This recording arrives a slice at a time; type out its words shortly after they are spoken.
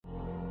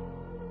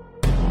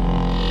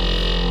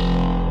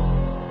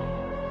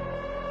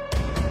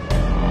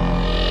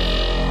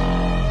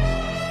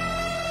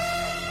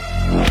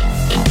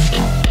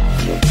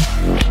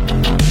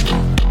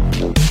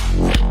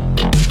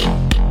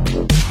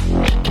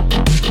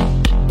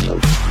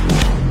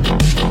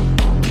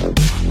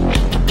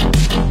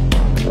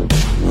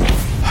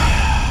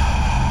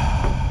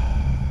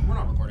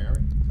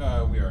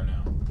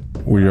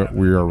We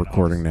are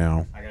recording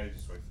now. I gotta do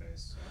soy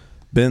face.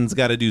 Ben's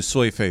got to do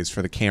soy face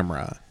for the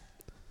camera.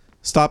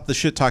 Stop the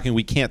shit talking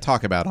we can't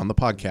talk about on the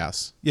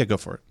podcast. Yeah, go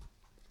for it.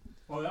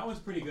 Well, that one's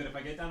pretty good. If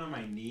I get down on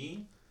my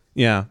knee.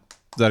 Yeah.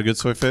 Is that a good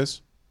soy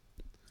face?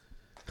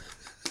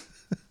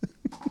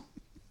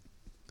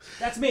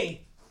 That's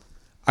me.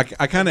 I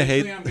kind of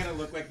hate... I'm gonna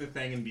look like the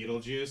thing in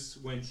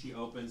Beetlejuice when she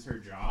opens her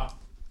jaw.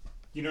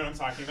 You know what I'm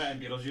talking about in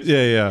Beetlejuice?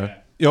 Yeah.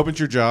 You open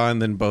your jaw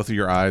and then both of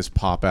your eyes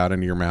pop out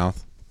into your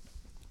mouth.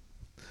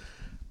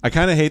 I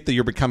kind of hate that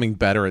you're becoming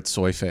better at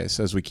soy face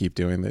as we keep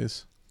doing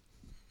these.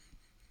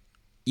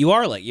 You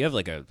are you have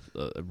a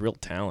real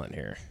talent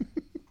here.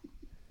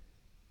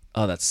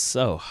 Oh, that's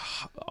so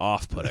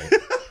off-putting.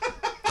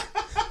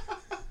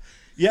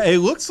 Yeah, it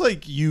looks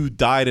like you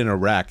died in a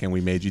wreck and we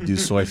made you do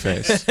soy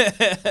face.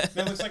 It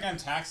looks like I'm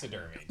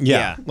taxidermy.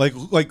 Yeah.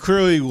 Like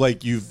clearly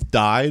you've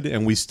died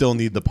and we still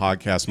need the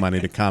podcast money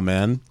to come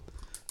in.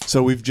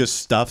 So we've just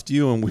stuffed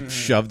you and we've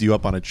shoved you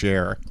up on a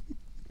chair.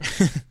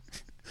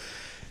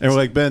 And we're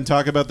like, Ben,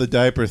 talk about the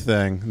diaper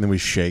thing. And then we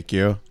shake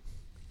you.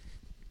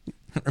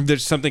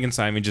 There's something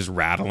inside me just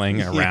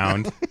rattling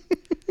around.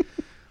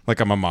 Like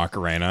I'm a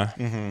Macarena.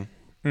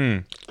 Mm-hmm.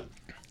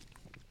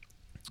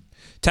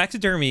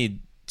 Taxidermy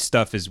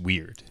stuff is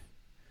weird.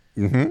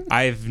 Mm-hmm.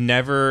 I've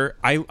never...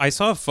 I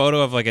saw a photo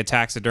of like a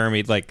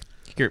taxidermy. Like,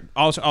 here,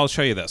 I'll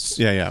show you this.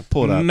 Yeah.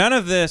 Pull it up. None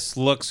of this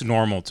looks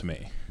normal to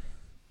me.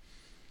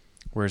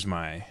 Where's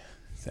my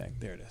thing?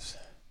 There it is.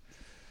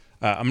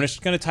 I'm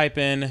just going to type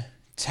in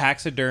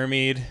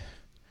taxidermied.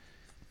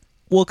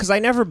 Well, because I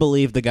never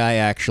believed the guy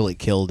actually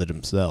killed it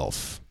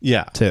himself.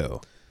 Yeah.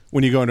 Too.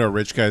 When you go into a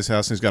rich guy's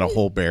house and he's got a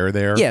whole bear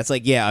there. Yeah, it's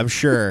like, I'm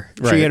sure.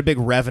 Right. Sure, you had a big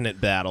revenant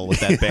battle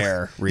with that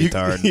bear,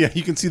 retard.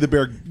 You can see the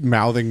bear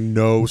mouthing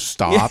no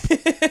stop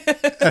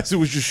as it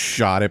was just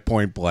shot at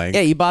point blank.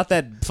 Yeah, you bought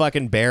that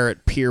fucking bear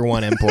at Pier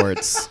 1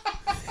 Imports.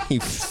 You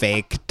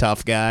fake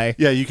tough guy.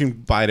 Yeah, you can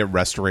buy it at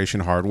Restoration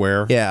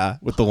Hardware. Yeah.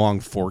 With the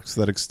long forks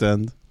that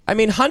extend. I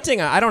mean,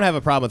 hunting, I don't have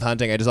a problem with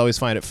hunting. I just always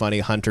find it funny,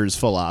 hunters'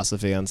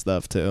 philosophy on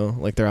stuff, too.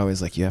 Like, they're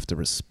always like, you have to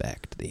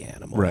respect the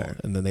animal. Right.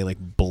 And then they,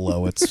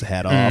 blow its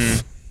head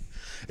off.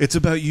 It's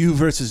about you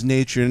versus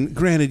nature. And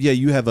granted, yeah,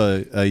 you have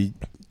a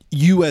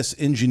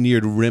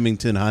U.S.-engineered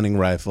Remington hunting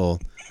rifle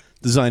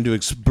designed to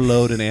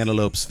explode an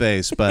antelope's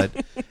face, but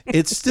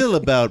it's still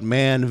about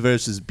man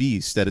versus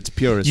beast at its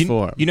purest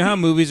form. You know how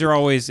movies are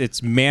always,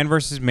 it's man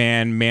versus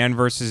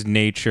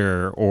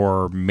nature,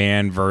 or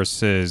man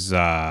versus...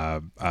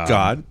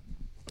 God?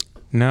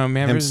 No,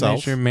 man himself?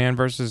 versus nature, man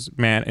versus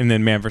man, and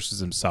then man versus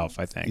himself,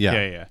 I think.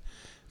 Yeah.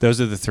 Those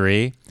are the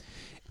three.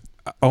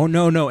 Oh,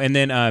 no. And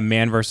then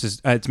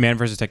it's man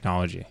versus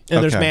technology.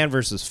 And there's man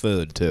versus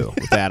food, too,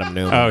 with Adam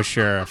Newman. Oh,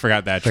 sure. I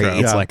forgot that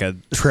trope. It's like a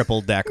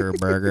triple-decker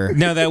burger.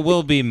 No, that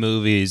will be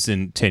movies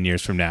in 10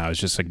 years from now.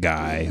 It's just a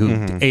guy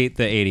who ate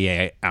the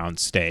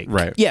 88-ounce steak.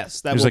 Right.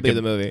 Yes, that will be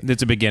the movie.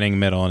 It's a beginning,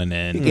 middle, and an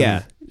end.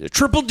 Yeah.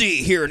 Triple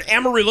D here in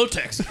Amarillo,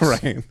 Texas.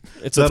 Right.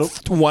 It's a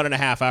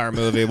 1.5-hour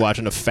movie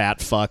watching a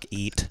fat fuck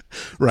eat.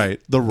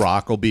 Right. The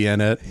Rock will be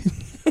in it.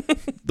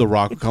 The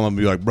Rock will come up and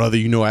be like, brother,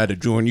 you know I had to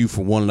join you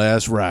for one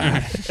last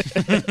ride.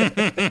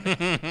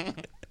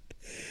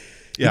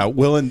 Yeah,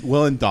 Will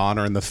and Don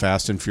are in the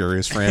Fast and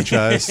Furious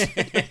franchise. Look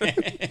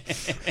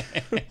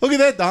at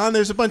that, Don.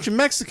 There's a bunch of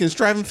Mexicans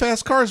driving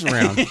fast cars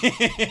around.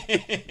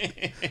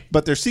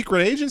 But they're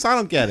secret agents? I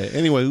don't get it.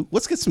 Anyway,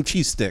 let's get some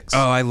cheese sticks.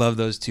 Oh, I love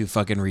those two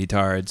fucking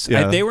retards.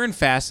 Yeah. They were in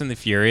Fast and the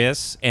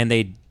Furious, and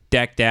they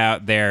decked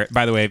out their...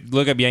 By the way,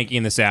 look up Yankee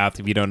in the South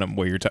if you don't know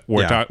what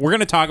we're talking. We're going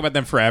to talk about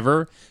them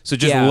forever, so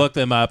just look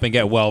them up and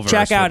get well-versed.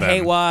 Check out with them.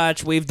 Hate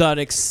Watch. We've done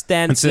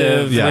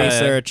extensive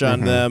research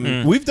on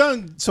them. We've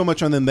done so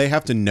much on them, they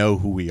have to know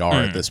who we are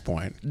at this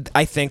point.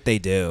 I think they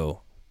do.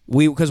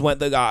 Because when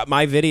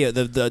my video,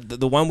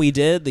 the one we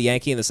did, the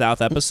Yankee in the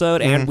South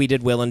episode, and we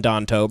did Will and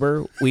Don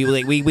Tober,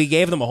 we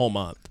gave them a whole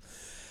month.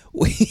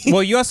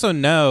 Well, you also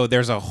know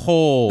there's a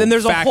whole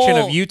faction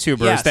of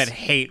YouTubers that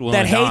hate Will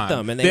and Don. hate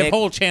them, and they have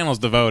whole channels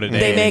devoted to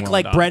they make Will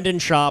and Don. Brendan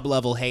Schaub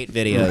level hate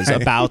videos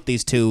about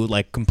these two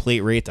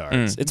complete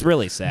retards. It's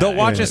really sad. They'll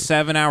watch a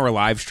 7-hour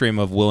live stream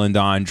of Will and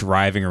Don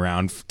driving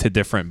around to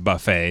different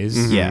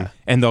buffets. Yeah.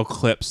 And they'll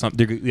clip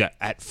something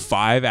at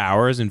 5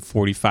 hours and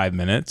 45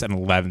 minutes and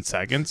 11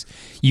 seconds.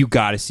 You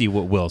got to see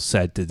what Will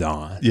said to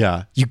Don.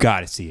 Yeah. You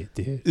got to see it,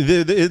 dude.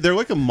 They're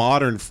like a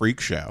modern freak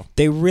show.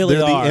 They really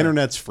They're are. the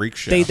internet's freak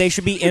show. They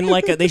should be in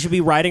they should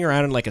be riding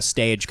around in a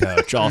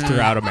stagecoach all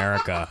throughout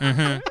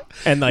America.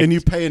 And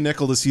you pay a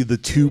nickel to see the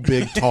two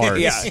big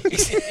tards. Yeah,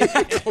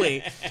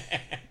 exactly.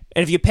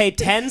 And if you pay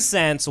 10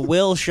 cents,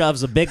 Will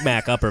shoves a Big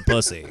Mac up her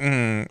pussy.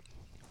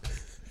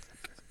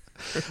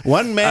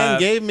 One man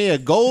gave me a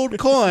gold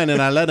coin,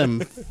 and I let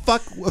him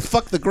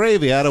fuck the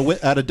gravy out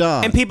of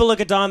Don. And people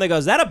look at Don, they go,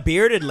 is that a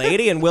bearded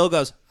lady? And Will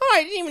goes, oh,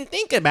 I didn't even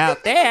think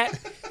about that.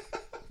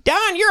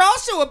 Don, you're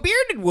also a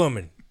bearded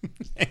woman.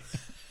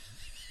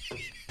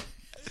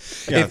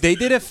 If they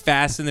did a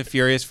Fast and the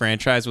Furious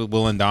franchise with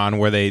Will and Don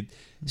where they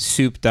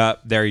souped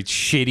up their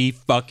shitty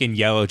fucking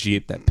yellow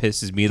Jeep that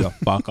pisses me the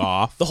fuck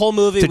off. The whole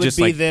movie would just,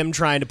 be like- them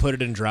trying to put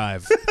it in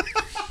drive.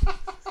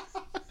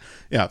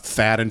 Yeah,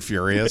 Fat and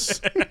Furious.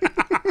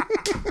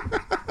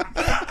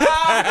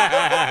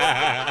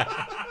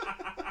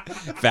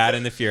 Fat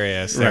and the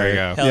Furious. There you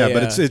go. Hell yeah, yeah.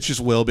 but it's just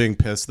Will being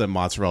pissed that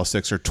mozzarella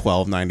sticks are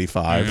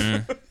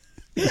 $12.95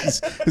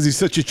 because he's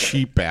such a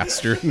cheap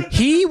bastard.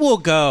 He will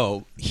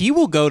go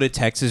to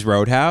Texas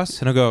Roadhouse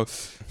and he'll go,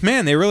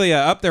 man, they really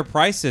upped their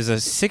prices. A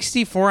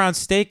 64-ounce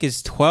steak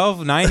is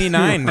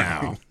 $12.99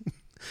 now.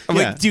 I'm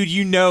Yeah. like, dude,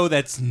 you know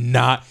that's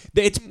not.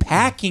 It's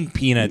packing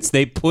peanuts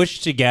they push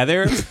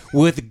together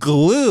with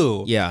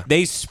glue. Yeah.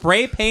 They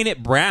spray paint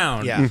it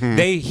brown. Yeah. Mhm.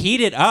 They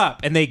heat it up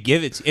and they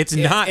give it. It's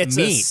not It's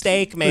meat. a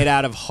steak made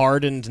out of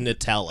hardened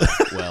Nutella,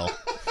 Will.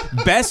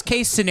 Best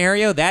case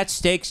scenario, that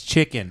steak's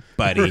chicken,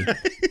 buddy.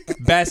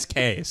 Best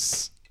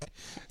case.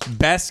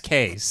 Best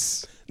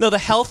case. No, the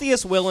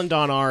healthiest Will and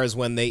Dawn are is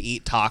when they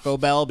eat Taco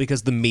Bell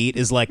because the meat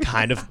is like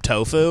kind of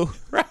tofu.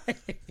 Right.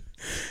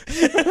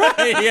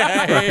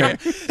 Yeah.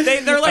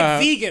 They're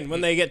like vegan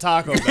when they get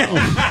Taco Bell.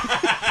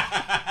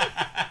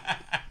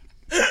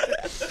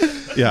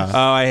 Yeah.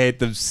 Oh, I hate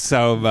them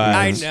so much.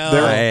 I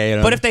know. I hate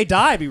 'em. But if they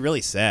die, I'd be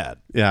really sad.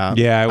 Yeah.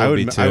 Yeah, I would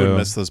be I would too.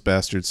 miss those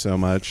bastards so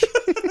much.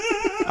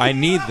 I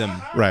need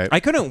them. Right. I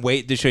couldn't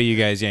wait to show you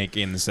guys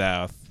Yankee in the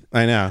South.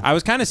 I know. I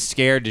was kind of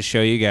scared to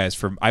show you guys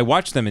I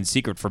watched them in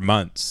secret for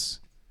months.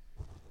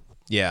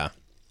 Yeah.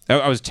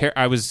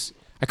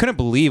 I couldn't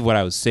believe what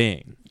I was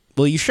seeing.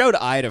 Well, you showed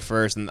Ida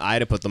first, and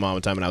Ida put them on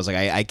one time, and I was like,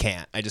 I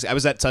can't. I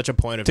was at such a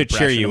point of To cheer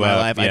depression you in my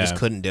up, life, I yeah. just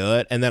couldn't do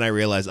it. And then I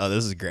realized, oh,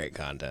 this is great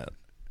content.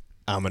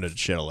 I'm gonna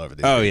shit all over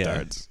these Oh, yeah.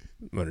 retards.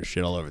 I'm gonna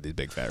shit all over these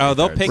big fat. Oh,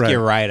 they'll retards. pick Right. you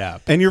right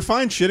up. And you're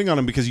fine shitting on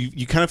them because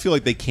you kind of feel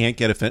like they can't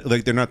get offended.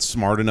 Like they're not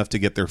smart enough to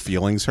get their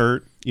feelings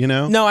hurt, you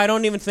know? No, I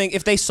don't even think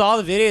if they saw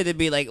the video, they'd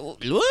be like,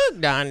 "Look,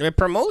 Don, we're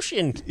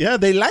promotion. Yeah,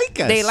 they like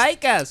us. They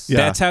like us." Yeah.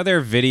 That's how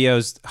their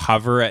videos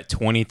hover at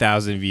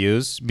 20,000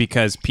 views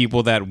because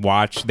people that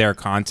watch their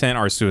content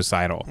are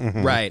suicidal.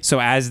 Right. So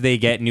as they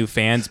get new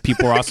fans,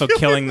 people are also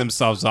killing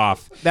themselves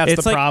off. That's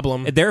It's the like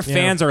problem. Their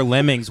fans are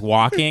lemmings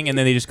walking, and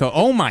then they just go,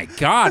 "Oh my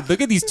god, look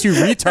at these two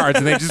retards,"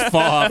 and they just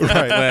fall off the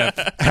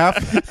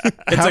cliff.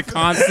 It's a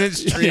constant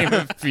stream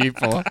of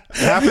people.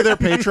 Half of their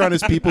Patreon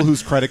is people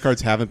whose credit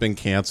cards haven't been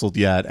canceled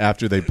yet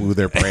after they blew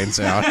their brains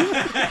out.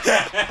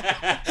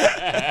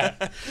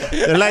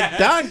 They're like,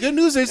 Don, good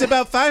news. There's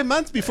about 5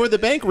 months before the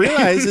bank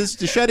realizes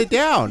to shut it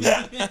down.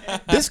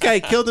 This guy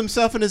killed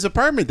himself in his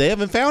apartment. They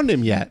haven't found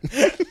him yet.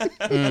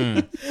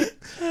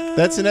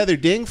 That's another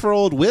ding for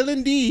old Will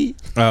and D.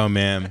 Oh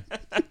man.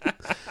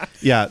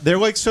 Yeah, they're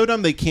like so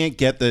dumb they can't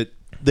get the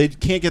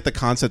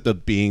concept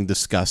of being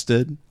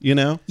disgusted, you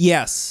know?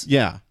 Yes.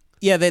 Yeah.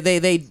 Yeah. That's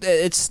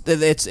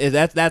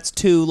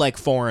too like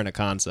foreign a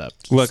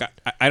concept. Look,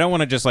 I don't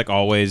want to just like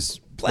always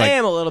Play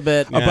him a little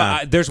bit.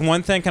 But there's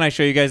one thing. Can I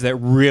show you guys that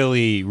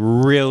really,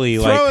 really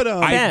Throw like? it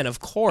on. Ben, of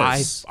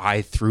course.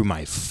 I threw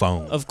my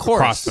phone. Of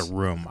course. Across the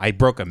room. I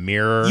broke a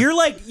mirror. You're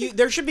like,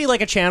 there should be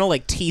like a channel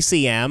like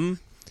TCM.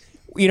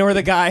 You know where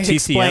the guy TCM?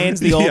 explains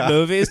the old Yeah.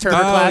 movies, Turner Oh,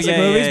 Classic yeah,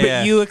 movies, yeah, but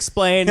yeah. you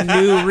explain new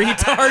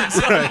retards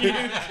on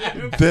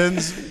YouTube.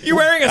 Ben's You're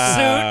wearing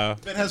a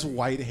suit. Ben has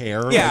white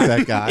hair Yeah. like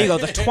that guy. You go,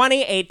 the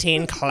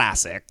 2018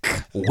 classic,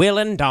 Will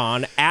and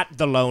Dawn at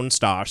the Lone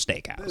Star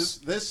Steakhouse.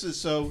 This is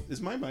so.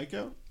 Is my mic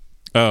out?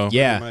 oh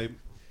Yeah. My, It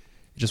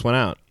just went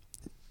out.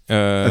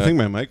 I think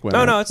my mic went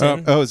out. no, it's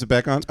in. Oh, is it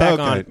back on? Back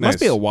okay, on. nice. Must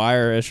be a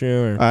wire issue.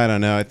 Or... I don't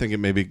know. I think it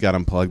maybe got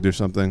unplugged or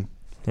something.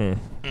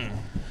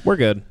 We're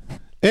good.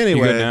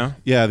 Anyway, good now?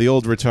 yeah, the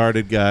old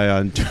retarded guy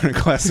on Turner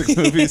Classic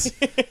Movies.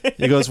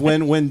 He goes,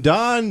 when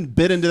Don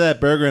bit into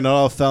that burger and it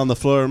all fell on the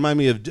floor, it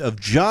reminded me of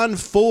John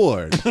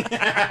Ford.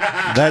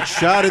 That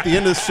shot at the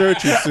end of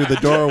Searchers through the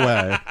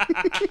doorway.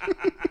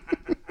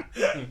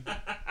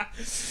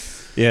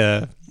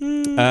 yeah.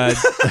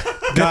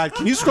 God,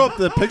 can you scroll up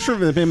the picture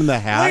of him in the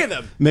hat? Look at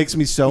them. Makes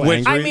me so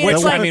Which- angry. I mean, Which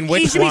it's one? like I mean,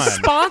 which he should one? be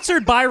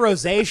sponsored by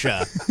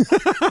Rosacea.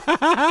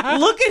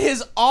 Look at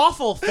his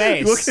awful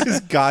face. Look at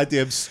his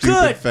goddamn stupid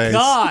Good face.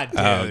 God, dude.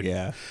 Oh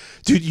yeah.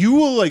 Dude, you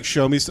will like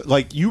show me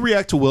like you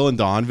react to Will and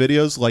Dawn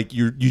videos like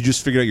you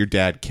just figured out your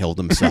dad killed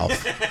himself.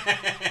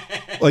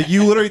 Like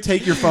you literally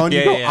take your phone and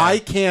you go, Yeah. I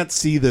can't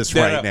see this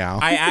No, right no. now.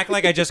 I act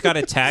like I just got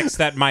a text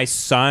that my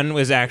son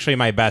was actually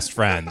my best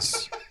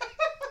friend's.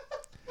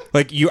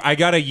 Like I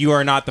got a "You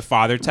are not the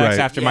father" text Right.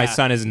 after my Yeah.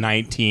 son is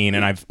 19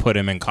 and I've put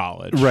him in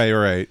college.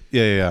 Right.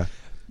 Yeah.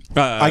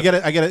 I get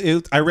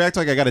it. I react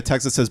like I got a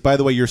text that says, "By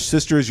the way, your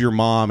sister is your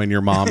mom and your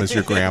mom is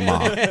your grandma."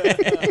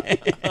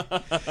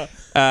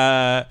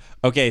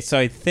 Okay, so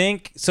I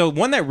think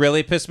one that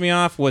really pissed me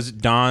off was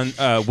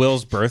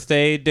Will's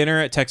birthday dinner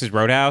at Texas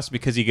Roadhouse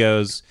because he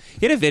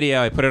had a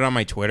video, I put it on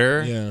my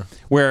Twitter, Yeah.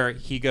 where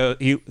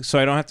so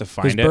I don't have to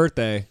find His it.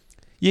 birthday.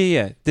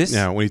 Yeah. This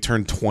Yeah, when he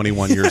turned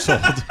 21 years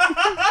old.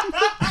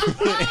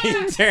 he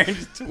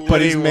turned 21.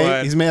 But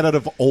he's made out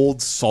of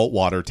old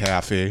saltwater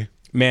taffy.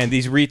 Man,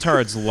 these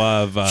retards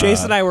love.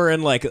 Chase and I were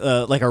in like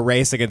a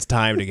race against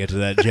time to get to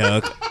that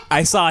joke.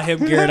 I saw him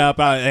geared up.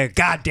 I was like,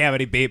 God damn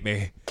it, he beat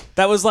me.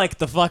 That was like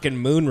the fucking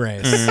moon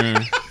race.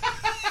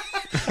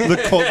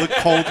 The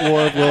Cold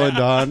War of Will and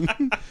Don.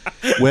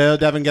 Will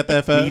Devin get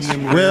there first?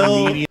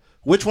 Will.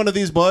 Which one of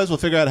these boys will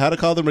figure out how to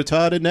call them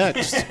retarded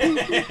next?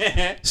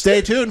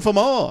 Stay tuned for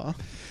more.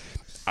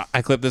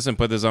 I clipped this and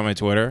put this on my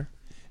Twitter.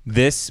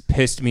 This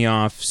pissed me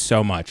off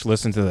so much.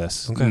 Listen to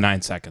this. Okay.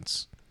 9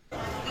 seconds.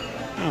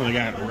 Oh, they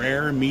got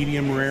rare,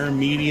 medium,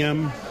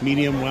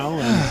 well,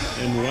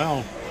 and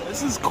well.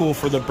 This is cool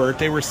for the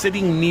birthday. We're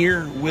sitting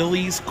near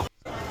Willie's. Oh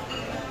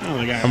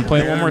my God! I'm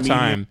playing one more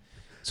time.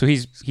 So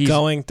he's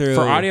going through.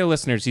 For audio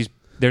listeners,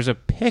 there's a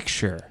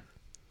picture,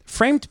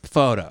 framed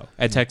photo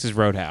at Texas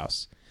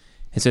Roadhouse.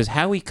 It says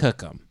how we cook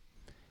them.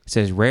 It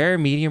says rare,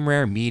 medium,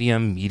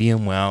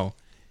 well,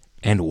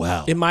 and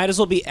well. It might as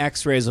well be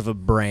X-rays of a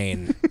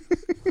brain.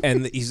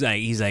 And he's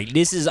like,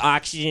 this is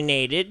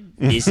oxygenated.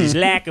 This is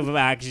lack of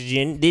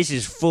oxygen. This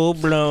is full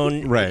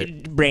blown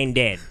brain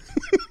dead.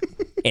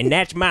 And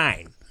that's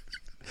mine.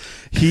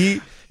 He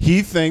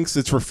thinks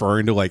it's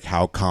referring to like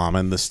how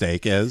common the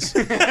steak is.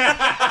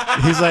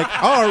 He's like,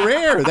 oh,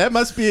 rare. That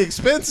must be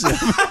expensive.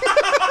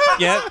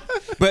 Yeah.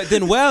 But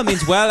then well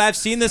means, well, I've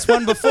seen this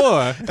one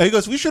before. And he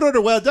goes, we should order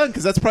well done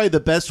because that's probably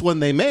the best one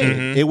they made.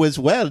 Mm-hmm. It was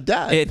well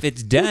done. If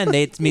it's done,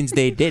 it means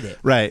they did it.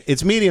 Right.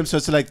 It's medium, so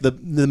it's like the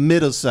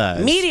middle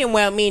size. Medium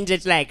well means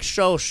it's like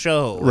so.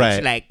 Right.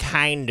 It's like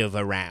kind of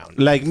around.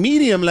 Like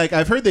medium, like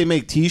I've heard they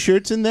make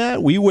T-shirts in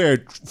that. We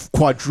wear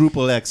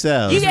quadruple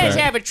XL. You guys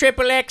have a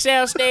triple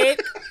XL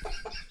steak?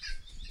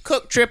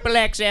 Cook triple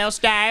XL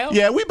style?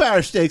 Yeah, we buy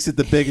our steaks at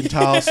the Big and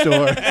Tall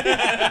store.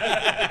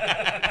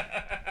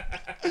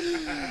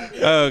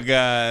 Oh,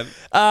 God.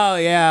 Oh,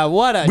 yeah.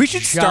 What a We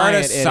should start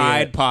a giant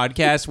side idiot.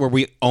 podcast where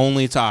we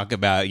only talk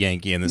about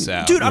Yankee in the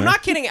South. Dude, I'm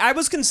not kidding. I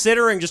was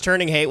considering just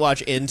turning Hate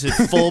Watch into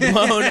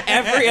full-blown.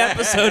 Every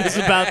episode is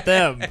about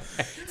them. In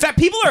fact,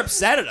 people are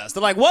upset at us.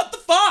 They're like, what the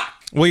fuck?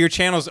 Well, your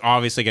channel's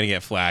obviously going to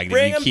get flagged.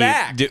 Bring if you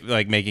them keep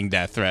back. making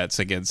death threats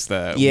against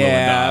the Yeah, Will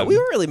and Don. we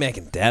were really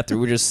making death. We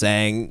were just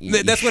saying.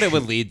 That's what it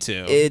would lead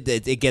to.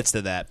 It gets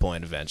to that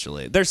point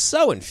eventually. They're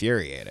so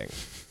infuriating.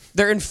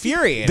 They're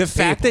infuriating. The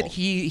fact people. that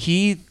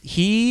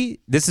he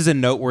this is a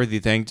noteworthy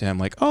thing to him.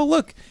 Like, oh,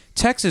 look,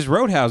 Texas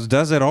Roadhouse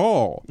does it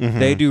all. Mm-hmm.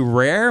 They do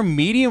rare,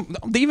 medium.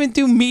 They even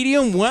do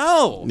medium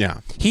well.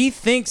 Yeah. He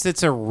thinks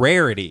it's a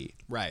rarity.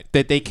 Right.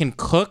 That they can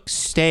cook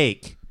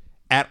steak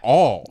at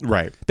all.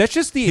 Right. That's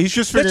just the He's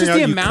just that's figuring just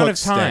the out you amount cook of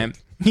time.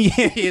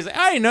 Yeah, he's like,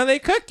 I didn't know they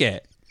cook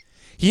it.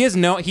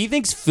 He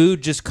thinks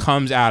food just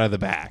comes out of the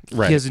back.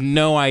 Right. He has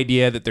no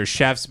idea that there's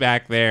chefs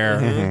back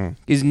there. Mm-hmm.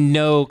 He has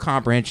no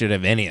comprehension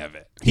of any of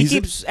it. He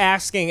keeps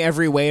asking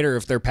every waiter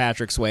if they're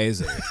Patrick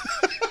Swayze.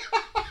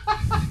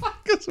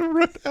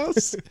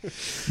 Roadhouse.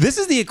 This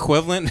is the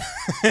equivalent.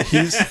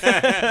 He's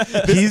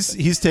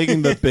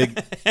taking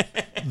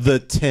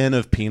the tin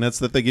of peanuts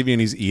that they give you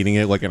and he's eating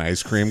it like an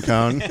ice cream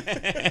cone.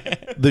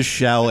 The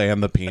shell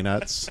and the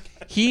peanuts.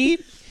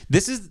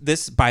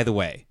 This by the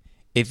way,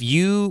 if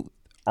you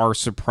are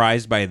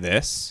surprised by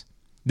this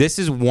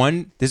is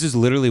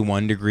literally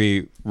 1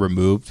 degree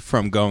removed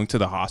from going to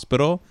the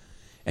hospital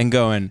and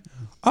going,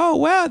 oh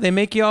wow, they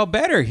make you all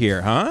better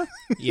here, huh?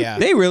 Yeah.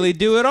 They really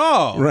do it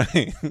all.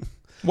 Right.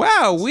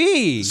 Wow,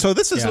 So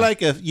this is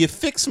like you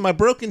fix my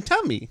broken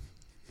tummy.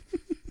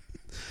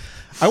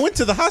 I went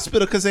to the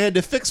hospital because they had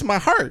to fix my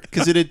heart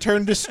because it had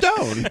turned to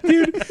stone.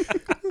 Dude,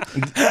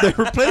 they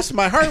replaced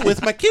my heart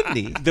with my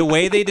kidney. The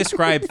way they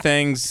describe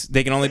things,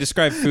 they can only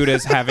describe food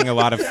as having a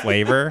lot of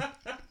flavor.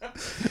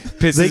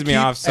 Pisses me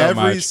off so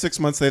much. Every 6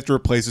 months they have to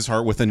replace his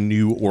heart with a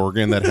new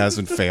organ that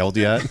hasn't failed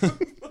yet.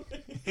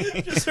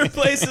 Just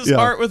replace his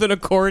heart with an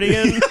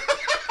accordion.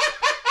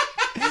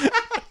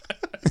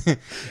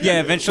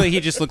 Yeah, eventually he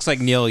just looks like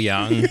Neil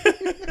Young.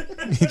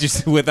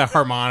 Just with a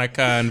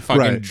harmonica and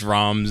fucking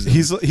drums.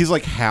 He's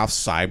like half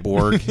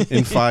cyborg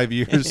in 5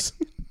 years.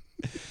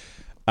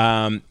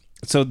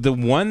 So the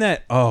one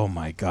that, oh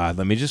my God,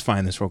 let me just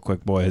find this real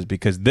quick, boys,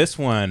 because this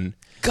one.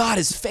 God,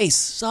 his face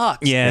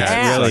sucks. Yeah,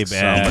 it's really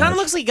bad. He kind of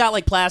looks like he got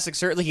like plastic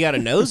surgery. Like he got a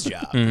nose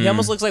job. He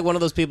almost looks like one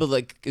of those people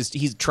that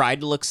he's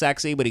tried to look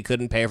sexy, but he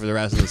couldn't pay for the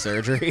rest of the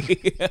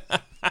surgery.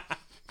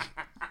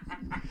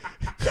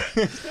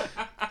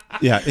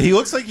 Yeah, he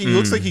looks like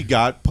he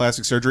got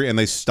plastic surgery and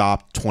they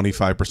stopped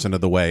 25%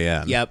 of the way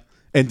in. Yep.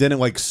 And didn't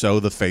like sew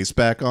the face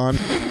back on.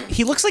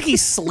 He looks like he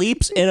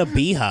sleeps in a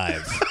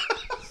beehive.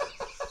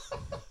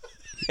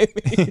 What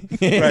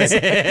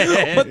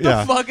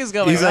the fuck is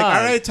going on? He's like,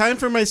 all right, time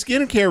for my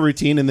skincare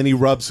routine. And then he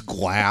rubs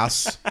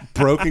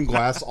broken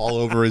glass all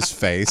over his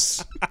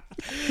face.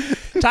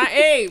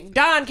 Hey,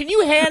 Don, can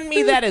you hand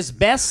me that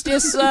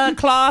asbestos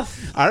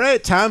cloth? All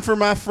right, time for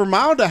my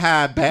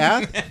formaldehyde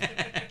bath.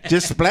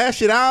 Just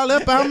splash it all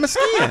up on my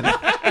skin.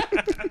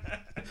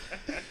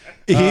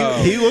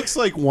 He looks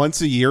like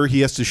once a year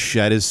he has to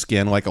shed his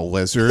skin like a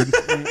lizard.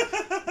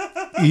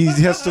 He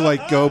has to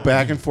like go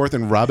back and forth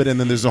and rub it, and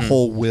then there's a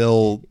whole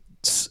Will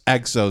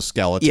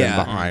exoskeleton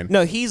behind.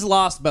 No, he's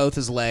lost both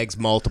his legs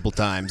multiple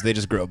times. They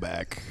just grow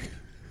back.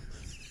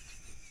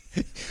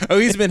 Oh,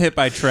 he's been hit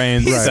by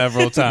trains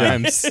several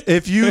times.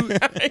 If you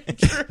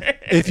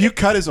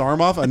cut his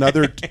arm off,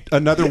 another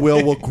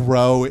will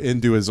grow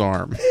into his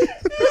arm,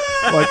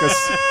 like a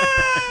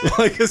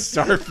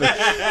starfish.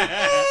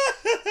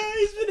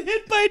 He's been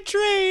hit by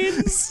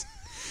trains.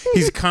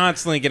 He's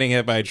constantly getting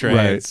hit by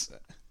trains.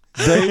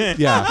 Right.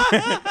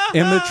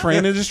 In the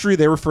train industry,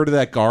 they refer to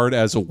that guard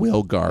as a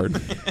will guard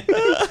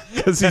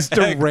because he's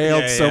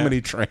derailed so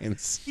many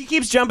trains. He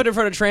keeps jumping in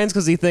front of trains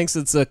because he thinks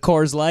it's a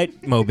Coors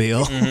Light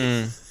mobile.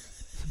 He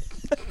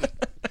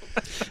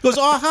goes,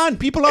 "Oh, Han,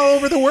 people all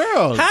over the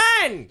world.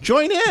 Han!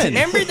 Join in."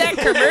 Remember that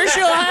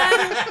commercial,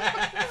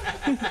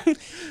 Han?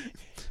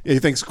 He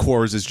thinks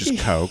Coors is just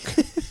Coke.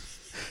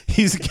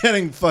 He's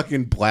getting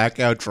fucking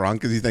blackout drunk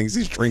because he thinks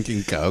he's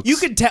drinking Coke. You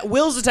could tell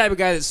Will's the type of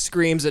guy that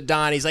screams at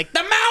Don. He's like,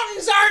 "The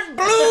mountains aren't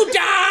blue,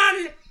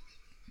 Don!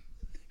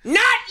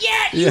 Not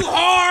yet, you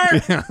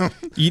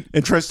whore!"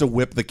 And tries to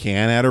whip the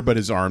can at her, but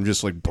his arm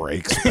just like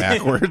breaks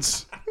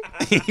backwards.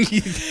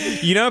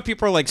 You know,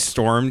 people are like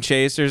storm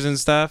chasers and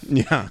stuff.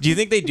 Yeah. Do you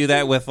think they do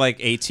that with like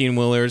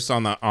 18-wheelers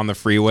on the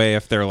freeway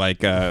if they're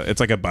like it's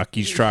like a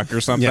Buc-ee's truck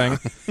or something?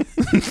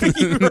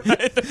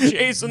 They're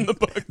chasing the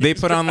book. They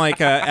put on like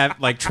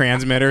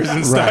transmitters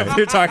and stuff. Right.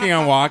 They're talking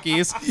on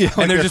walkies, like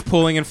and they're just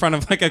pulling in front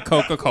of like a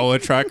Coca-Cola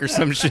truck or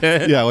some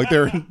shit. Yeah, like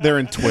they're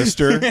in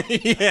Twister. Yeah,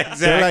 exactly.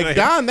 They're like,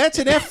 "Don, that's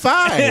an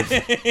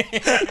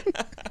F5.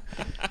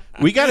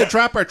 We got to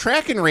drop our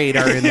tracking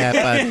radar in that,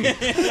 buddy."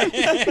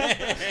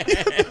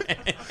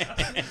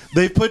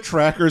 They put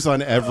trackers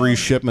on every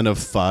shipment of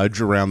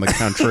fudge around the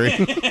country.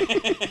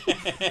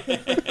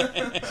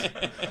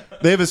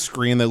 They have a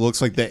screen that looks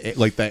like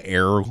the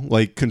air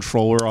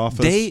controller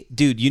office.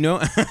 Dude, you know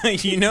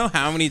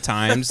how many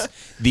times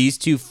these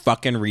two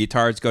fucking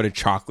retards go to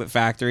chocolate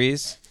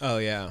factories? Oh,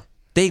 yeah.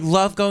 They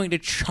love going to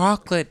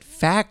chocolate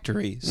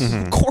factories.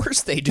 Of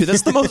course they do.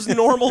 That's the most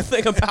normal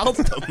thing about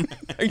them.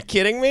 Are you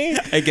kidding me?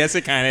 I guess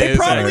it kind of They is.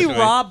 probably actually.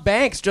 rob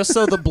banks just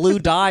so the blue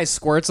dye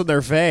squirts in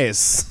their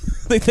face.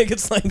 They think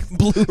it's like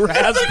blue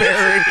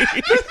raspberry.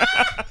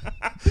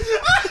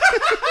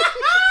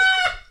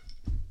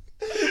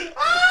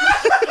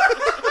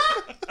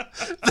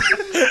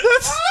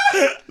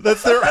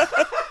 That's their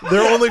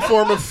only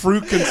form of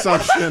fruit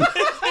consumption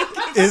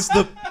is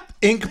the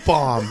ink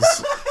bombs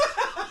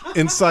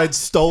inside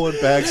stolen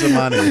bags of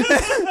money.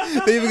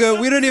 They even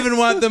go, "We don't even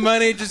want the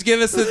money. Just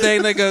give us the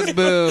thing that goes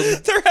boom."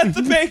 They're at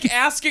the bank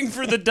asking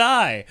for the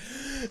dye.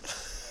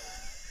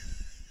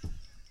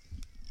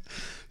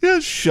 Yeah,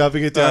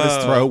 shoving it down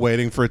his throat,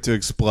 waiting for it to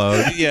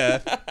explode. Yeah.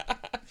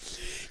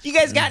 You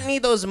guys got any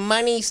of those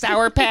money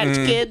Sour Patch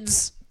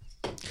Kids?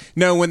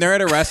 No, when they're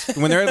at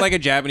when they're at like a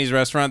Japanese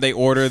restaurant, they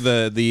order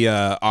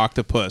the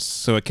octopus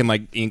so it can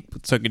shoot ink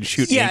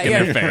in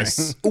their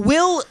face.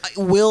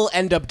 Will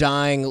end up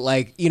dying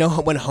like, you know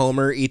when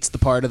Homer eats the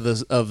part of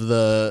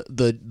the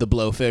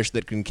blowfish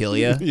that can kill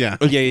you? Yeah.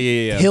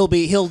 Yeah.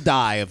 He'll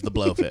die of the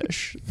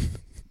blowfish.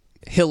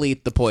 He'll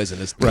eat the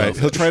poisonous blowfish. Right.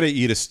 He'll try to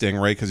eat a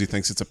stingray because he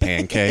thinks it's a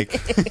pancake.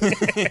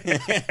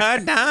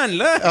 Oh, Don,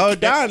 look. Oh,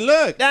 Don,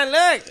 look. Don,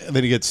 look. And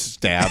then he gets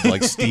stabbed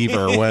like Steve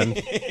Irwin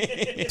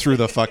through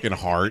the fucking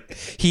heart.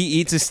 He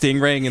eats a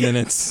stingray and then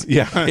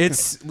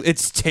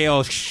its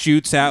tail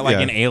shoots out like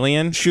an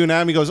alien. Shooting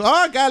at him, he goes, "Oh,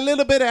 I got a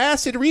little bit of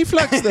acid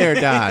reflux there,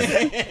 Don."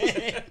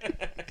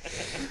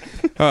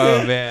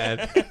 Oh, man.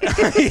 I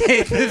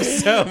hate them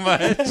so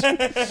much.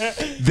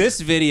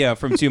 This video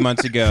from 2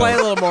 months ago. Play a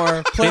little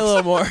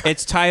more.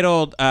 It's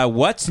titled,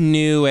 What's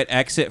New at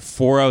Exit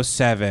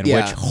 407, Yeah.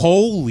 which,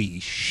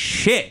 holy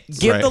shit.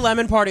 Give Right. the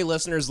Lemon Party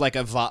listeners like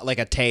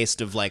a taste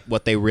of like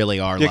what they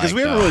really are. Yeah, because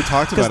we haven't really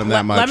talked about him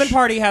that much. Lemon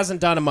Party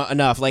hasn't done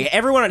enough. Like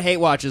everyone at Hate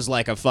Watch is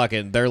like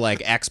they're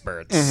like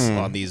experts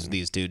on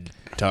these two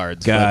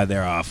tards. God,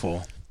 they're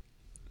awful.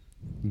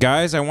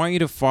 Guys, I want you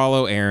to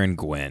follow Aaron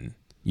Gwynn.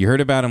 You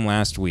heard about him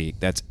last week.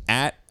 That's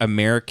at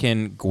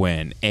American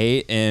Gwyn.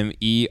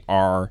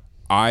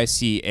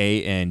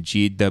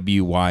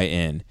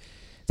 AMERICANGWYN.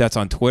 That's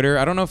on Twitter.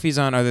 I don't know if he's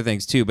on other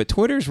things too, but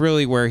Twitter's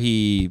really where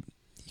he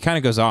kind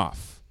of goes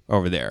off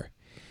over there.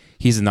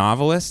 He's a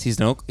novelist. He's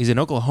an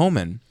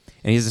Oklahoman, and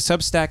he has a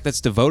Substack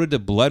that's devoted to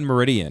Blood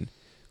Meridian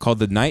called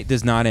The Night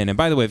Does Not End. And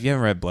by the way, if you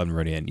haven't read Blood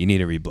Meridian, you need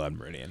to read Blood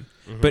Meridian.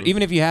 But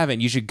even if you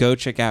haven't, you should go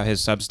check out his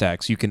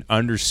Substack so you can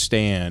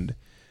understand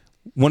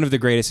one of the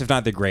greatest, if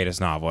not the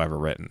greatest novel ever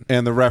written.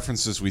 And the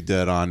references we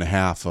did on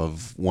half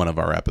of one of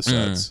our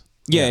episodes.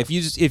 Yeah, if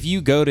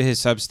you go to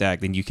his Substack,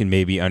 then you can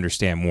maybe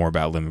understand more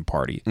about Lemon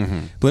Party.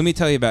 But let me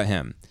tell you about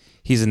him.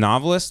 He's a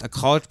novelist, a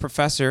college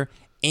professor,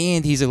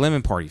 and he's a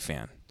Lemon Party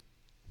fan.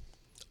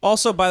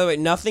 Also, by the way,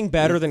 nothing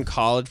better than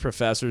college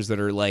professors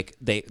that are like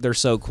they're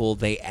so cool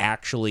they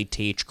actually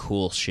teach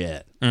cool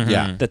shit.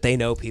 Yeah. That they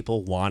know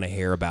people want to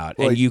hear about,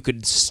 and you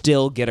could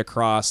still get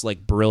across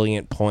like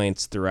brilliant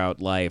points throughout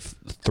life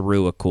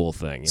through a cool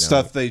thing. You know?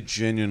 Stuff they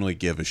genuinely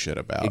give a shit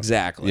about.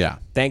 Exactly. Yeah.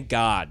 Thank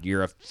God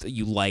you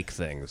like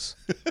things.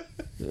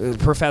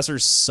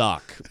 Professors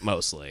suck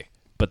mostly.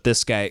 but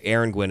this guy,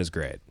 Aaron Gwyn, is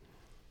great.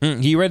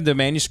 He read the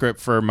manuscript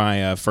for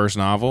my first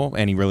novel,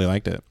 and he really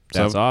liked it.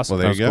 That's awesome.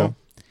 Well, there you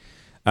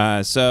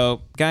go.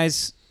 So,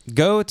 guys,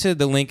 go to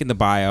the link in the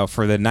bio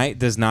for The Night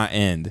Does Not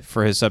End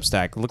for his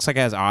Substack. It looks like it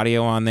has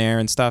audio on there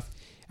and stuff.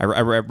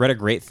 I read a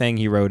great thing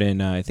he wrote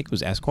in, I think it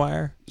was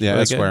Esquire. Yeah,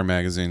 Esquire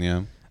magazine,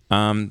 yeah.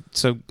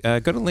 So go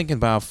to the link in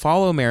the bio.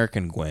 Follow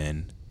American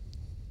Gwyn,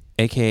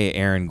 a.k.a.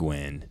 Aaron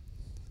Gwyn,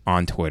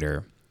 on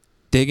Twitter.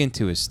 Dig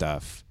into his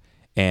stuff.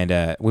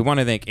 And we want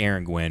to thank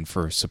Aaron Gwyn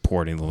for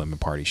supporting the Lemon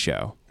Party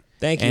Show.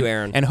 Thank you,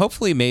 Aaron. And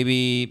hopefully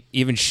maybe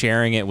even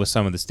sharing it with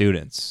some of the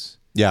students.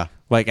 Yeah.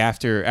 Like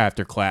after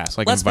class.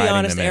 Like Let's be inviting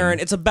honest, them in. Aaron,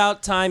 it's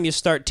about time you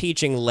start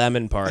teaching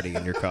Lemon Party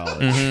in your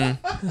college.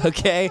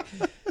 Okay?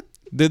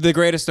 The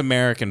greatest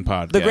American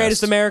podcast. The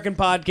greatest American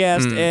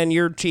podcast, and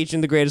you're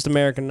teaching the greatest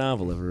American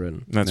novel ever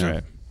written. That's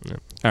right. Yeah.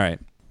 All right.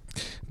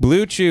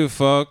 Blue Chew,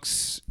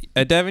 folks.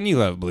 Devin, you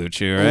love Blue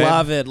Chew, right?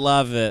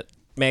 Love it.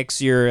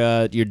 Makes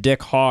your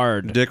dick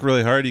hard. Dick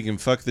really hard, you can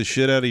fuck the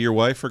shit out of your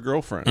wife or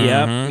girlfriend.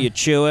 Yep, you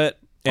chew it.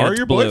 And Or it's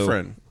your blue.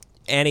 boyfriend.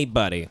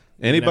 Anybody. You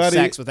can Anybody. have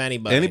sex with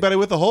anybody. Anybody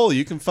with a hole,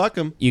 you can fuck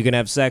them. You can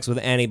have sex with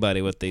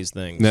anybody with these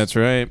things. That's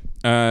right.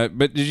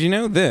 But did you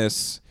know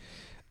this?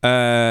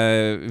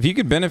 If you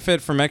could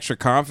benefit from extra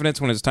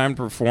confidence when it's time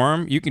to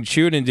perform, you can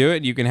chew it and do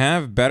it. You can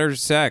have better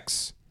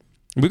sex.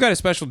 We've got a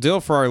special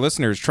deal for our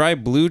listeners. Try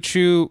Blue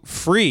Chew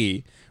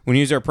free when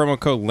you use our promo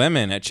code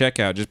LEMON at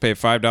checkout. Just pay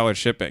 $5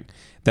 shipping.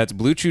 That's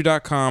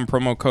BlueChew.com,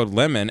 promo code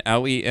LEMON,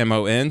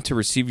 LEMON, to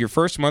receive your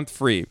first month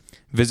free.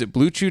 Visit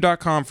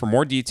BlueChew.com for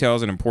more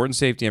details and important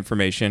safety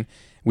information.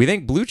 We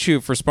thank Blue Chew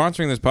for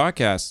sponsoring this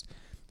podcast.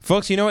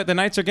 Folks, you know what? The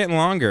nights are getting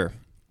longer.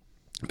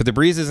 But the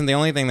breeze isn't the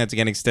only thing that's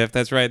getting stiff.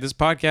 That's right. This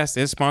podcast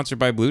is sponsored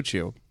by Blue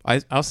Chew.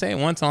 I'll say it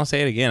once and I'll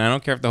say it again. I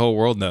don't care if the whole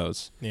world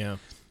knows. Yeah.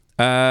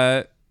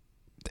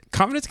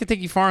 Confidence can take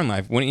you far in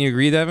life. Wouldn't you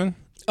agree, Devin?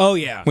 Oh,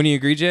 yeah. Wouldn't you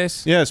agree,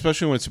 Jace? Yeah,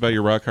 especially when it's about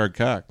your rock hard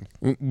cock.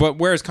 But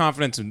where is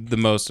confidence the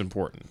most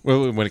important?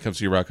 Well, when it comes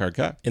to your rock hard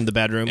cock. In the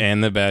bedroom.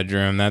 In the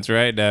bedroom. That's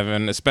right,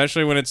 Devin.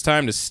 Especially when it's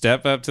time to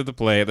step up to the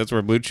plate. That's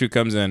where Blue Chew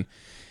comes in.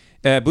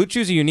 Blue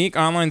Chew is a unique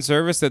online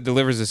service that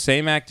delivers the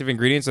same active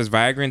ingredients as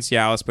Viagra and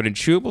Cialis, but in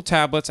chewable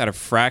tablets at a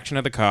fraction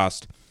of the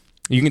cost.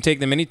 You can take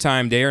them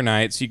anytime, day or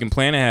night, so you can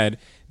plan ahead.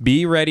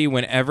 Be ready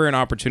whenever an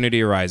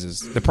opportunity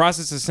arises. The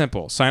process is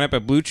simple. Sign up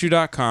at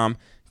BlueChew.com.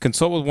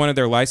 Consult with one of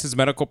their licensed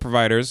medical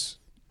providers.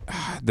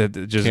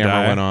 That just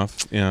Camera went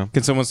off. Yeah.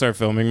 Can someone start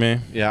filming me?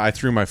 Yeah, I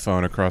threw my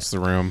phone across the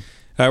room.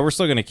 We're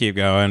still going to keep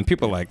going.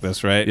 People like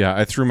this, right? Yeah,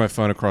 I threw my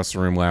phone across the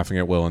room laughing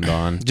at Will and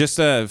Dawn. Just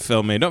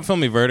film me. Don't film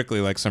me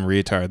vertically like some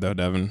retard, though,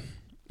 Devin.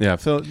 Yeah,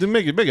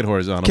 make it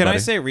horizontal, Can buddy. I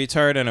say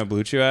retard in a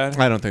Blue Chew ad?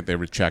 I don't think they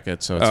would check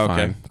it, so it's okay,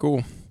 fine.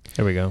 cool.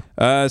 There we go.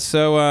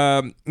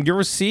 So you'll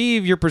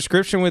receive your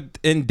prescription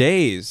within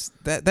days.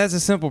 That's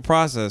a simple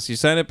process. You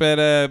sign up at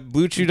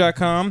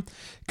BlueChew.com,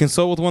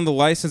 consult with one of the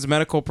licensed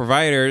medical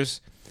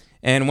providers,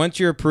 and once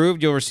you're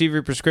approved, you'll receive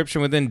your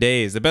prescription within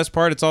days. The best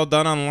part, it's all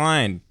done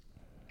online.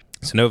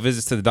 So no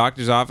visits to the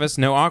doctor's office,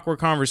 no awkward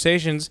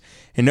conversations,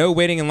 and no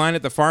waiting in line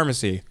at the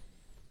pharmacy.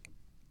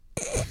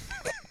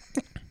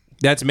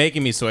 That's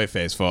making me soy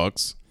face,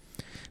 folks.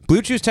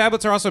 Blue Chew's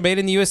tablets are also made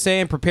in the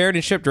USA and prepared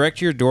and shipped direct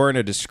to your door in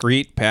a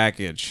discreet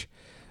package.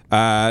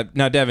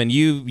 Now, Devin,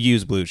 you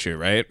use Blue Chew,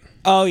 right?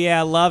 Oh,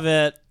 yeah, love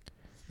it.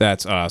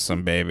 That's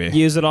awesome, baby.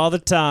 Use it all the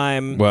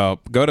time. Well,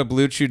 go to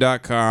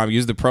BlueChew.com,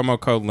 use the promo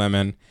code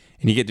LEMON,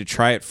 and you get to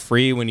try it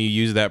free when you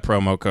use that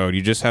promo code.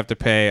 You just have to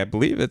pay, I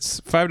believe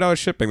it's $5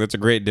 shipping. That's a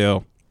great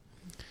deal.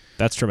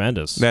 That's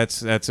tremendous.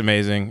 That's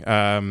amazing.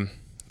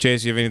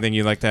 Chase, you have anything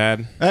you'd like to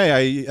add?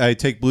 Hey, I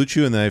take Blue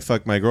Chew and then I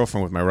fuck my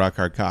girlfriend with my rock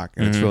hard cock,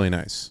 and it's really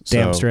nice.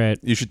 Damn So straight.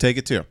 You should take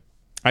it too.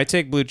 I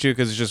take Blue Chew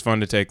because it's just fun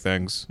to take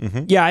things.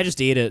 Yeah, I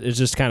just eat it. It's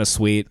just kind of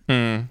sweet.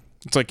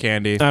 It's like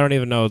candy. I don't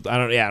even know. I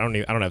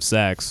don't have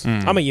sex.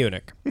 I'm a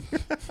eunuch.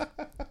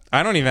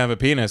 I don't even have a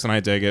penis and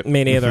I take it.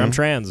 Me neither. I'm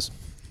trans.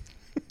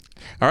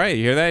 All right,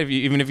 you hear that?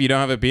 Even if you don't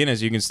have a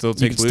penis, you can still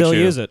take You can Blue still Chew.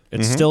 use it.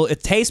 It's still.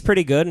 It tastes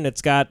pretty good, and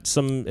it's got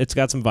some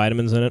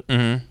vitamins in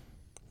it.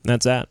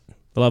 That's that.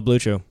 I love Blue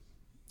Chew.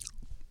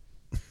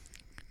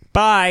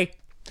 Bye.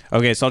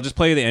 Okay, so I'll just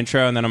play you the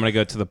intro, and then I'm going to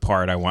go to the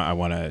part I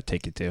want to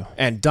take you to.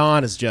 And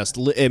Don is just.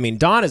 I mean,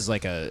 Don is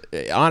like a.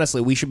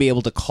 Honestly, we should be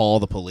able to call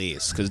the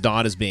police because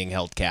Don is being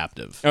held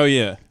captive. Oh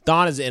yeah,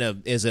 Dawn is in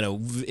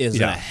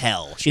a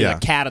hell. She's a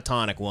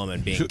catatonic woman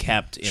being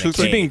kept in a cage.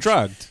 she's being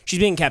drugged She's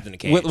being kept in a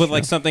cage. with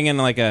like something in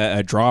like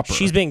a dropper.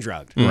 She's being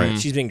drugged. Right.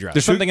 She's being drugged.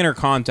 There's something in her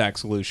contact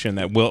solution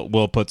that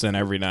Will puts in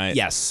every night.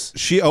 Yes.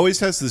 She always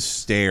has this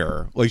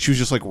stare, like she was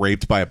just like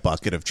raped by a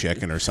bucket of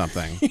chicken or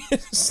something,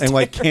 and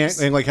like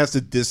has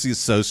to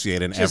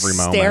disassociate in Just every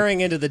moment.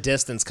 staring into the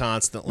distance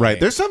constantly. Right.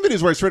 There's some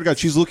videos where I swear to God,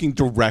 she's looking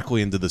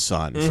directly into the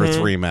sun for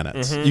 3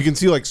 minutes. You can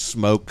see like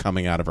smoke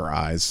coming out of her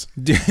eyes.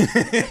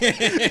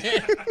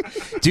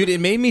 Dude, it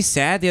made me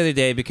sad the other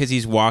day because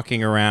he's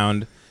walking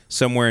around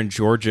somewhere in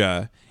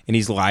Georgia and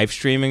he's live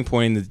streaming,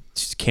 pointing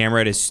the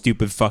camera at his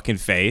stupid fucking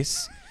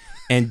face.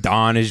 and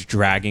Dawn is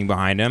dragging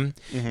behind him.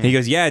 And he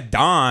goes, yeah,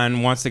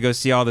 Dawn wants to go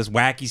see all this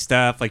wacky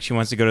stuff. Like she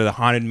wants to go to the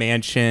haunted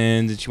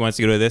mansions and she wants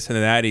to go to this and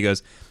that. He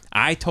goes,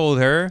 I told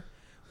her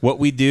what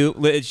we do.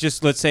 It's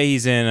just, let's say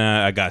he's in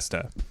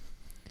Augusta.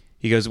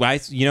 He goes, well,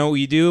 you know what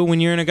you do when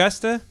you're in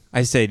Augusta?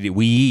 I said,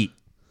 we eat.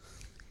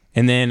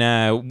 And then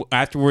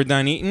after we're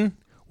done eating,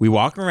 we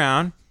walk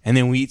around and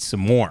then we eat some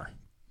more.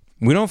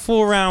 We don't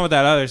fool around with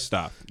that other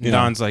stuff. Yeah.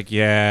 Don's like,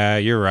 yeah,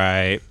 you're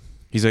right.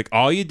 He's like,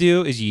 all you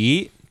do is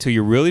you eat till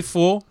you're really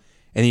full,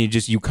 and then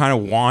you kind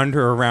of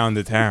wander around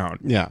the town.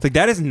 Yeah. It's like,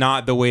 that is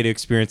not the way to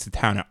experience the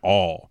town at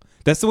all.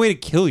 That's the way to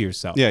kill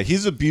yourself. Yeah,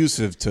 he's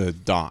abusive to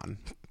Don.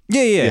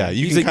 Yeah.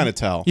 You can kind of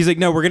tell. He's like,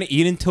 no, we're going to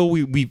eat until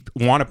we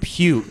want to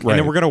puke, and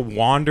then we're going to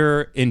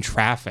wander in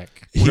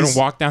traffic. We're going to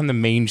walk down the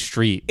main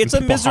street. It's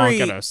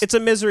a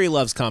misery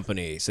loves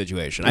company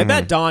situation. I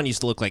bet Dawn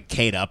used to look like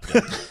Kate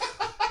Upton.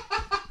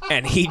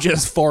 And he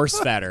just force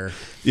fed her.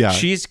 Yeah.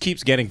 She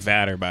keeps getting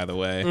fatter, by the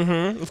way.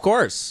 Mm-hmm, of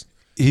course.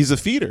 He's a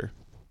feeder.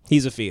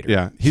 He's a feeder.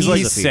 Yeah.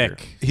 He's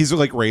sick. He's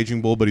like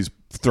Raging Bull, but he's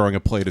throwing a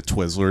plate of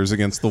Twizzlers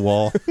against the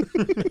wall.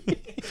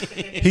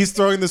 He's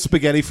throwing the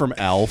spaghetti from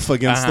Elf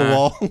against the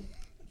wall.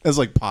 As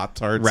like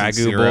Pop-Tarts and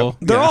syrup.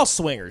 They're all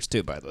swingers,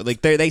 too, by the way.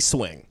 Like, they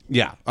swing.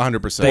 Yeah,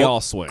 100%. They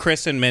all swing.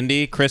 Chris and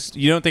Mindy. Chris,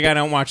 you don't think I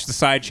don't watch the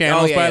side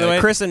channels, by the way?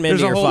 Chris and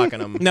Mindy are fucking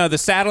them. No, the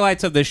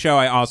satellites of the show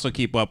I also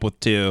keep up with,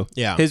 too.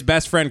 Yeah. His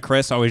best friend,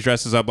 Chris, always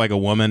dresses up like a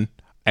woman.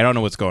 I don't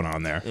know what's going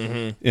on there.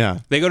 Mm-hmm. Yeah.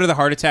 They go to the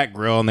Heart Attack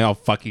Grill, and they all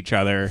fuck each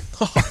other.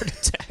 Heart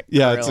Attack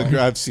Yeah, Grill.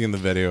 I've seen the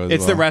video as It's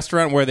well. the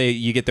restaurant where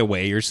you get to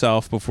weigh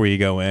yourself before you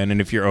go in, and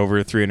if you're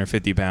over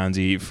 350 pounds,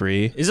 you eat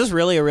free. Is this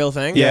really a real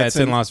thing? Yeah, it's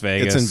in Las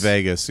Vegas. It's in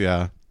Vegas,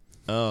 yeah.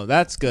 Oh,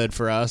 that's good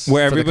for us.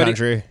 Where for the everybody,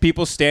 country.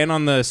 people stand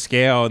on the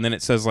scale, and then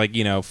it says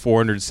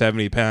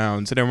 470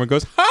 pounds, and everyone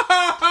goes, ha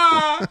ha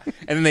ha,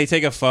 and then they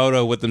take a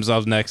photo with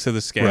themselves next to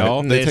the scale.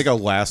 Right. They take a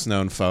last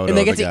known photo. And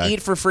they get of the to guy.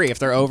 eat for free if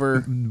they're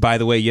over. By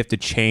the way, you have to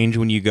change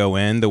when you go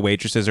in. The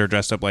waitresses are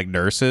dressed up like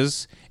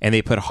nurses, and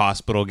they put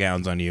hospital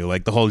gowns on you.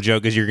 Like, the whole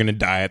joke is you're going to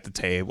die at the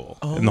table,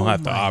 and they'll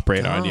have to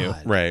operate on you.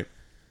 Right.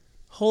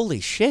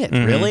 Holy shit,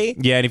 really?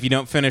 Yeah, and if you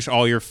don't finish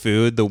all your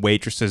food, the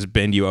waitresses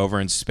bend you over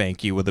and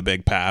spank you with a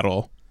big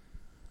paddle.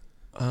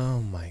 Oh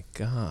my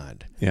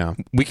god. Yeah,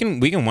 we can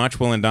watch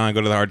Will and Dawn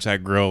go to the Heart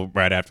Attack Grill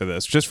right after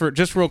this. Just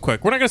real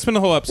quick. We're not gonna spend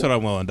the whole episode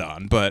on Will and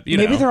Dawn, but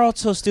maybe they're all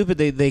so stupid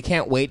they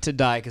can't wait to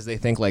die because they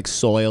think like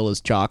soil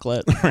is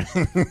chocolate.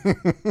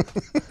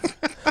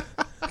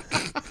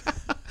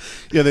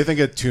 Yeah, they think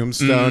a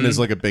tombstone is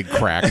like a big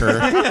cracker.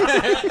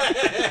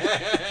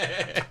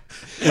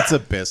 It's a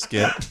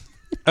biscuit.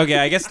 Okay,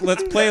 I guess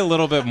let's play a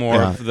little bit more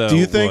of the Do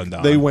you Will think and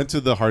Dawn. they went to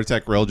the Heart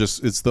Attack Grill?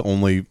 Just it's the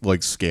only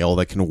like scale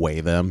that can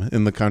weigh them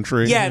in the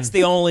country. Yeah, it's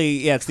the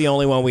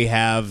only one we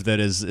have that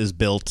is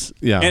built.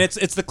 Yeah, And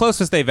it's the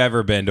closest they've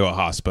ever been to a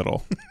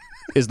hospital.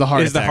 Is the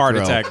Heart Is the Attack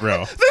Heart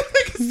Grill. Attack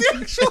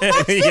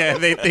Grill. Yeah,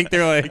 they think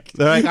they're like,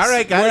 all right,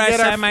 where gotta I get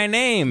sign my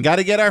name. Got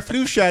to get our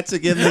flu shots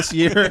again this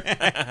year.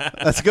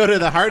 Let's go to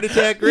the Heart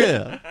Attack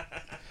Grill.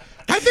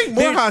 I think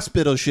more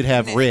hospitals should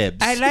have ribs.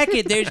 I like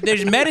it.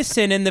 There's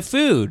medicine in the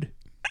food.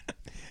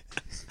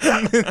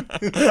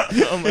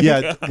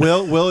 Yeah,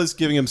 Will is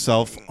giving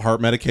himself heart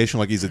medication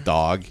like he's a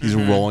dog. He's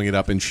rolling it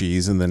up in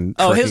cheese and then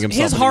tricking himself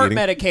his into heart eating.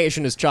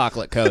 medication is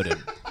chocolate coated.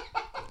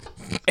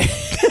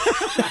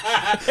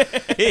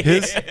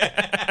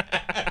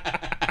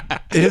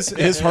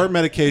 His heart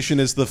medication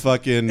is the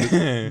fucking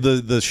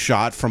the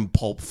shot from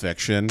Pulp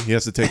Fiction. He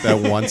has to take that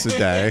once a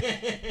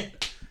day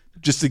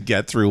just to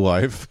get through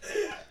life.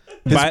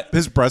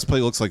 His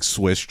breastplate looks like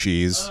Swiss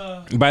cheese.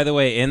 By the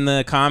way, in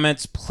the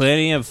comments,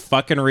 plenty of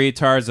fucking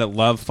retards that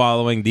love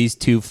following these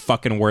two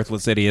fucking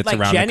worthless idiots Like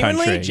around genuinely?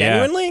 the country.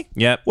 Genuinely?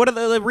 Yeah. Yep. What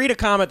are read a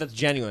comment that's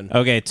genuine.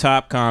 Okay,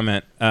 top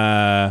comment.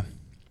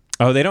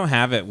 They don't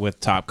have it with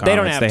top comments. They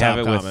don't have top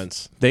it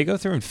comments. They go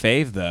through and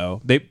fave,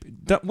 though.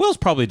 Will's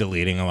probably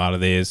deleting a lot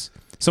of these.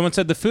 Someone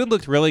said the food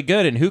looked really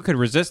good, and who could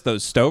resist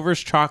those Stover's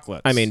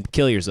chocolates? I mean,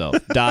 kill yourself.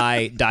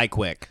 Die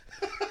quick.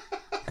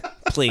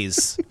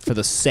 Please, for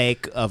the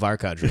sake of our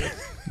country.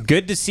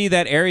 Good to see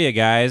that area,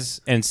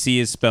 guys. And C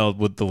is spelled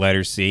with the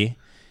letter C.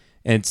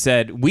 And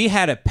said, we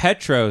had a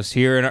Petros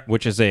here,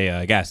 which is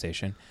a gas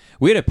station.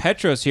 We had a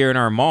Petros here in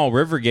our mall,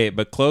 Rivergate,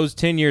 but closed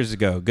 10 years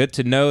ago. Good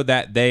to know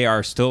that they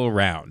are still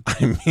around.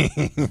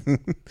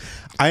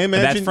 I imagine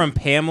That's from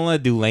Pamela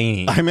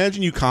Dulaney. I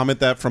imagine you comment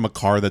that from a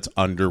car that's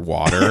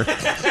underwater.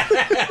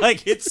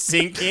 Like it's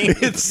sinking.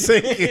 It's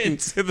sinking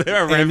into the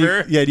And you-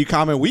 river. you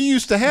comment, we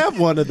used to have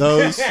one of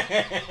those.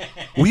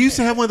 We used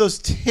to have one of those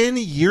 10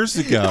 years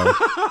ago.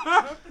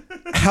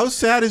 How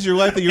sad is your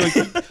life that you're like,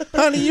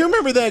 honey, you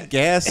remember that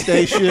gas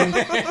station?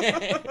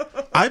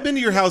 I've been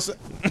to your house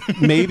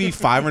maybe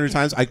 500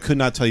 times. I could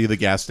not tell you the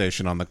gas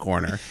station on the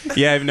corner.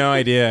 Yeah, I have no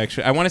idea,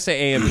 actually. I want to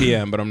say AM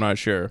PM, but I'm not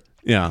sure.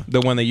 Yeah.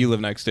 The one that you live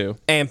next to.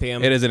 AM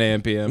PM. It is an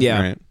AM PM.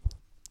 Yeah. Right.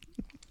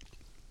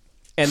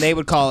 And they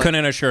would call it.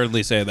 Couldn't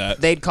assuredly say that.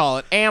 They'd call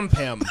it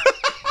Ampim.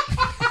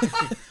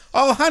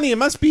 Oh, honey, it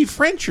must be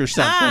French or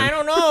something. I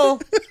don't know.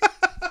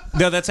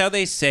 No, that's how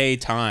they say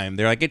time.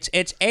 They're like, it's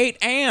 8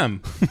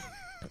 a.m.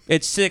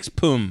 It's 6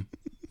 p.m.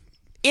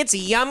 It's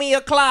yummy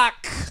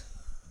o'clock.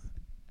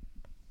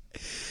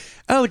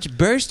 Oh, it's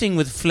bursting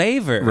with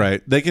flavor.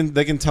 Right. They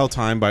can tell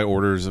time by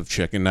orders of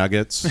chicken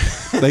nuggets.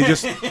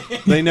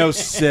 They know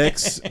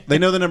 6. They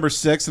know the number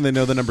 6 and they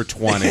know the number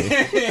 20.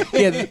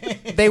 Yeah,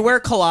 they wear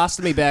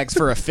colostomy bags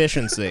for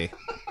efficiency.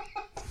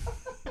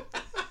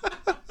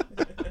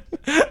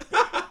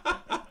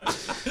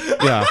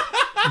 Yeah.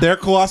 Their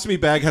colostomy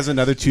bag has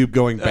another tube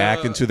going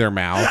back into their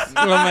mouth.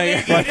 Oh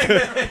my God.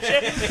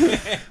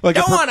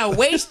 Don't want to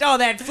waste all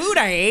that food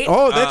I ate.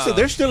 Oh,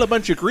 there's still a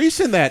bunch of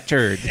grease in that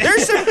turd.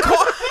 There's some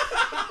corn.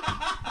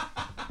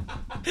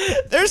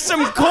 There's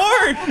some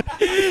corn.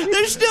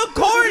 There's still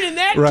corn in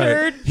that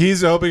turd.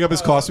 He's opening up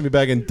his colostomy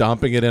bag and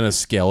dumping it in a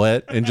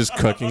skillet and just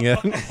cooking it.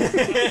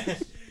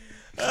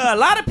 A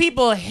lot of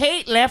people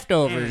hate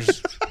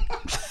leftovers.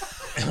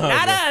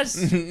 Not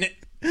us.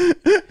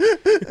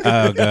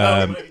 Oh,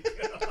 God.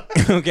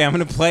 Okay, I'm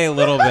going to play a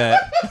little bit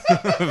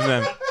of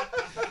them.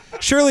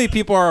 Surely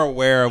people are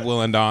aware of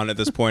Will and Dawn at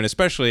this point,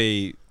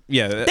 especially...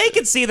 Yeah, they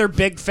can see their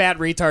big fat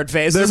retard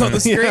faces on the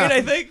screen. Yeah.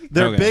 I think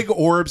they're big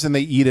orbs, and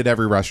they eat at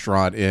every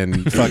restaurant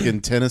in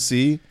fucking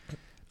Tennessee.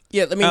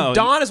 Yeah, I mean,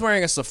 Dawn is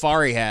wearing a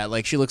safari hat.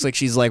 Like she looks like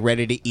she's like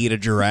ready to eat a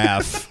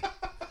giraffe.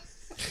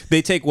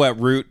 They take what,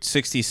 Route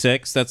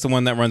 66? That's the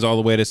one that runs all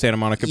the way to Santa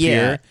Monica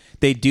Yeah. Pier.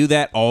 They do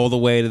that all the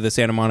way to the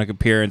Santa Monica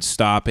Pier and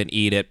stop and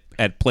eat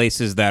at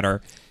places that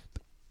are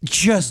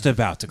just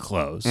about to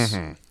close.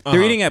 Mm-hmm.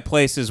 They're eating at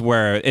places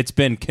where it's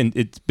been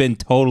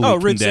totally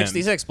Route condemned.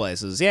 66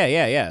 places. Yeah.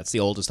 It's the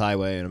oldest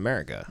highway in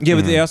America. Yeah,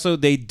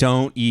 but they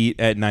don't eat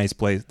at nice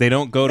places. They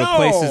don't go to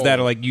places that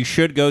are like you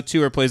should go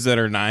to or places that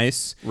are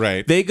nice.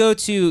 Right. They go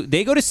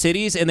to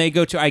cities and they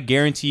go to, I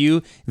guarantee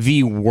you,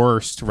 the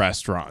worst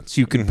restaurants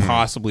you could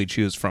possibly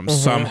choose from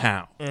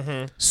somehow.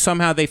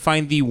 Somehow they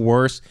find the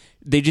worst.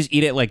 They just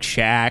eat it like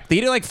Shack. They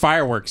eat it like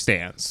fireworks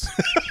stands.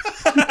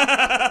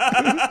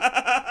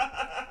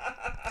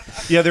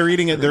 Yeah, they're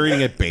eating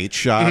at bait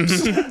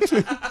shops.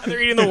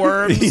 They're eating the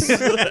worms.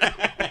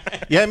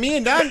 Yeah, me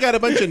and Don got a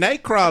bunch of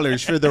night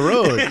crawlers for the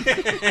road.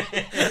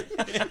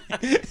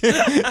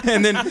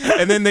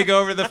 and then they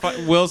go over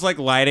to Will's like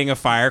lighting a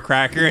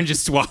firecracker and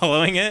just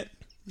swallowing it.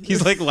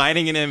 He's like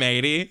lighting an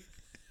M80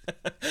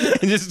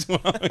 and just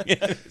swallowing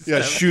it.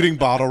 Yeah, shooting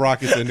bottle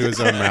rockets into his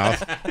own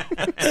mouth.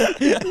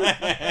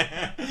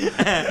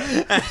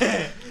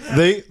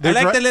 I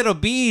like the little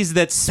bees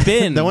that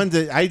spin. The ones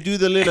that I do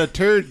the little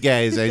turd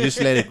guys. I just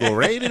let it go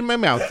right in my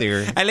mouth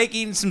there. I like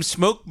eating some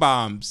smoke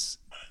bombs.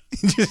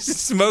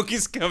 Just smoke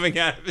is coming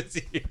out of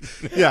his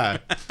ears. Yeah,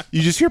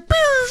 you just hear.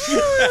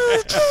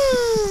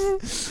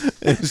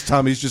 And his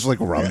tummy's just like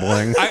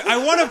rumbling.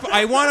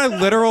 I want a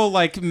literal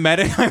like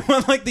medic. I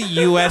want like the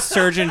U.S.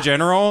 Surgeon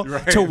General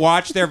to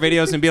watch their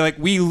videos and be like,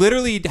 we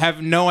literally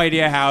have no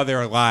idea how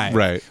they're alive.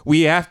 Right.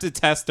 We have to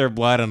test their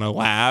blood in a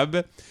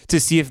lab to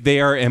see if they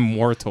are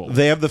immortal.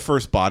 They have the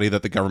first body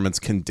that the government's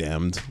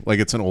condemned. Like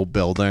it's an old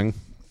building.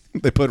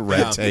 They put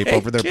red tape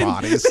over their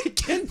bodies. They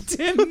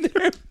condemn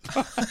their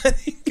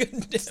bodies.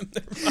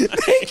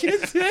 They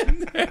condemn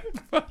their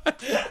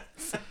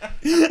bodies.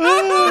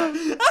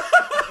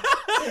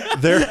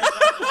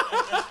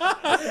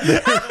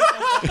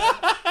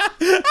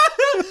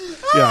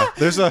 Yeah,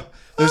 there's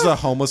a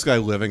homeless guy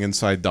living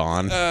inside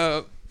Dawn.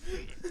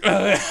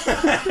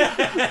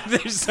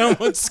 There's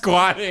someone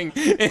squatting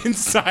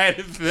inside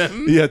of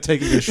them. Yeah,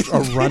 taking a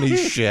runny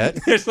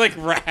shit. There's like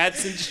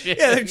rats and shit.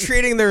 Yeah, they're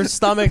treating their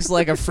stomachs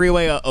like a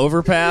freeway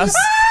overpass.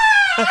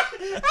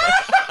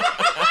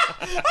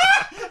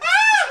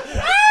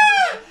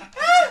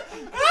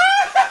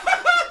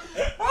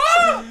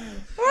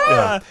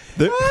 Yeah.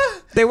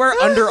 They wear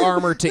Under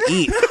Armour to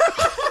eat.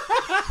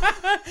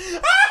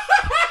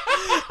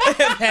 They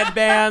have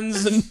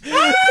headbands and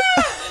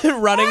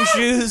running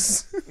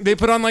shoes. They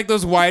put on like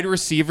those wide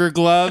receiver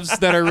gloves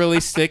that are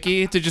really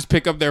sticky to just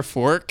pick up their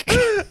fork.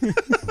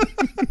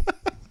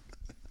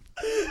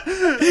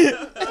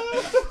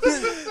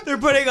 They're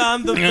putting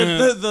on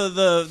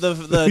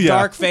the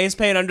dark face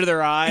paint under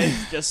their eyes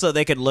just so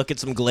they could look at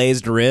some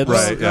glazed ribs.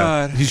 Right.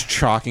 God. Yeah. He's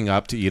chalking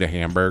up to eat a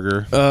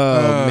hamburger.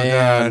 Oh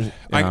man.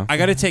 Yeah. I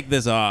got to take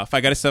this off.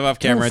 I got to step off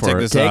camera and Go take for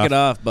it. this Take off. it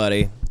off,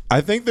 buddy. I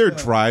think they're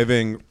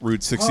driving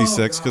Route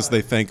 66 because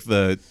they think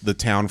the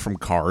town from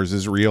Cars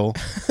is real.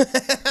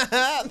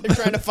 They're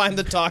trying to find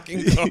the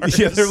talking cars.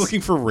 Yeah, they're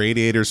looking for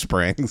Radiator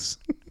Springs.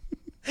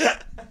 Oh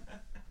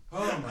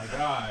my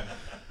God.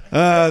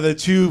 The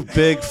two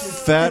big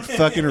fat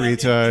fucking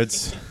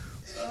retards.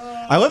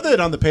 I love that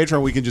on the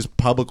Patreon we can just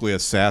publicly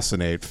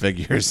assassinate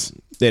figures.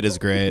 It is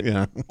great.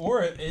 Yeah.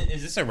 Or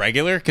is this a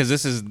regular? Because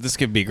this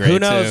could be great Who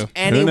knows? too.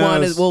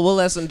 Anyone knows? is. Well, we'll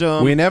listen to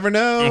them. We never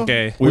know.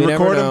 Okay. We We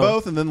never record them know.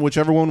 both, and then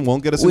whichever one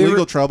won't get us in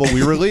legal trouble,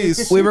 we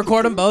release. We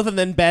record them both, and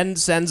then Ben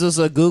sends us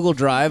a Google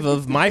Drive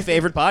of my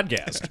favorite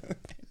podcast.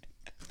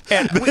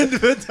 And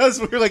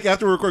We're like,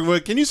 after we're recording,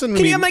 can you send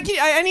me...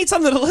 I need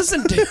something to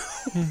listen to.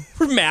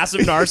 We're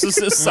massive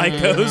narcissist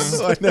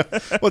psychos. I know.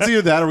 Well, it's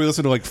either that or we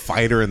listen to like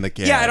Fighter in the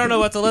Cab. Yeah, I don't know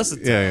what to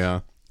listen to. Yeah.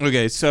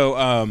 Okay,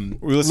 so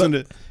we listen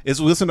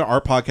to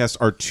our podcast.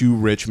 Are two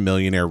rich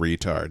millionaire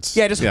retards?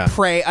 Yeah, just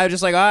pray. I was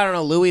just like, I don't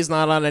know. Louis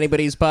not on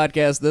anybody's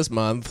podcast this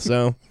month,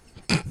 so.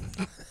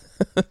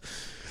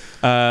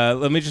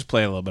 let me just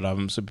play a little bit of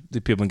them so the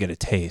people can get a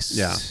taste.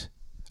 Yeah.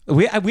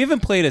 We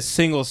haven't played a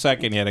single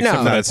second yet, except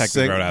for that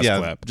Texas Roadhouse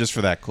clip. Just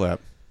for that clip.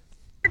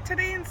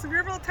 Today in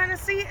Sevierville,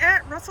 Tennessee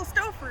at Russell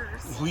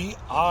Stouffer's. We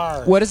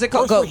are. What is it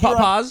called? Go,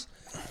 pause.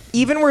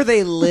 Even where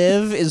they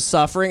live is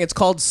suffering. It's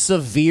called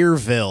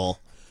Sevierville.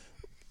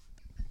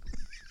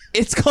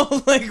 It's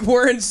called like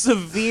we're in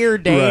severe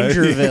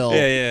Dangerville.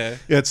 Yeah.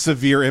 It's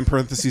severe in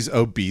parentheses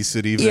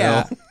Obesityville.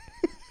 Yeah.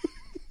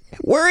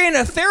 We're in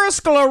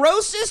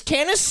atherosclerosis,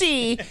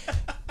 Tennessee.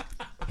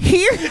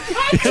 Here.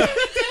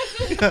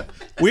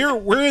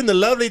 We're in the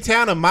lovely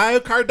town of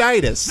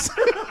myocarditis.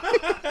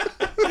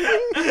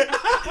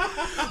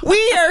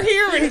 We are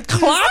here in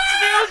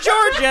Clarksville,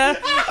 Georgia.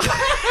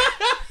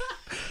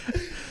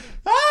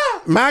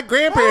 My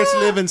grandparents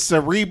live in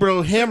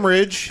cerebral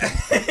hemorrhage,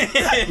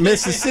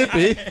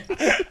 Mississippi.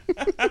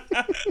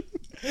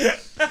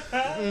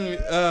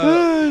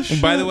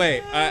 By the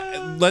way,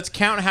 let's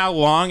count how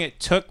long it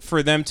took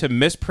for them to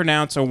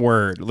mispronounce a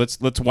word. Let's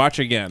watch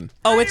again.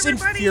 Oh, it's Hi,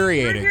 everybody.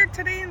 infuriating. We're here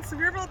today in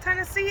Sevierville,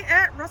 Tennessee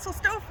at Russell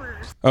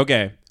Stouffer's.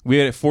 Okay, we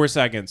had it 4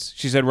 seconds.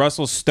 She said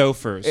Russell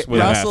Stouffer's. with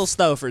an Russell F.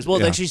 Stouffer's. Well,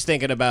 then she's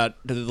thinking about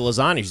the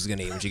lasagna she's going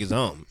to eat when she gets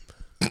home.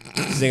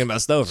 She's thinking about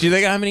Stouffer's. She's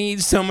like, I'm gonna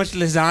eat so much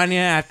lasagna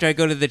after I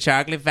go to the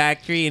chocolate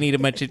factory and eat a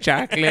bunch of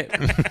chocolate.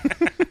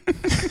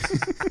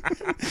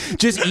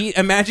 Just eat.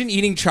 Imagine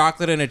eating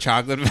chocolate in a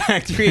chocolate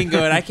factory and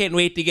going, I can't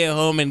wait to get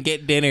home and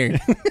get dinner.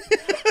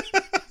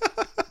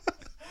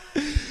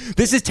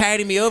 This is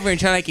tiding me over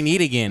until I can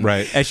eat again.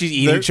 Right. As she's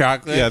eating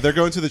chocolate. Yeah, they're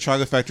going to the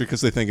chocolate factory because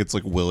they think it's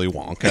like Willy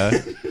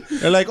Wonka.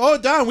 They're like, oh,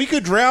 Don, we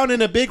could drown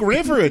in a big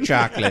river of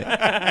chocolate.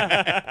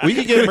 We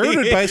could get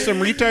murdered by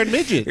some retard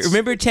midgets.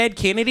 Remember Ted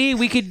Kennedy?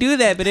 We could do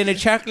that, but in a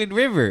chocolate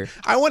river.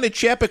 I want to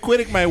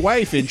Chappaquiddick my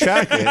wife in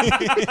chocolate.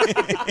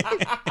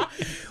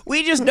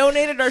 We just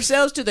donated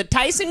ourselves to the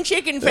Tyson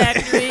Chicken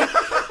Factory.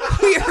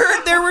 We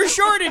heard there were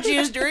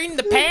shortages during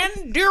the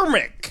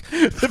pandemic.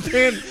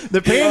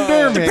 the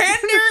pandemic.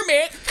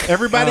 Pandemic.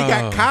 Everybody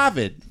got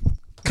COVID.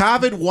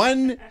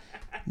 COVID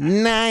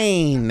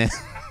 19.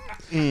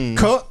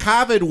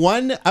 COVID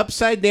 1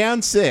 upside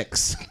down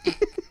 6.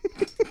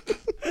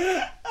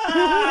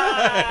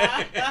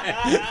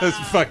 Those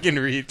fucking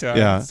retards.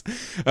 Yeah.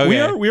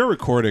 Okay. We are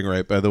recording,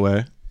 right, by the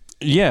way?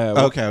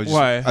 Yeah. Okay.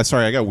 Why?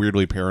 Sorry, I got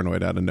weirdly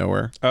paranoid out of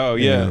nowhere. Oh,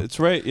 yeah. It's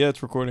right. Yeah,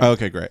 it's recording.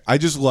 Okay, great. I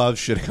just love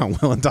shitting on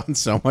Will and Don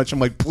so much. I'm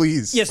like,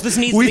 please. Yes, this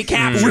needs to be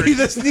captured.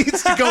 This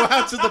needs to go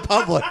out to the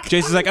public.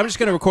 Jason's like, I'm just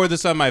going to record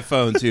this on my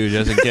phone, too,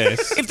 just in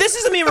case. If this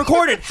isn't being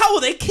recorded, how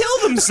will they kill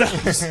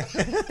themselves?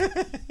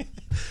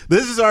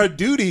 This is our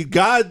duty.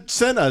 God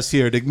sent us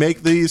here to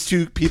make these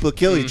two people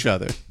kill each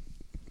other.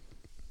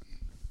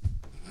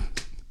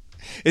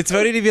 It's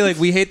funny to be like,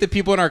 we hate the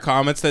people in our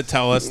comments that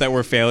tell us that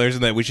we're failures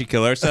and that we should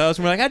kill ourselves.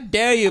 And we're like, how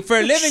dare you? For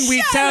a living,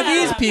 we tell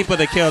these people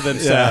to kill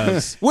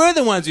themselves. Yeah. We're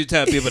the ones who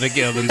tell people to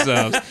kill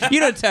themselves.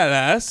 You don't tell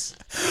us.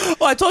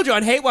 Well, I told you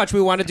on Hate Watch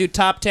we want to do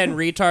top 10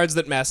 retards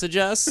that message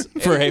us.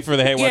 For the Hate Watch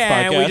podcast?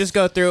 Yeah, and we just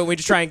go through and we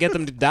just try and get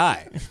them to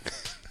die.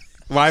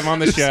 Live on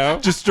the show?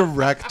 Just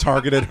direct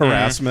targeted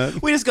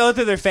harassment. We just go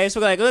through their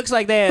Facebook like, looks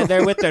like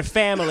they're with their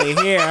family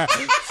here.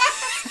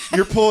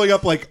 You're pulling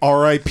up like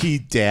R.I.P.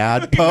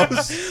 Dad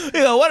posts.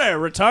 You know, what a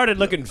retarded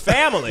looking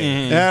family.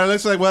 Yeah, it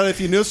looks like, well, if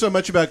you knew so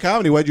much about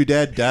comedy, why'd your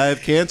dad die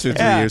of cancer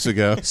 3 years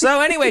ago? So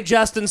anyway,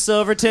 Justin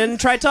Silverton,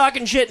 try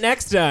talking shit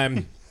next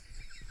time.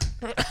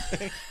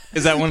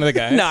 Is that one of the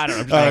guys? No, I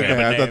don't know.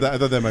 Okay, I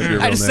thought that might be a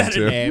real I just name said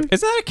too. a name.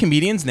 Is that a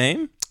comedian's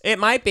name? It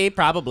might be,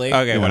 probably.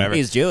 Okay, whatever.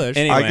 He's Jewish.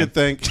 Anyway. I could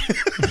think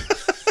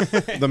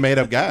the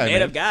made-up guy.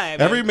 Made-up guy,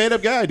 man. Every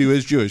made-up guy I do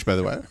is Jewish, by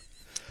the way.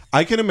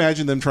 I can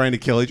imagine them trying to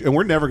kill each, and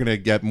we're never going to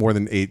get more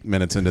than 8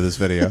 minutes into this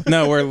video.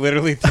 No, we're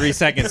literally 3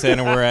 seconds in,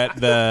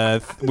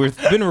 and we've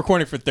been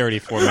recording for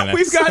 34 minutes.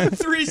 We've gotten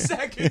 3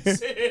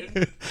 seconds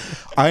in.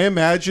 I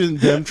imagine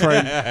them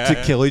trying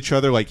to kill each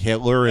other like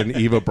Hitler and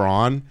Eva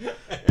Braun,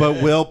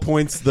 but Will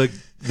points the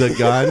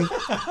gun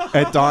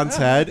at Don's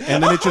head,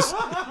 and then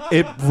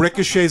it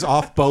ricochets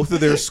off both of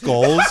their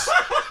skulls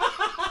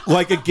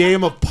like a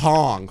game of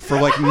Pong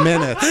for like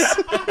minutes.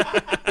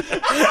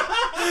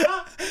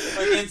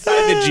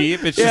 Inside the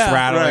Jeep, it's just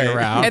rattling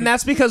around. And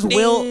that's because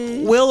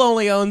Will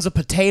only owns a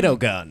potato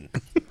gun.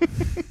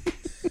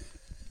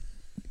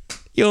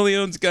 He only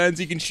owns guns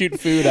he can shoot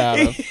food out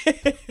of.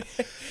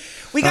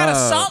 We got a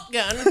salt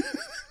gun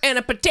and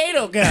a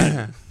potato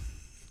gun.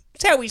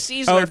 That's how we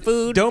season our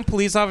food. Don't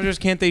police officers,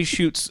 can't they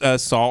shoot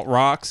salt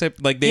rocks?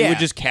 Like, they would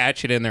just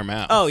catch it in their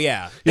mouth. Oh,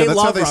 yeah. They that's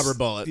love how rubber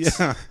bullets.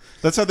 Yeah.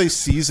 That's how they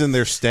season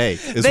their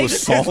steak, is with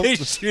salt. They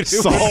shoot it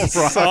salt with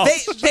rocks. salt.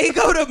 They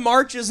go to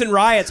marches and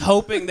riots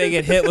hoping they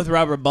get hit with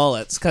rubber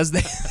bullets because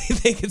they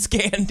think it's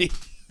candy.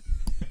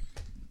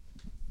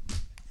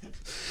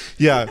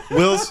 Yeah,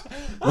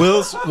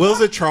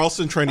 Will's at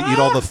Charleston trying to eat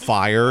all the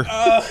fire.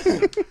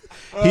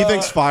 He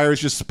thinks fire is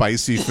just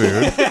spicy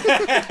food.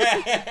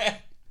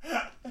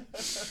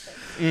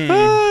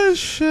 Oh,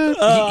 shit.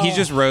 He's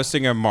just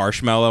roasting a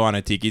marshmallow on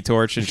a tiki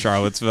torch in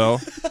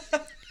Charlottesville.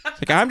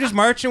 Like, I'm just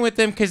marching with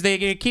them because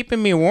they're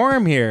keeping me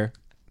warm here.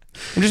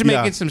 I'm just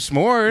making some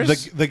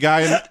s'mores. The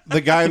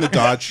guy in the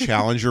Dodge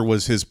Challenger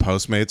was his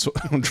Postmates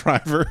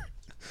driver,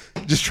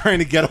 just trying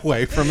to get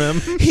away from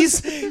him.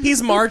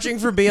 He's marching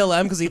for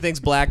BLM because he thinks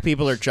black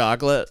people are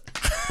chocolate.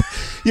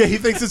 Yeah, he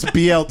thinks it's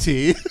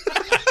BLT.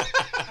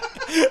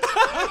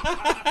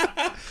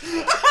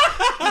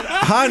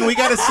 Hon, we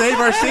got to save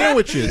our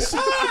sandwiches.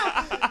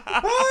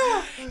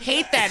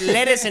 Hate that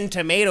lettuce and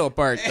tomato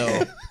part,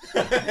 though.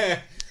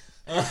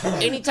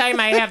 Anytime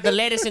I have the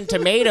lettuce and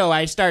tomato,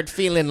 I start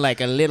feeling like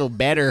a little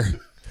better.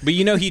 But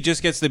he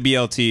just gets the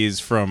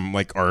BLTs from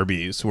like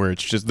Arby's, where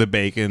it's just the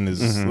bacon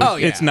is. Oh,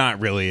 yeah. It's not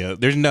really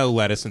there's no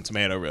lettuce and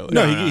tomato really.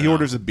 No, he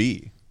orders a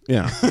B.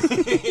 Yeah.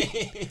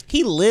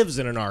 He lives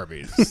in an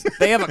Arby's.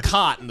 They have a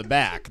cot in the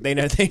back. They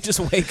just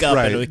wake up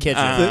into the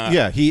kitchen.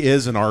 Yeah, he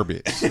is an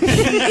Arby's. He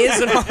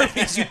is an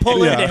Arby's. You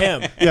pull into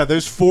him. Yeah,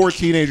 there's 4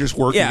 teenagers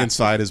working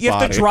inside his body. You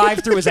have to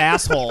drive through his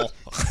asshole.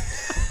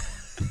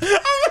 I'm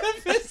gonna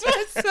piss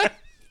myself.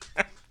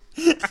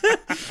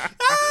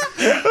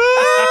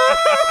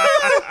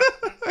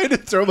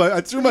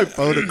 I threw my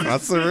phone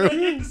across the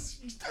room.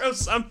 Throw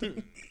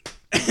something.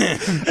 I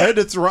had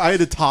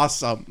to toss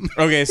something.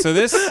 Okay, so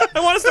this. I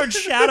want to start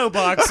shadow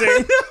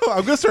boxing.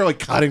 I'm gonna start like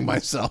cutting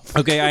myself.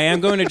 Okay, I am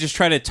going to just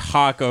try to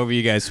talk over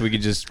you guys so we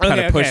can just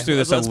kind of push through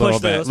this Let's a little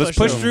push through, bit. let's Let's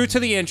push push through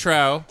to the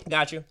intro.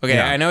 Got you. Okay,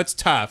 Yeah. I know it's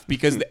tough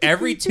because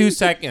every 2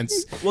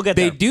 seconds We'll get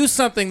they there. do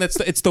something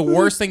it's the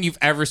worst thing you've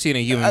ever seen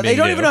a human being They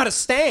don't do. even know how to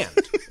stand.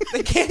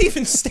 They can't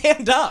even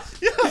stand up.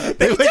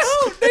 They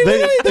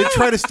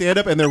try to stand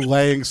up and they're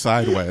laying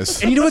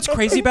sideways. And you know what's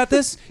crazy about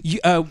this?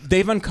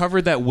 They've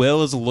uncovered that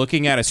Will is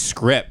looking at a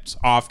script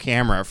off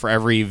camera for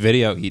every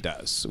video he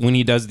does when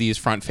he does these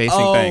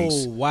front-facing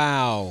things. Oh,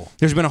 wow.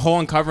 There's been a whole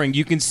uncovering.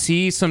 You can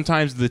see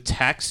sometimes the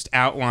text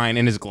outline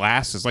in his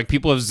glasses. Like,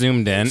 people have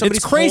zoomed in. Somebody's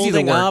it's crazy the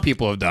holding work up.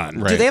 people have done.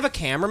 Do they have a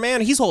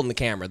cameraman? He's holding the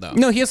camera, though.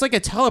 No, he has like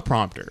a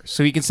teleprompter,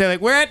 so he can say like,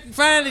 "We're at in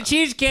front of the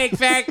Cheesecake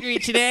Factory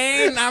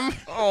today," and I'm.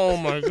 Oh,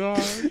 my God.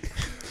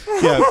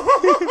 Yeah,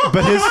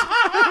 but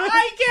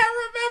I can't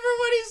remember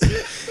what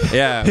he's...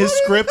 Yeah. his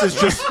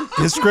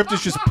script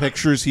is just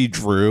pictures he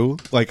drew,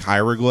 like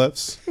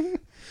hieroglyphs.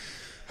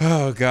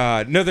 Oh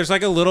God. No, there's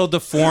like a little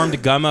deformed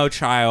gummo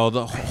child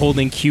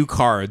holding cue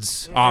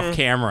cards off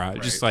camera,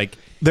 just like.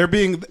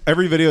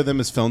 Every video of them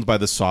is filmed by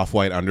the soft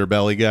white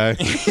underbelly guy.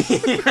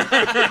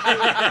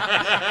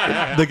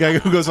 The guy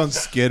who goes on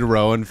Skid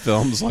Row and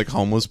films like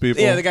homeless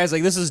people. Yeah, the guy's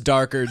like, this is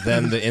darker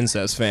than the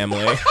incest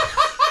family.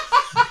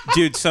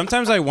 Dude,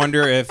 sometimes I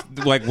wonder if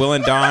like Will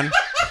and Dawn.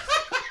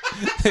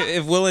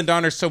 If Will and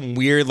Dawn are some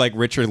weird like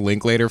Richard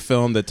Linklater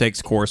film that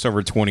takes course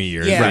over 20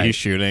 years that he's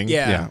shooting.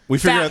 Yeah. We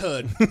Fat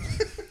figured Hood.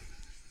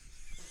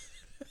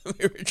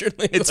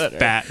 Originally, It's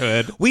Fat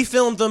Hood. We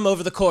filmed them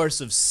over the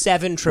course of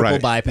 7 triple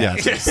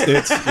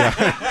bypasses.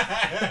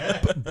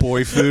 Yeah.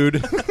 Boy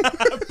food.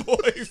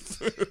 Boy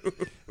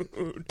food.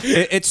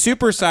 It's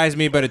Super Size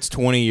Me, but it's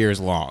 20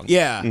 years long.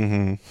 Yeah.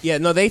 Mm-hmm. Yeah,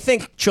 no, they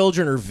think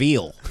children are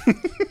veal.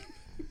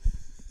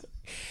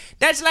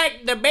 That's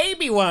like the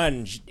baby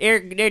ones.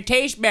 They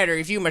taste better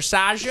if you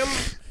massage them.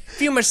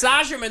 If you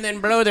massage them and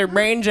then blow their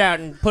brains out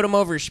and put them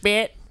over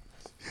spit.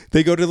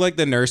 They go to like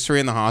the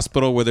nursery in the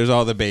hospital where there's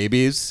all the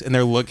babies, and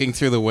they're looking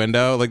through the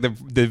window, like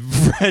the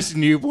fresh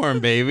newborn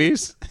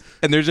babies,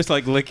 and they're just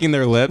like licking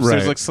their lips. Right.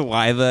 There's like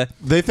saliva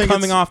They think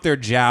coming it's- off their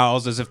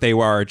jowls as if they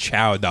were a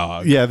chow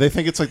dog. Yeah, they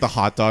think it's like the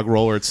hot dog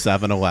roller at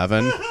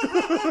 7-Eleven.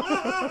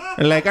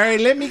 They're like, all right,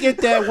 let me get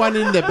that one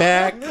in the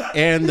back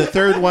and the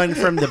third one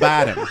from the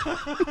bottom.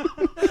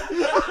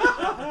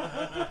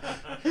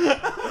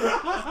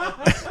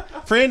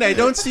 Friend, I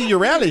don't see your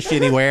relish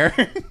anywhere.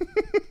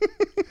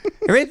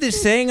 I read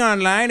this thing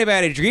online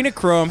about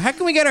adrenochrome. How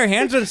can we get our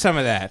hands on some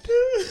of that?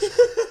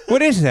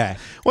 What is that?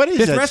 What is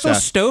Does that Russell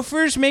stuff?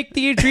 Stouffer's make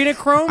the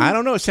adrenochrome? I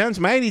don't know. It sounds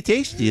mighty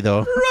tasty, though.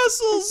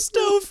 Russell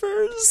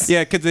Stouffer's.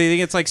 Yeah,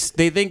 because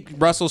they think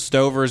Russell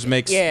Stover's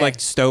makes like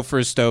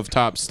Stouffer's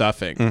stovetop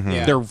stuffing.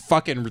 Yeah. They're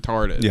fucking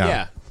retarded. Yeah.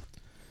 Yeah.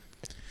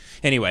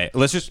 Anyway,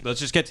 let's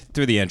just get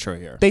through the intro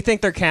here. They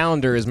think their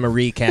calendar is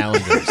Marie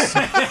Callender's.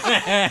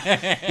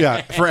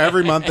 Yeah, for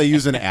every month they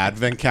use an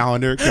advent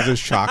calendar because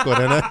there's chocolate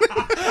in it.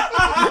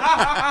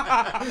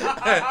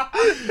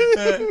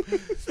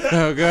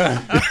 Oh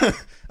god.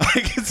 I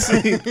can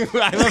see.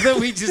 I love that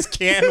we just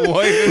can't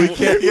wait.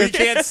 We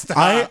can't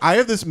stop. I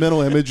have this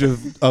mental image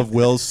of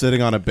Will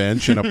sitting on a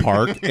bench in a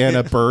park and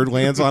a bird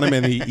lands on him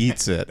and he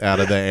eats it out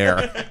of the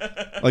air.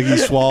 Like he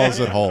swallows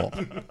it whole.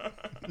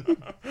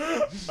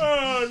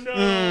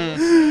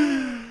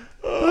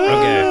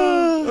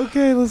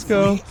 Okay, let's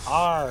go.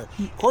 Are.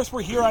 Of course,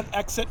 we're here on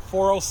exit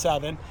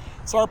 407.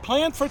 So our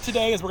plan for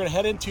today is we're going to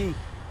head into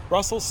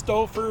Russell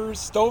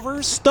Stover's. God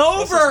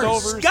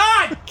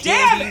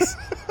damn it!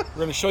 We're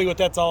going to show you what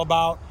that's all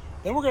about.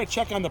 Then we're going to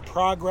check on the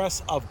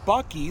progress of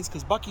Buc-ee's,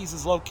 because Buc-ee's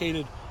is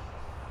located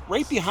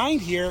right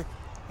behind here.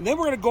 And then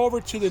we're going to go over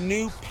to the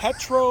new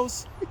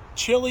Petro's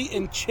Chili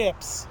and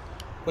Chips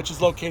which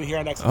is located here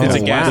on X. It's a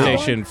Oh, gas wow.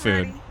 station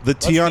food. The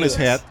T on do his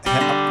this.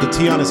 hat. The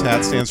T on his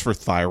hat stands for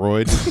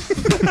thyroid.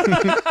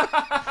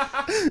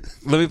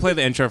 Let me play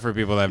the intro for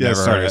people that have Yeah,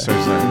 never heard it.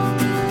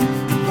 sorry.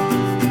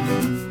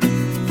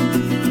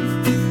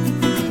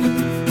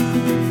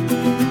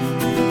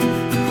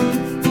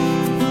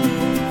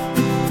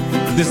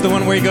 This is the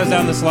one where he goes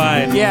down the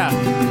slide. Yeah.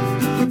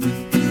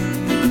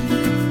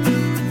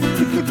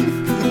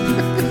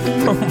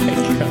 Oh my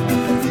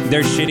god.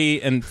 They're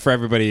shitty, and for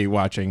everybody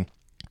watching,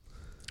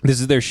 this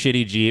is their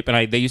shitty Jeep,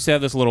 and they used to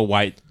have this little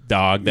white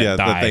dog that Yeah,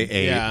 died. that they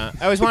ate. Yeah.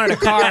 I always wanted a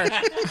car.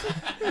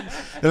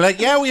 They're like,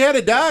 yeah, we had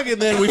a dog,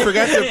 and then we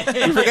forgot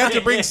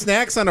to bring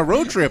snacks on a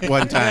road trip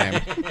one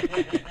time.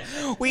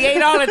 We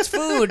ate all its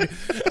food.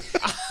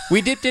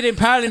 We dipped it in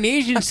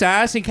Polynesian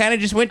sauce and kind of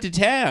just went to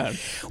town.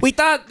 We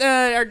thought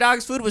our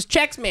dog's food was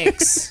Chex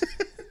Mix.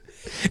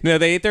 No,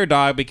 they ate their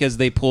dog because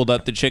they pulled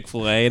up the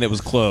Chick-fil-A and it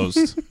was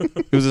closed.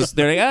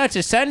 They're like, oh, it's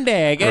a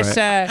Sunday. I guess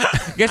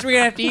guess we're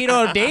gonna have to eat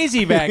old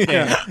Daisy back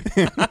there.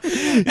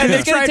 And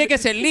it's gonna take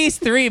us at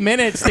least 3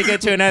 minutes to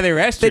get to another They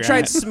restaurant.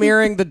 tried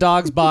smearing the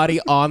dog's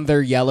body on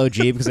their yellow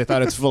Jeep because they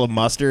thought it's full of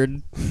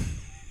mustard.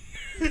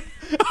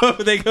 Oh,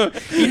 they go,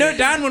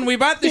 Don, when we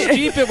bought this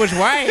Jeep, it was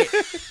white.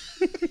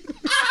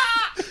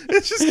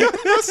 It's just got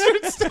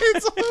mustard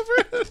stains all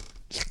over it.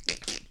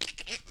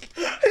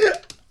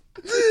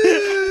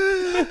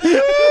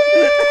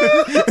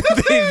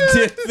 They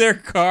dipped their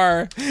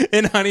car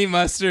in honey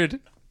mustard.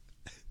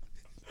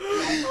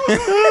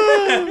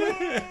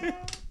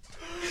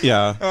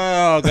 Yeah.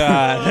 Oh,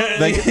 God.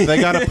 They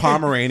got a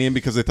Pomeranian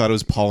because they thought it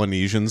was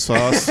Polynesian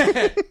sauce.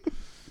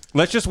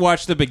 Let's just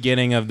watch the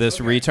beginning of this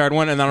retard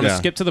one, and then I'm going to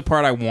skip to the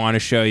part I want to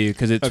show you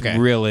because it's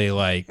really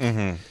like...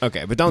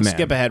 Okay, but don't Man.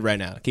 skip ahead right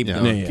now. Keep Yeah.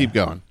 going. Yeah. Keep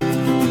going.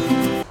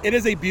 It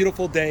is a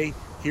beautiful day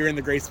here in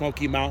the Great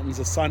Smoky Mountains.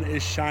 The sun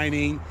is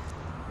shining.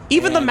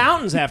 Even the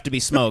mountains have to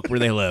be smoked where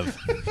they live.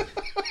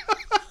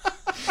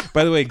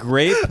 By the way,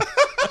 grape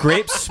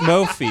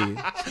smofy.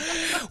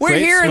 We're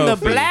Grape here in the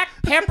Smokey. black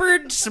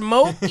peppered,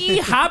 smoky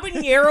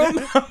habanero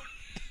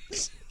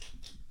mountains.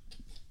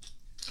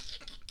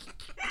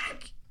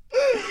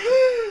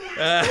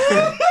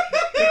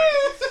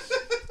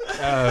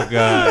 Oh,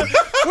 God.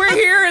 We're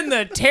here in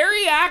the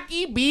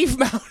teriyaki beef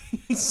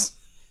mountains.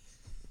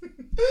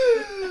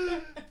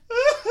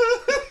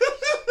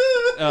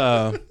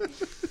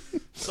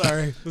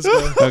 Sorry. Let's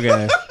go.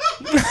 Okay.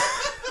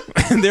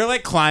 They're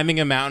like climbing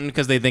a mountain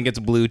because they think it's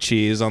blue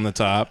cheese on the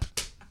top.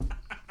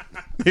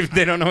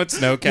 They don't know what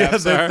snow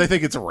caps are. They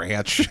think it's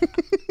ranch.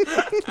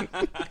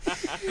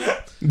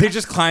 They're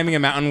just climbing a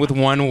mountain with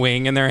one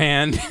wing in their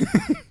hand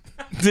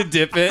to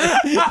dip it.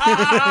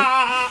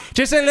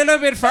 Just a little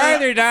bit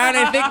farther, Don.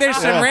 I think there's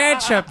some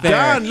ranch up there.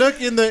 Don,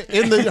 look in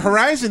the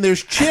horizon.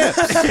 There's chips.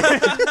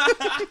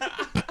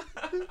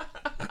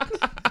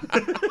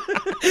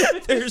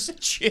 There's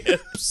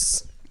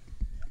chips.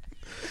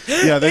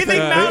 Yeah, They think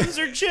mountains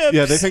are chips.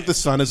 Yeah, they think the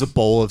sun is a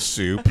bowl of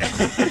soup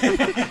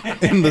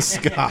in the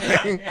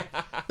sky.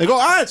 They go,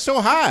 it's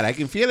so hot. I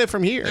can feel it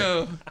from here.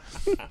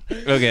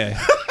 Okay.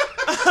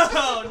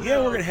 Yeah,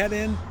 we're gonna head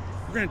in.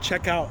 We're gonna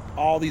check out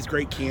all these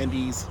great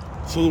candies.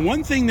 So the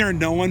one thing they're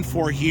known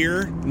for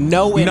here,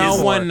 No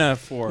one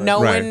for.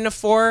 No Right. one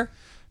for.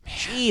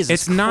 Jesus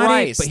It's not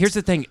Christ. but here's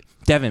the thing,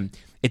 Devin.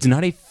 It's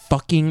not a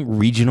fucking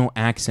regional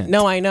accent.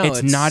 No, I know, It's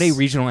it's- not a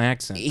regional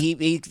accent.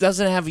 He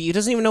doesn't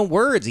even know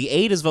words. He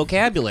ate his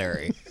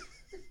vocabulary.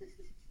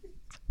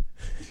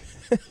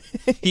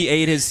 He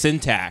ate his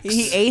syntax.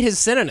 He ate his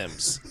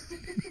synonyms.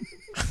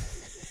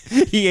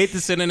 He ate the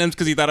synonyms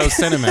because he thought it was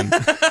cinnamon.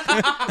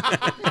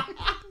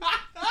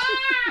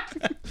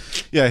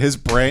 Yeah, his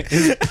brain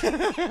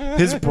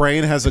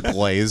has a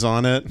glaze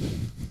on it,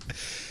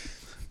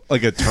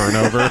 like a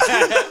turnover.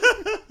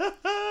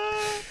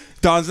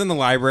 Don's in the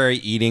library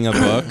eating a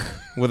book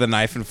with a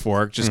knife and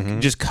fork,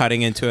 just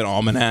cutting into an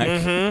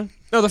almanac.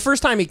 No, the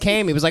first time he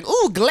came, he was like,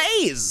 "Ooh,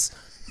 glaze."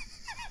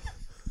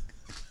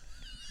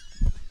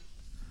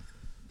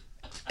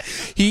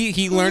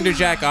 He learned to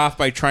jack off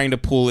by trying to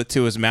pull it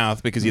to his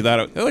mouth because he thought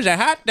it was a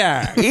hot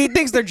dog. He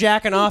thinks they're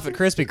jacking off at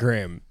Krispy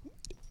Kreme.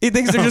 He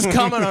thinks they're just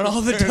coming on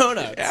all the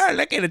donuts. Oh,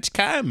 look at it's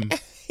come.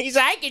 He's,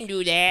 I can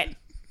do that.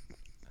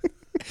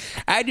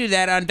 I do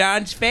that on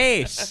Don's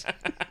face.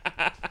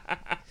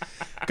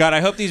 God, I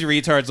hope these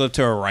retards live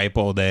to a ripe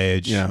old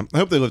age. Yeah, I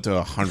hope they live to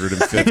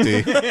 150.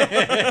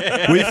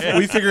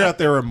 We figured out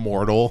they're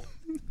immortal.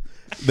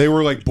 They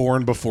were like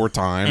born before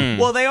time.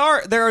 Well,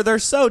 they're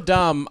so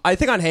dumb. I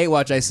think on Hate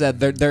Watch I said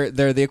they're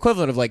the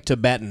equivalent of like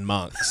Tibetan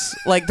monks.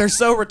 Like they're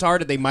so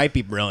retarded they might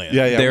be brilliant.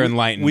 Yeah, They're we-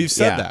 enlightened. We've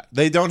said Yeah. that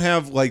they don't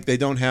have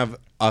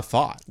a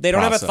thought. They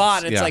don't have a process.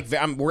 thought. It's Yeah.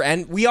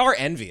 like we are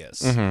envious.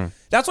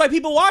 That's why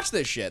people watch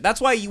this shit. That's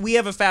why we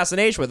have a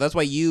fascination with. That's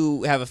why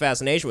you have a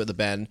fascination with the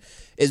Ben,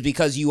 is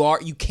because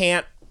you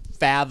can't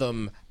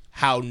fathom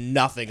how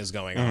nothing is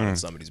going on in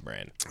somebody's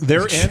brain.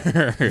 They're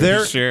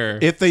Sure.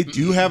 If they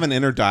do have an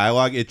inner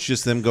dialogue, it's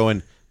just them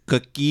going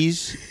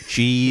cookies,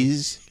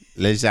 cheese,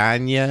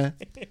 lasagna,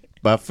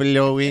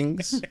 buffalo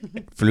wings,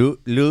 Fruit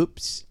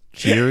Loops,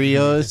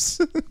 Cheerios.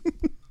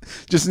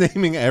 Just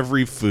naming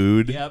every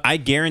food. Yep. I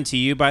guarantee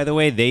you, by the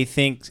way, they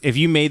think if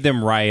you made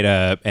them write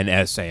an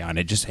essay on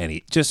it, just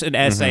an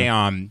essay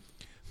on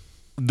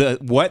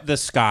what the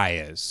sky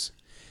is,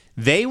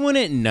 they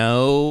wouldn't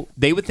know.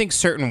 They would think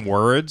certain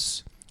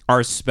words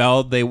are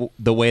spelled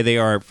the way they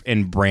are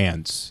in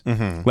brands.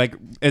 Like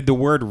the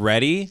word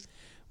ready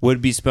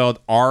would be spelled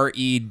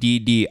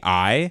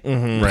REDDI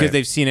because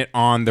they've seen it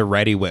on the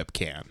Ready Whip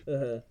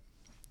can.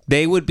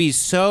 They would be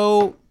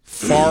so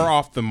far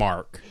off the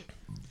mark.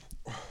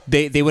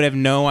 They would have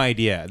no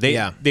idea.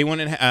 They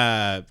wouldn't.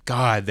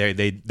 God,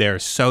 they're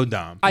so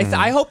dumb.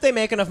 I hope they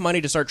make enough money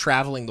to start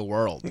traveling the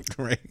world.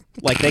 Right.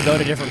 Like they go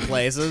to different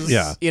places.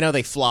 Yeah. You know,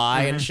 they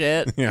fly and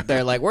shit. Yeah.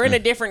 They're like, we're in a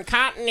different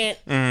continent,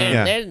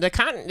 and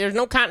there's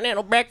no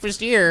continental breakfast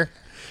here.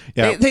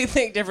 Yeah. They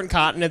think different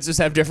continents just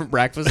have different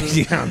breakfasts.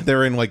 Yeah,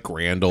 they're in like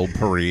Grand Old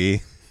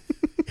Paris.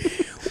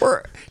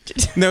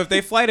 No, if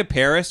they fly to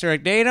Paris, they're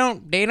like they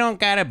don't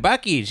got a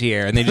Buc-ee's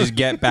here, and they just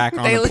get back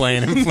on the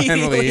plane and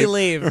immediately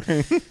leave.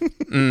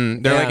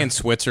 They're like in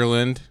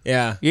Switzerland.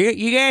 Yeah.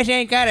 You guys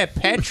ain't got a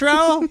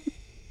petrol?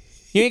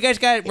 You guys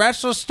got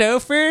Russell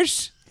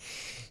Stover's?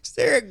 Is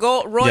there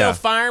a Royal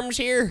Farms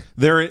here?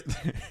 They're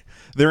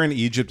in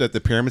Egypt at the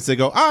pyramids. They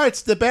go,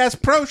 it's the Bass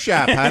Pro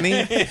Shop,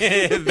 honey.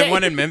 The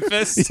one in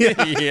Memphis?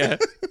 Yeah.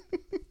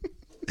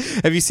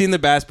 Have you seen the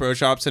Bass Pro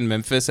Shops in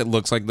Memphis? It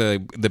looks like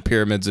the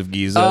pyramids of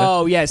Giza.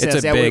 Oh yes,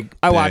 it's yes. a big.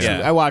 I watched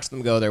them. I watched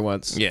them go there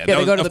once. Yeah, they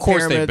go to of the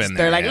course pyramids. they've been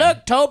there, They're like,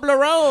 look,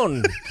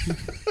 Toblerone.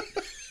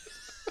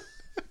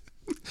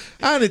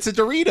 And it's a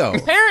Dorito.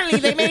 Apparently,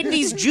 they made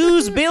these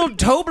Jews build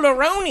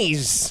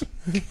Toblerones.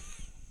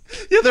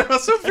 Yeah, they're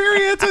also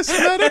very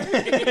anti-Semitic.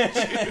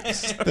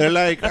 They're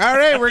like, all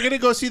right, we're going to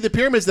go see the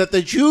pyramids that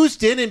the Jews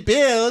didn't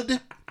build.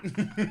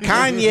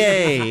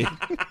 Kanye.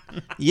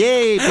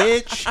 Yay,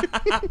 bitch.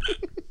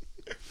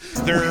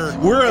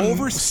 We're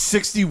over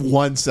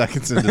 61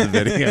 seconds into the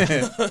video.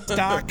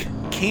 Stock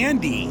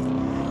candy.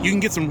 You can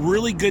get some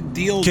really good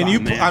deals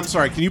on that. I'm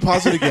sorry, can you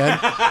pause it again?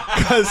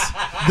 Because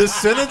the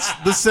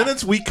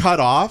sentence we cut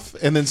off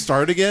and then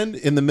start again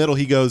in the middle,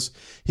 he goes,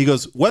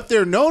 what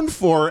they're known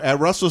for at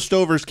Russell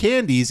Stover's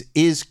Candies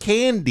is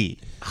candy.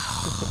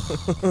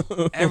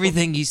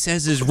 Everything he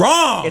says is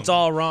wrong. It's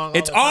all wrong.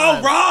 It's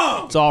all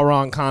wrong. It's all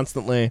wrong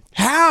constantly.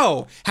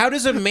 How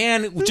does a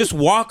man just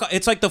walk?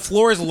 It's like the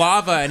floor is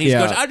lava, and he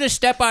goes, "I'll just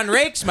step on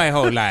rakes my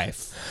whole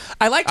life.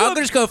 I'll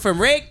just go from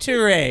rake to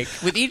rake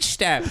with each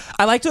step."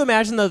 I like to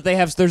imagine that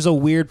there's a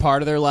weird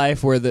part of their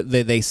life where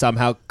they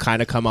somehow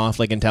kind of come off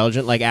like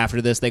intelligent. Like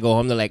after this, they go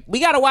home. They're like,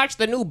 "We got to watch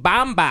the new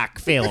Baumbach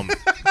film."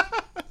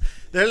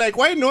 They're like,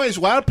 white noise,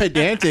 while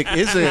pedantic,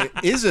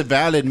 is a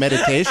valid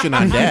meditation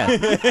on death.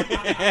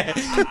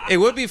 It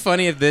would be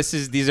funny if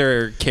these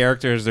are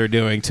characters they're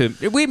doing to.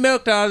 We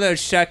milked all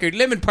those suckers.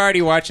 Lemon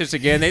Party watch us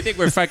again. They think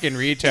we're fucking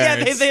retards.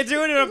 Yeah, they're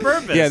doing it on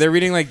purpose. Yeah, they're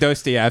reading like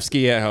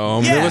Dostoevsky at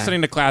home. Yeah. They're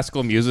listening to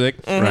classical music.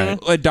 Right.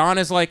 Dawn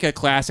is like a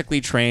classically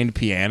trained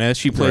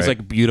pianist. She plays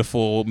like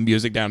beautiful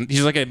music down.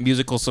 She's like a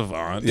musical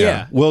savant.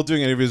 Yeah. Will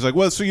doing interviews like,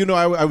 well, so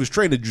I was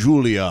trained at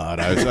Juilliard.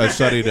 I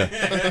studied.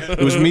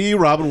 It was me,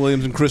 Robin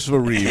Williams, and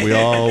Christopher Reeve. We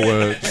all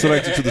were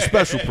selected to the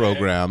special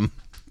program.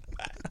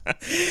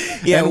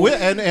 Yeah,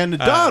 and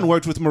Don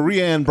worked with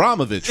Maria Ann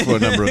Abramovich for a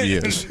number of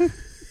years.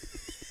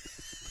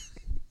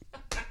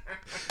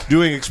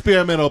 Doing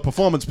experimental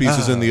performance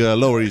pieces in the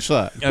Lower East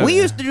Side. We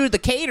used to do the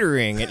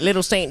catering at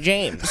Little St.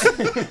 James.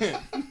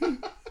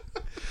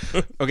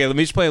 Okay, let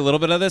me just play a little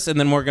bit of this, and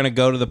then we're going to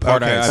go to the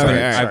part I wanted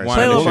to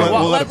Play show.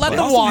 let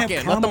them walk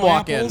in. Let them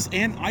walk in.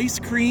 And ice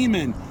cream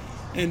and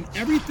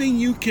everything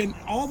you can.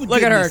 All the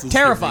Look at her, goodness is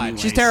terrified. here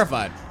She's anyways.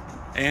 terrified.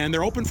 And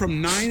they're open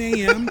from 9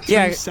 a.m.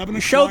 to 7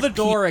 o'clock. Show the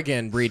door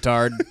again,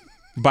 retard.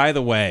 By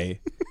the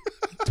way,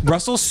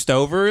 Russell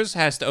Stover's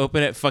has to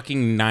open at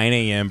fucking 9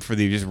 a.m. for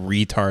these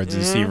retards in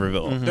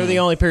Seaverville. They're the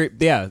only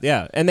period.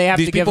 Yeah, and they have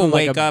These to give people them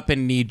wake up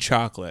and need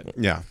chocolate.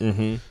 Yeah.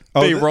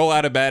 They roll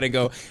out of bed and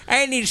go,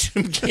 I need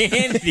some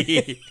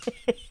candy.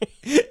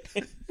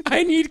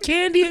 I need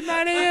candy at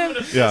 9 a.m.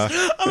 Yeah.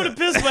 I'm gonna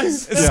piss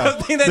myself.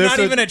 Something that not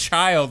even a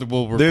child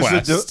will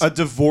request. There's a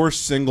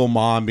divorced single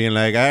mom being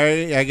like,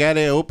 I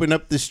gotta open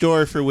up the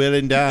store for Will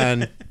and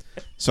Don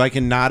so I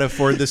can not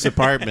afford this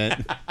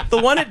apartment. The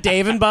one at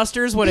Dave &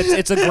 Buster's when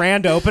it's a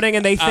grand opening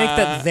and they think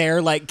that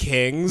they're like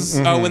kings.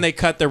 Oh, when they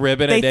cut the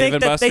ribbon at Dave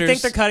 & Buster's? They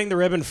think they're cutting the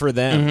ribbon for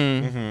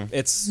them.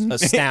 It's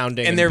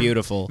astounding and they're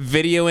beautiful.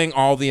 Videoing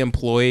all the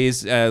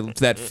employees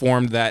that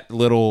formed that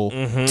little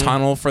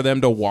tunnel for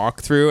them to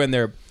walk through,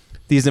 and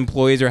these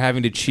employees are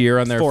having to cheer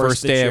on their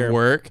first day of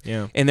work,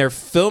 and they're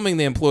filming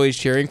the employees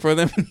cheering for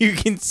them. You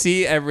can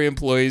see every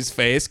employee's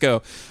face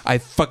go, I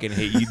fucking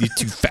hate you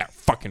two fat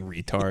fucking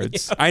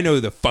retards. I know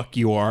who the fuck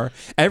you are.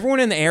 Everyone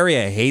in the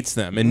area hates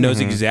them and knows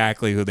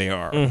exactly who they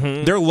are.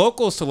 They're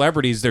local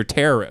celebrities. They're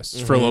terrorists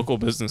for local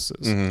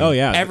businesses. Oh,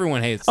 yeah.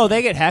 Everyone hates them. Oh,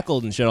 they get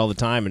heckled and shit all the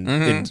time in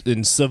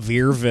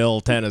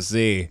Sevierville,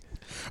 Tennessee.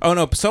 Oh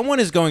no, someone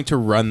is going to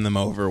run them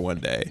over one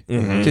day.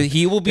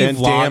 He will be and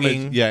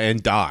vlogging.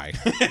 and die.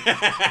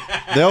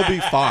 They'll be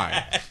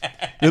fine.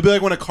 It'll be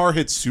like when a car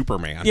hits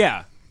Superman.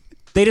 Yeah.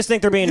 They just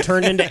think they're being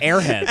turned into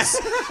airheads.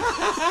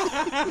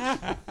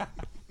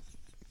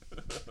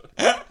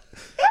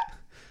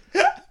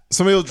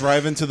 Somebody will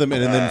drive into them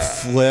and then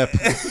flip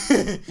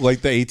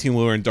like the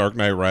 18-wheeler in Dark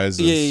Knight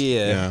Rises.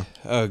 Yeah.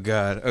 Oh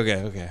God.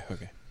 Okay.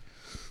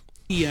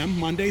 p.m.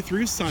 Monday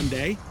through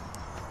Sunday.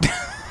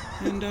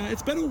 And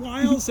it's been a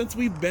while since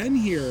we've been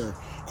here.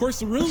 Of course,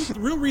 the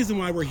real reason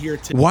why we're here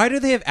today. Why do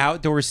they have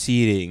outdoor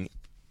seating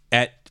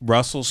at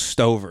Russell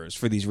Stover's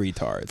for these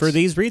retards?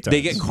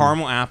 They get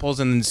caramel apples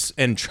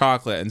and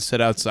chocolate and sit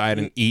outside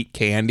and eat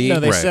candy. No,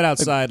 they sit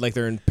outside like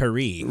they're in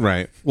Paris.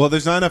 Right. Well,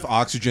 there's not enough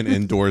oxygen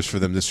indoors for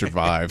them to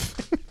survive.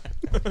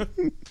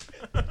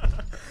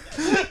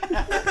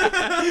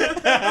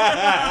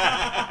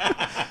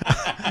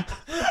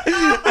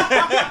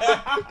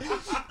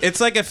 It's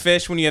like a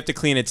fish when you have to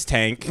clean its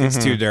tank. It's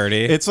too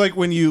dirty. It's like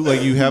when you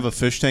have a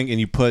fish tank and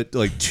you put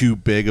like too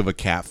big of a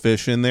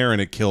catfish in there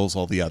and it kills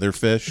all the other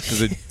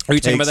fish. Are you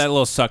talking about that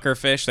little sucker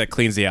fish that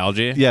cleans the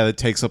algae? Yeah, that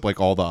takes up like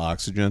all the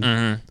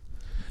oxygen.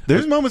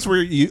 There's moments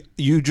where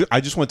I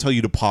just want to tell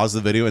you to pause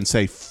the video and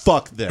say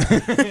fuck them. I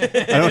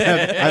don't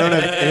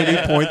have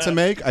any point to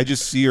make. I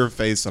just see your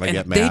face and I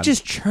get mad. They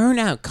just churn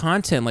out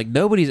content like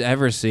nobody's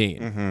ever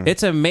seen.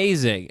 It's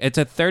amazing. It's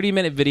a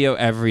 30-minute video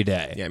every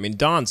day. Yeah, I mean,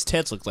 Don's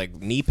tits look like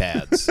knee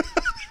pads.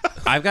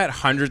 I've got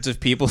hundreds of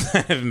people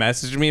that have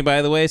messaged me,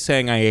 by the way,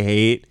 saying I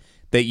hate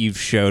that you've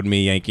showed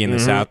me Yankee in the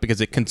South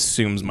because it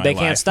consumes my life. They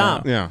can't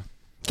stop. Yeah.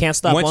 Can't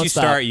stop. Once won't you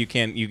stop. start, you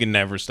can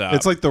never stop.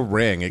 It's like The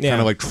Ring. It Yeah. kind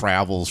of like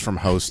travels from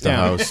host to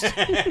host.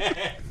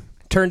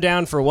 Turned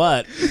down for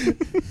what?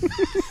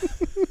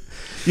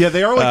 Yeah,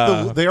 they are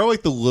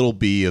like the little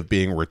bee of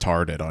being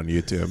retarded on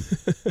YouTube.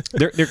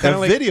 they're kind A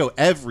of like video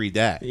every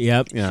day.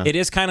 Yep. Yeah. it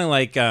is kind of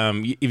like have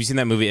you seen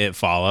that movie It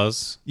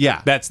Follows?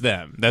 Yeah. That's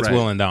them. That's Right.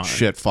 Will and Dawn.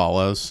 Shit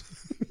follows.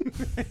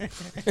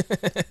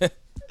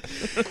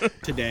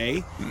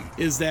 Today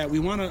is that we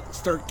want to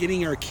start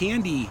getting our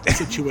candy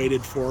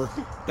situated for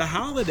the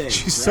holidays.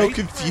 She's so right?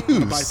 confused.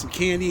 Wanna buy some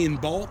candy in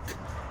bulk.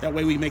 That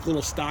way we make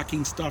little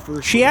stocking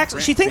stuffers. She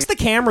thinks the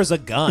camera's a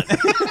gun.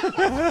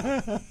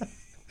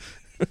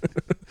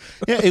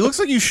 Yeah, it looks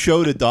like you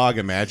showed a dog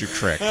a magic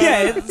trick.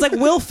 Yeah, it's like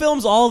Will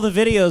films all the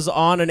videos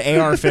on an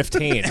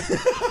AR-15.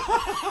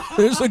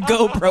 There's a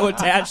GoPro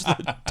attached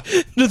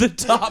to the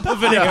top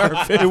of an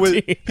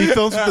AR-15. He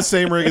films with the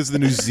same rig as the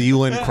New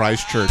Zealand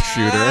Christchurch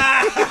shooter.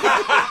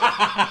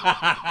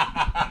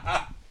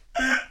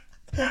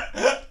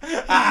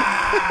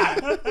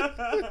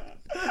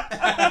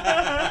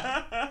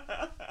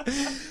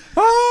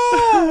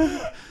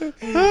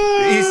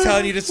 He's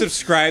telling you to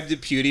subscribe to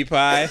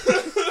PewDiePie.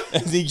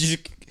 And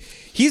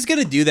he's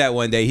gonna do that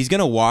one day. He's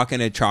gonna walk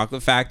in a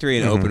chocolate factory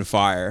and open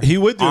fire. He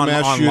would do a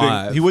mass shooting.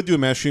 live. He would do a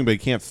mass shooting, but he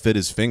can't fit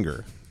his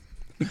finger.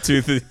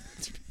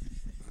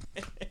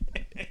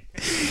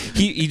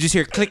 You just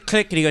hear click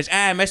click, and he goes,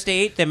 "I must have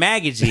ate the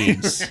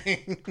magazines. I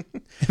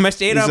must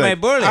have ate all my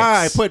bullets.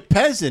 I put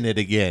Pez in it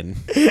again."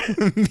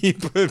 He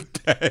put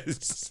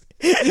Pez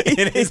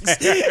in his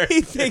hair.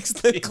 He thinks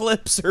the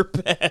clips are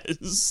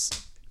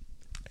Pez.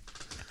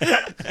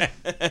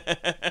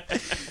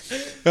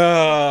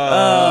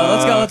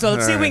 Let's go.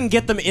 Let's see if we can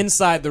get them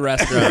inside the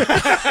restaurant.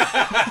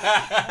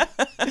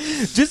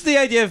 Just the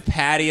idea of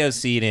patio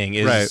seating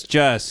is Right.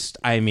 just,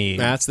 I mean,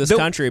 That's this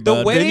country, The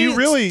bud. way Then you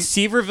really-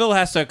 Seaverville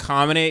has to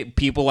accommodate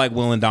people like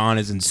Will and Dawn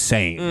is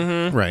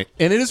insane. Right.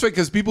 And it is right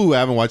because people who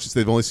haven't watched this,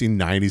 they've only seen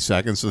 90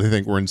 seconds, so they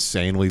think we're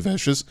insanely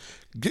vicious.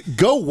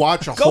 Go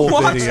watch a whole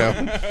video,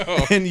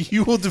 and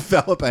you will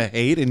develop a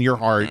hate in your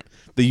heart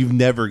that you've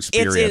never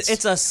experienced.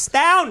 It's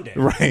astounding.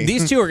 right.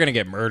 These two are gonna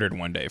get murdered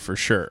one day for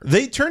sure.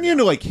 They turn you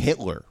into like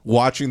Hitler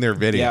watching their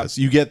videos.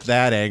 You get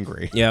that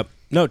angry. Yep.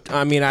 No,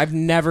 I mean I've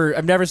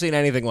never seen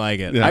anything like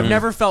it. Yeah. I've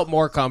never felt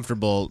more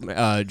comfortable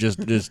just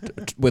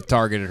with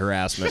targeted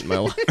harassment in my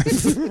life.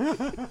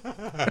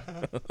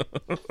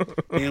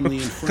 family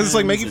and friends. Because it's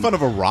like making fun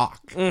of a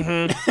rock.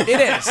 It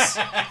is.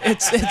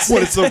 It's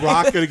What, is the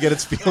rock going to get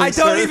its feelings I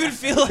don't hurt? even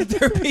feel like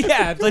they're.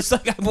 Yeah, it's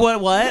like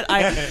what?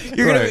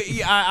 You're gonna.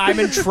 Right. I'm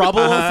in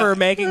trouble for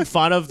making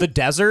fun of the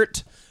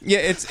desert. Yeah,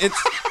 it's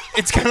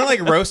kind of like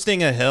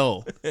roasting a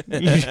hill.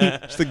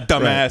 Just a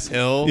dumbass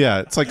hill. Yeah,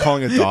 it's like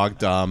calling a dog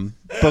dumb.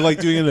 But like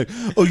doing it like,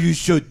 oh, you're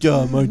so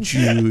dumb, aren't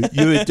you?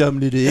 You're a dumb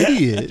little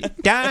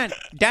idiot. Don,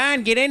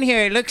 get in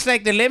here. It looks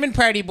like the Lemon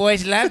Party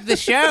boys loved the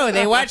show.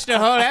 They watched the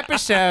whole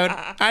episode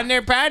on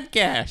their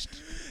podcast.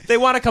 They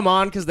want to come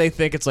on because they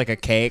think it's like a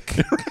cake.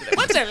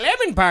 What's a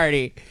lemon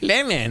party?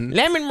 Lemon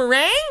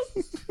Meringue?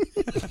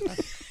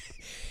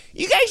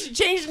 You guys should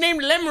change the name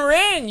to Lemon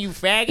Meringue, you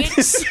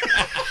faggots.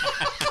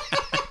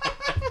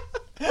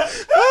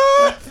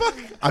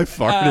 I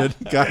farted.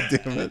 God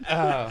damn it.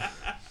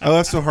 I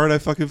laughed so hard I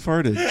fucking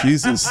farted.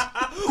 Jesus.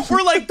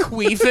 We're like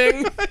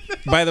queefing.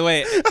 By the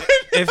way,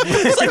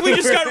 It's like we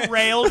just got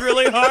railed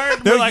really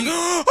hard. We're like,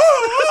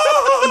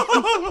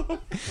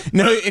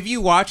 No, if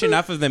you watch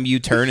enough of them, you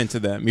turn into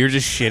them. You're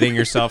just shitting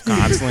yourself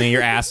constantly.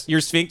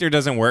 Your sphincter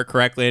doesn't work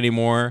correctly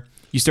anymore.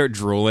 You start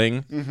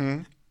drooling.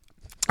 Mm-hmm.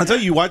 I'll tell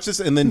you watch this,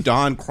 and then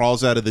Don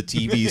crawls out of the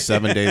TV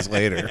 7 days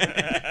later.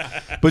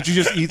 But you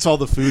just eats all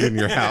the food in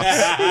your house.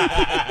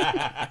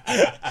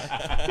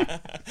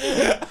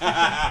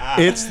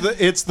 It's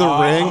the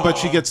ring, but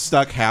she gets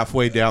stuck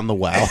halfway down the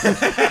well.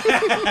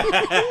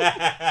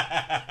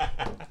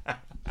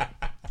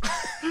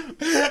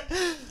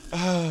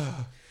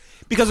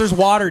 Because there's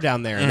water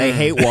down there, and they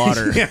hate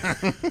water.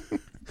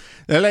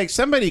 They're like,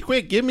 somebody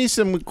quick, give me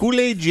some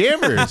Kool-Aid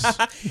jammers.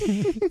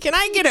 Can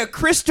I get a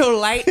Crystal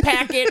Light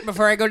packet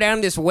before I go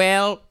down this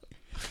well?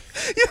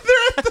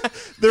 Yeah,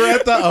 they're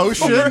at the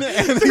ocean, and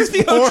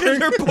The ocean,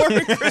 they're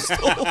pouring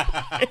Crystal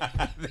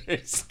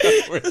Light.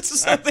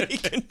 So they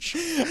can.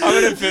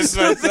 I'm gonna piss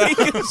myself. They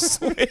can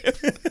swim.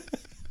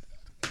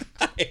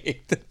 I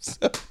hate them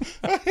so.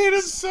 I hate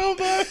him so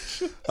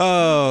much.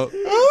 Oh,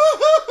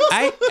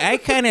 I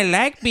kind of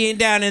like being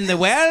down in the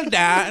well,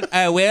 Don.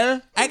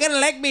 Will, I kind of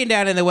like being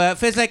down in the well. It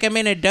feels like I'm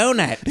in a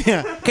donut.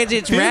 Yeah, because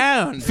it's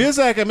round. Feels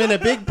like I'm in a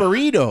big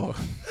burrito.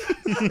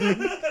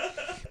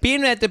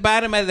 Being at the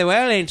bottom of the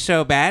well ain't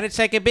so bad. It's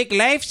like a big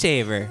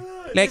lifesaver.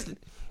 Like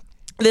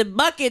The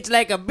bucket's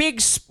like a big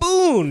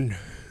spoon.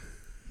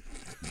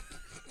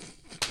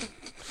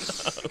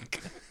 Oh,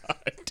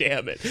 God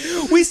damn it!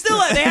 We still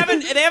they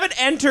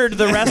haven't entered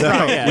the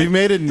restaurant yet. We've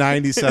made it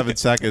 97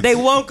 seconds. They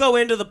won't go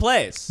into the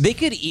place. they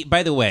could eat.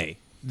 By the way,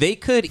 they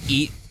could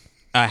eat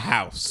a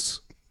house.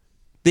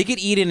 They could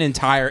eat an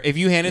entire. If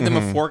you handed them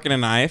a fork and a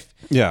knife,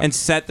 and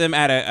set them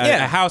at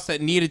a house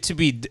that needed to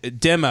be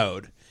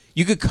demoed,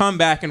 you could come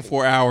back in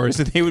 4 hours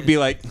and they would be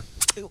like,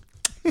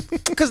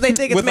 Because they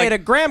think it's made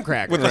of graham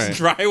crackers. with this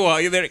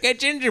drywall. They're like a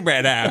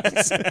gingerbread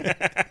house.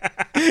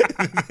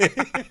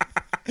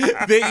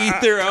 They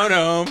eat their own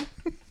home.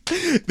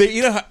 They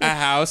eat a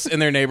house in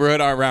their neighborhood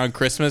around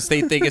Christmas.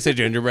 They think it's a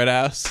gingerbread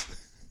house.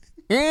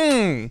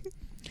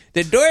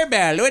 The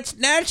doorbell. What's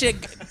not a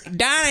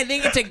Don? I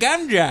think it's a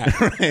gumdrop.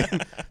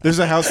 Right. There's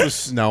a house with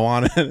snow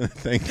on it, and I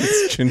think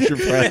it's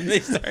gingerbread. And they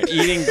start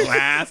eating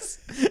glass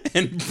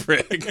and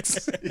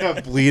bricks.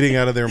 Yeah, bleeding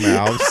out of their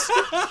mouths.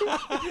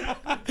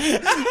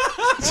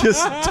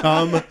 Just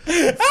dumb,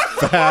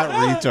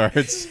 fat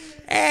retards.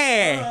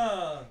 Hey,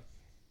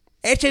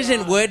 this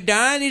isn't wood,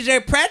 Don. These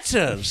are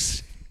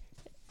pretzels.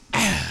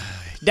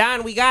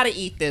 Don, we gotta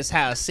eat this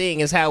house,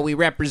 seeing as how we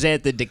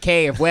represent the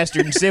decay of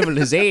Western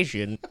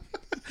civilization.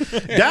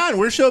 Don,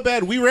 we're so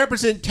bad. We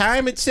represent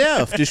time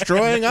itself,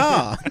 destroying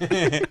all.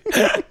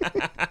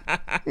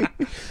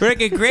 We're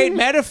like a great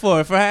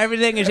metaphor for how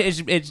everything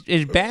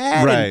is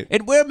bad. Right.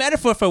 And we're a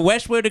metaphor for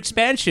westward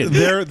expansion.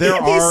 There He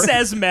are.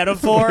 says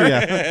metaphor.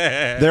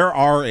 Yeah, there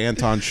are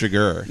Anton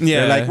Chigurh.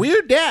 Yeah. They're like,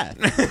 we're death.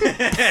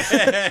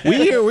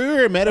 we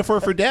were a metaphor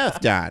for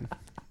death, Don.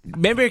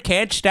 Remember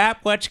Can't Stop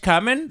What's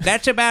Coming?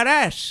 That's about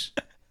us.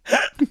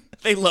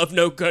 They love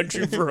No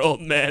Country for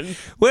Old Men.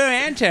 We're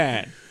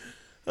Anton.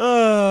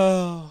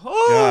 God,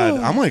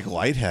 I'm like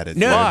lightheaded.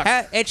 No,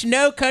 dude. it's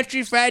No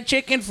Country Fried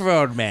Chicken for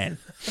old men.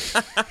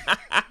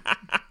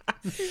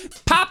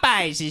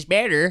 Popeyes is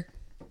better.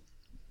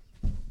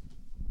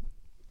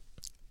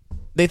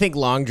 They think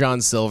Long John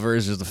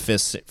Silver's is the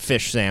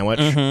fish sandwich.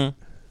 Mm-hmm.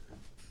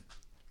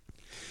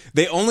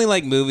 They only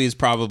like movies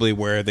probably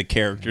where the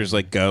characters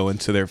like go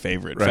into their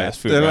favorite fast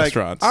food They're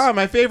restaurants. Like,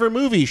 my favorite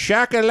movie,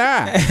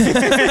 Shack-a-Lack.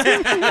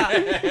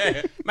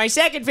 My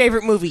second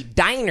favorite movie,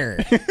 Diner.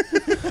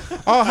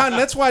 Oh, hon,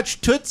 let's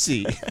watch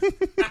Tootsie.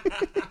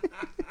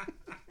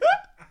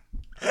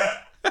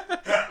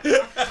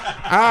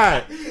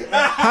 Hon,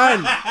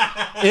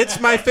 it's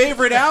my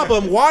favorite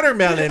album,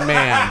 Watermelon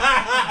Man,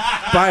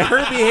 by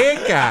Herbie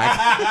Hancock.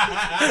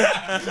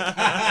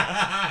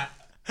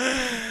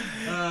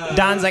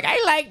 Don's like,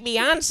 I like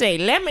Beyonce.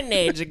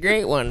 Lemonade's a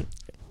great one.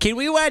 Can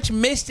we watch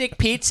Mystic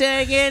Pizza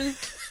again?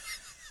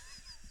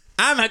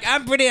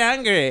 I'm pretty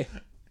hungry.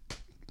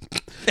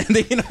 And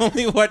they can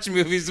only watch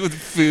movies with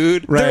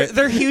food. Right.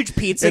 They're huge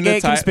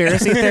Pizzagate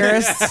conspiracy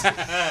theorists.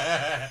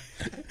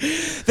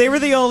 They were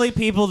the only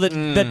people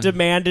that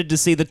demanded to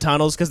see the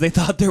tunnels because they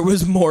thought there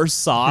was more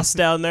sauce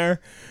down there.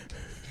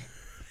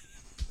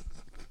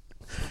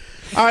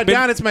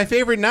 Don, it's my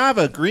favorite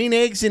Nava, green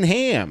eggs and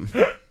ham.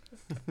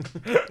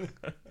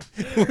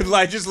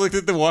 I just looked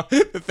at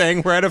the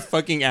thing. We're at a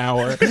fucking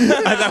hour.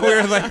 I thought we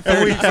were like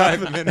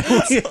 35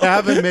 minutes. We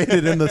haven't made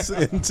it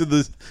into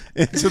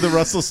the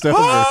Russell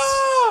Stover's.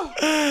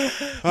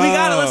 We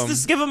got it. Let's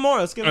just give them more.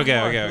 Let's give them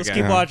more. Okay. Let's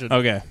keep watching.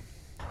 Okay.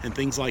 And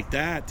things like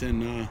that.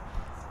 And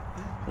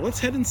let's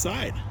head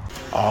inside.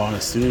 Oh, and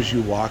as soon as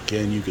you walk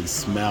in, you can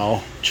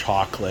smell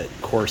chocolate.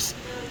 Of course,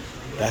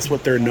 that's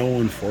what they're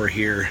known for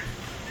here.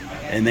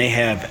 And they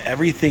have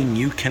everything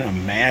you can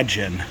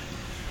imagine.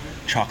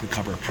 Chocolate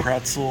covered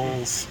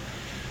pretzels.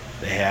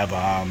 They have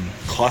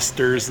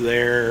clusters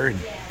there and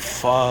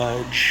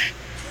fudge.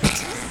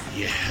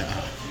 Yeah.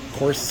 Of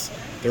course,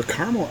 Their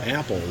caramel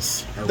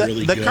apples are The,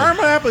 really the good.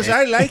 caramel apples,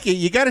 I like it.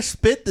 You got to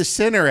spit the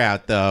center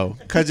out, though,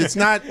 because it's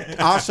not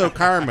also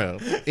caramel.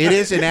 It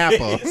is an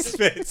apple.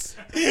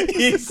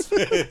 He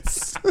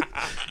spits.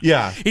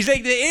 Yeah. He's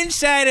like, the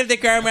inside of the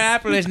caramel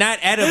apple is not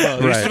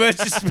edible. You're Right. supposed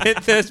to spit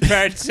those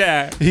parts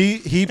out.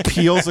 He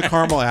peels a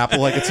caramel apple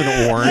like it's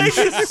an orange.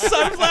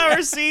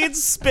 Sunflower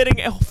seeds spitting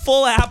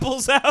full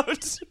apples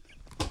out.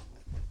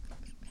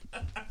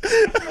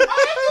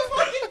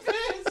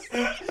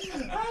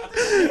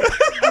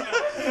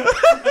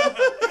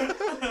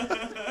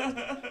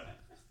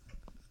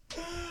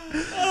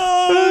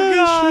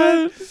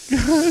 Oh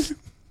God.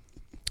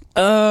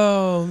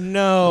 Oh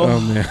no. Oh,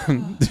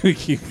 man. Do we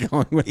keep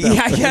going with that?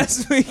 Yeah, I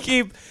guess we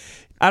keep.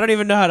 I don't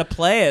even know how to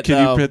play it. Can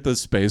though. you hit the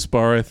space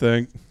bar, I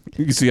think?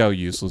 You can see how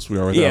useless we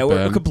are without Yeah, we're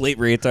Ben. complete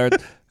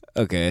retards.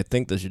 Okay, I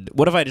think this should.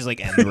 What if I just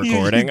like end the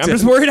recording? I'm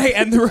just worried I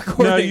end the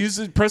recording.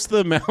 No, press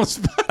the mouse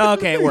button.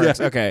 Okay, it works.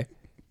 Yeah. Okay.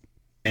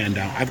 And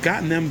I've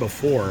gotten them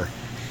before.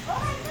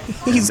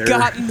 He's They're-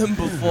 gotten them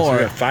So we before.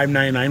 got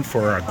 $5.99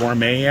 for a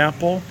gourmet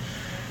apple,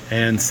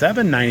 and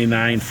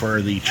 $7.99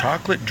 for the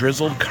chocolate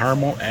drizzled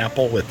caramel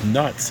apple with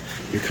nuts.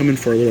 You're coming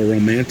for a little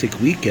romantic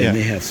weekend. Yeah.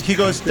 They have. He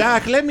goes,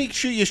 Doc, let me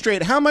shoot you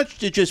straight. How much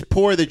to just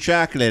pour the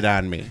chocolate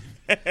on me?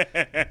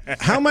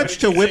 How much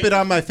to whip it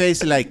on my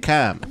face like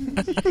cum?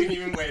 You can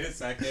even wait a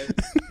second.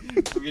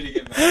 We're going to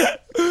get back.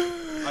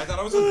 I thought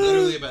I was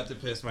literally about to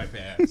piss my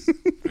pants. I'm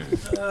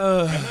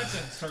about to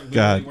start literally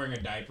God. wearing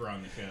a diaper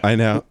on the show. I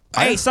know.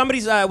 Hey,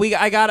 somebody's.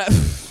 I got a.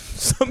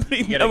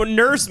 Somebody. A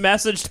nurse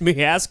messaged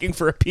me asking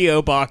for a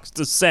PO box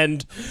to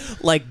send,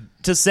 like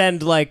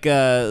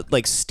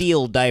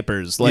steel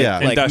diapers, like Yeah.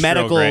 Industrial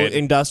medical grade.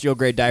 industrial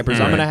grade diapers.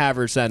 I'm gonna have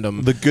her send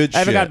them. The good I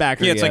haven't shit. got back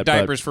to her Yeah, it's yet, like but-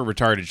 diapers for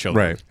retarded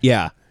children. Right.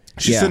 Yeah.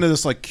 She's Yeah. into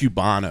this like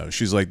Cubano.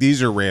 She's like,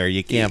 these are rare.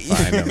 You can't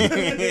find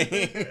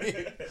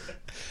them.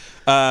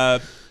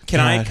 Can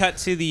I cut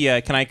to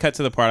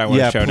the part I want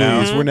Yeah, to show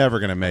please. now? We're never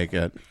going to make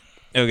it.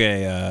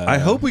 Okay. I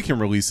hope we can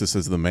release this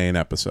as the main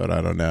episode.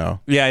 I don't know.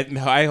 Yeah,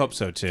 I hope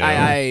so too.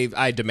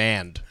 I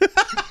demand.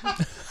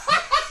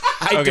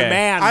 I Okay.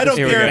 demand. I don't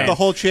Here we care go. if the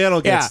whole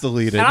channel gets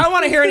deleted. And I don't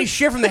want to hear any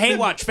shit from the Hate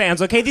Watch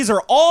fans, okay? These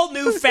are all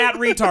new fat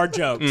retard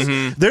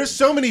jokes. There's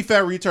so many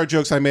fat retard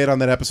jokes I made on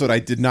that episode I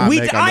did not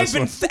make on I've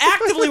this been one.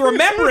 actively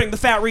remembering the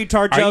fat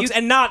retard Are jokes you-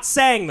 and not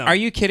saying them. Are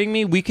you kidding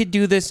me? We could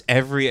do this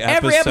every episode.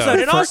 Every episode.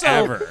 And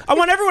forever. also, I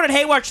want everyone at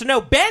Hate Watch to know,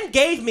 Ben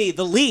gave me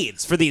the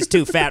leads for these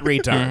two fat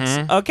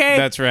retards, okay?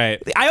 That's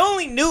right. I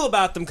only knew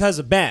about them because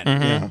of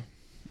Ben.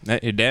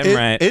 You're damn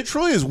right. It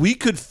truly is. We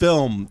could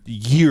film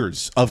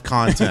years of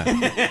content.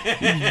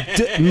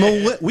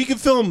 We could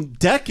film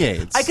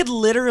decades. I could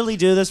literally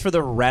do this for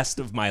the rest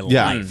of my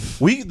Yeah, life.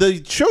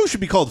 the show should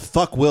be called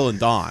 "Fuck Will and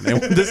Dawn,"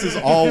 and this is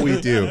all we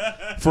do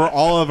for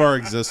all of our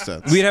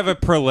existence. We'd have a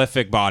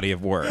prolific body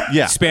of work.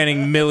 Yeah.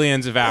 Spanning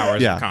millions of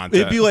hours of content.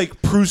 it'd be like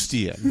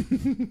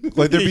Proustian.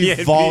 Like there'd be Yeah,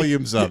 it'd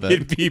volumes of it.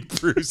 It'd be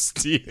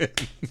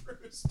Proustian.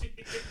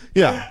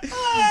 Yeah,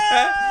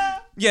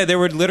 Yeah, there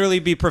would literally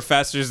be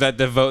professors that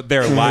devote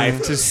their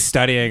life to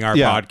studying our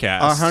yeah.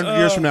 podcast. 100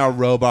 years from now,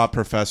 robot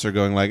professor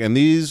going like, and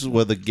these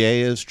were the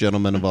gayest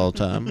gentlemen of all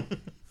time.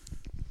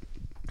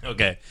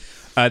 Okay.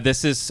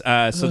 This is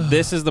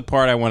the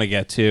part I want to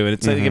get to, and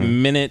it's like a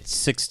minute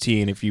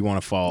 16 if you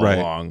want to follow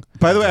along.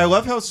 By the way, I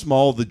love how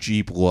small the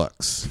Jeep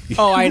looks.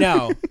 Oh, I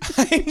know.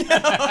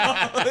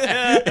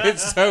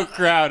 It's so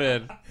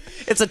crowded.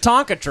 It's a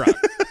Tonka truck.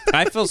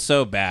 I feel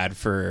so bad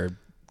for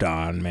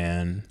Dawn,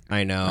 man.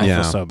 I know. I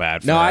Yeah. feel so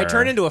bad for No, her. I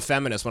turn into a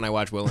feminist when I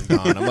watch Will and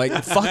Dawn. I'm like,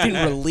 fucking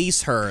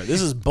release her.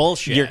 This is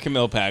bullshit. You're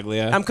Camille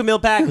Paglia. I'm Camille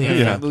Paglia.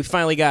 Yeah. We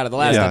finally got it. The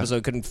last Yeah.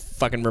 episode couldn't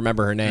fucking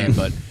remember her name,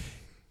 but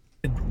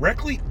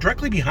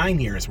Directly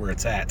behind here is where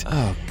it's at.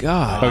 oh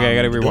god. Okay, I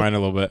gotta rewind a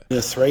little bit.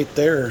 This right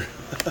there.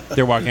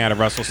 They're walking out of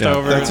Russell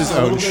Stover. that's his A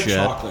own little bit of shit.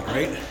 chocolate,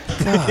 right?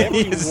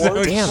 His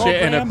own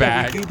shit in a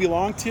bag. You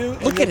belong to.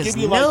 And Look they'll at his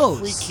give you nose.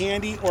 like free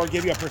candy or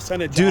give you a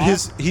percentage. Dude,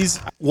 off.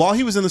 he's while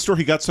he was in the store,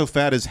 he got so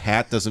fat his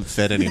hat doesn't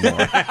fit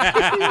anymore.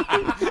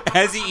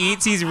 As he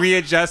eats, he's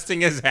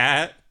readjusting his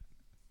hat.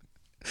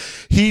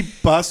 He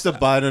busts a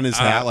button on his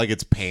hat like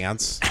it's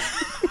pants.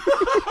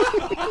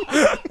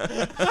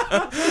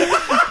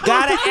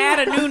 Gotta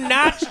add a new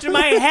notch to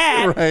my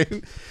hat.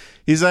 Right?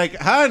 He's like,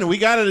 hon, we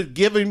gotta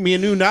give me a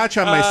new notch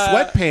on my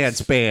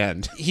sweatpants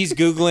band. He's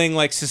Googling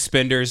like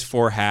suspenders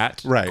for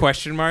hat. Right.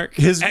 Question mark.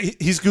 He's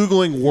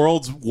Googling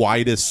world's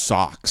widest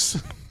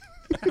socks.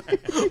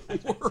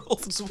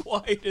 World's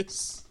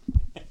widest.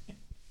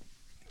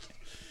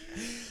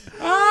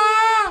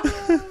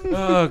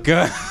 Oh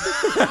god.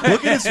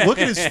 Look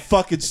at his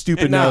fucking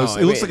stupid No, nose.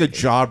 It looks I like a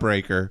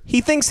jawbreaker.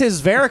 He thinks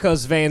his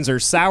varicose veins are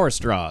sour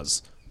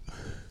straws.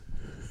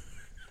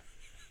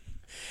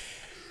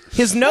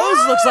 His nose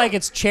looks like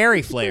it's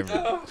cherry flavored.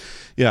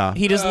 Yeah.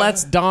 He just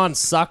lets Dawn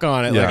suck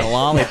on it like Yeah. a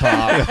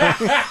lollipop.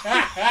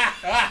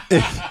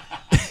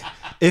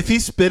 If he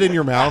spit in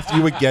your mouth,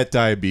 you would get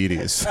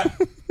diabetes.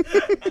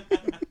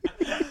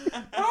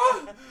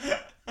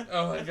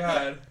 Oh my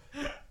god.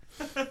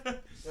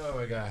 Oh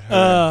my god.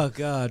 Oh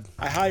god.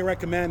 I highly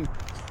recommend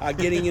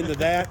getting into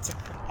that.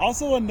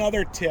 Also,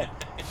 another tip.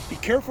 Be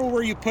careful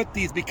where you put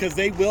these because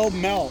they will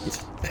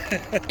melt.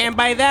 And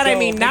by that, I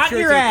mean not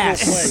your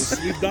ass. Cool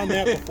place. We've done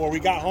that before. We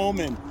got home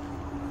and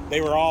they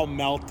were all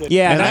melted.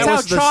 Yeah, And that's that how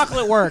was the-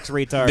 chocolate works,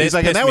 retard. This He's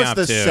like, and pissed that me was off,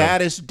 the too.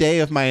 saddest day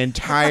of my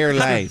entire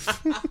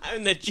life.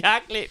 And the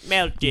chocolate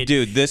melted.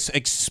 Dude, this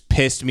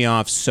pissed me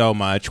off so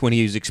much when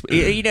he was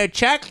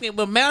chocolate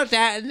will melt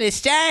out in the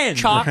sun.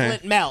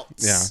 Chocolate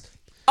melts. Yeah.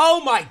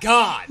 Oh my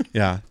God.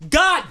 Yeah.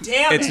 God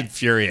damn It's it.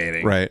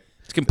 infuriating. Right.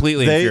 It's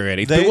completely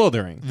infuriating. It's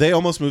bewildering. They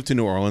almost moved to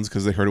New Orleans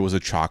because they heard it was a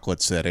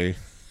chocolate city.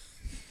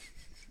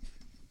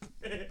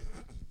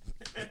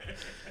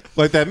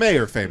 Like that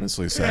mayor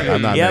famously said.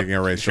 I'm not Yep. making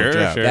a racial Sure,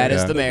 joke. sure. That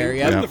is the mayor. In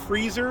Yep. the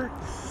freezer,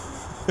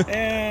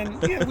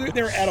 and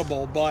they're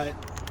edible, but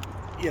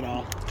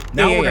now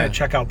Yeah, we're yeah. gonna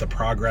check out the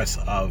progress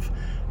of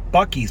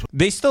Buc-ee's.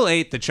 They still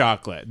ate the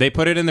chocolate. They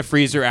put it in the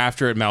freezer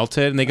after it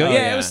melted, and they go, Oh,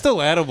 yeah, yeah. it was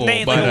still edible.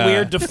 They, but, like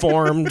weird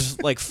deformed,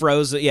 like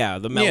frozen. Yeah,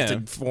 the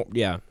melted.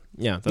 Yeah.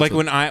 That's like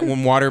what-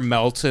 when water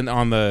melts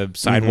on the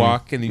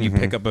sidewalk, and then you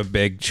pick up a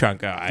big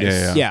chunk of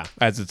ice Yeah.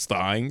 as it's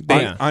thawing.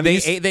 On They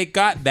East- they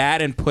got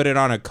that and put it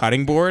on a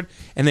cutting board,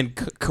 and then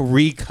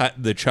recut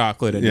the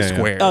chocolate into Yeah, yeah.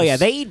 squares. Oh yeah,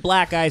 they eat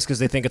black ice because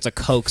they think it's a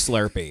Coke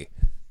Slurpee.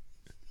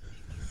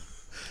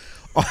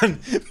 on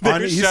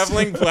They're East-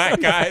 shoveling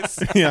black guys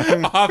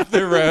off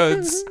the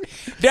roads.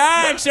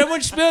 Don,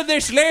 someone spilled their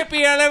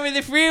Slurpee all over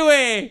the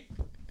freeway.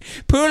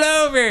 Pull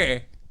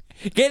over.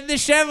 Get the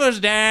shovels,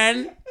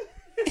 Don.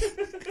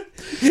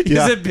 He's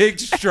a big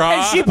straw.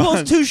 And she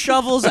pulls 2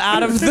 shovels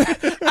out of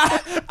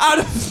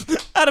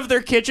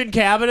their kitchen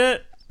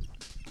cabinet.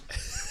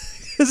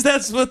 Because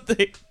that's what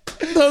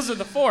those are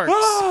the forks.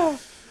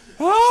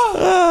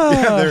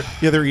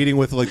 they're eating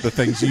with like the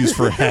things used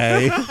for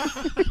hay.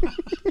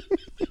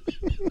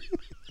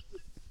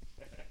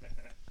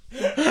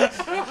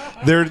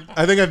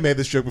 I think I've made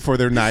this joke before.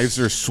 Their knives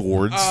are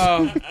swords.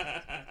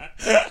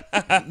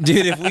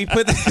 Dude, if we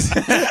put this,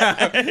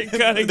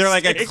 they're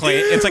like a clay.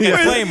 It's like a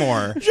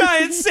claymore,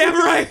 Giant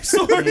samurai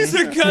swords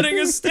are cutting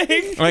a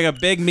steak. like a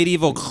big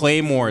medieval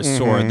claymore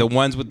sword. The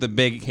ones with the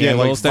big Yeah, like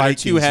handles that are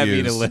too Vikings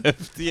heavy to use.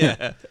 lift.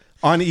 Yeah,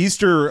 On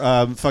Easter,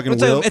 fucking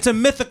it's, Will. it's a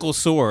mythical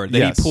sword that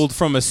Yes. he pulled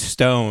from a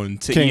stone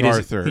to King eat his-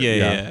 Arthur.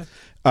 Yeah.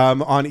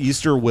 On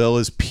Easter, Will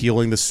is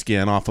peeling the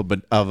skin off of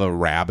a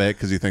rabbit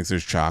because he thinks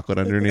there's chocolate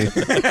underneath.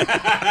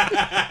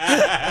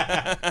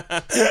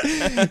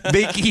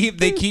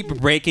 They keep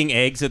breaking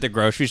eggs at the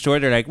grocery store.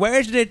 They're like,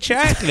 "Where's the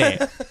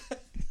chocolate?"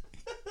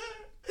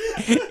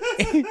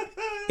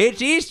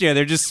 It's Easter.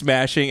 They're just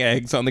smashing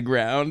eggs on the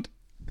ground.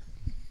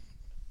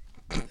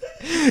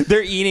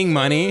 They're eating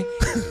money.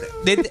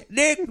 Look,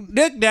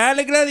 Don,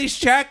 look at all these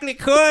chocolate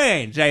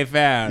coins I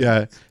found.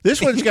 Yeah,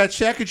 this one's got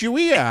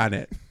Sacagawea on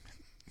it.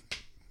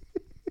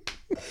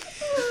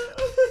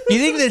 You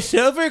think the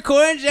silver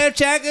coins have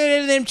chocolate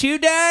in them too,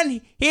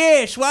 Don?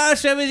 Here, swallow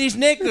some of these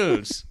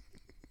nickels.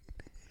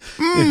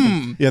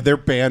 Yeah, they're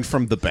banned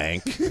from the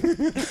bank.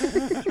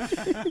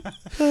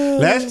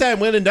 Last time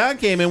Will and Don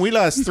came in, we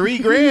lost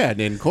 $3,000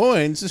 in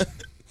coins.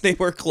 They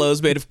wear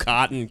clothes made of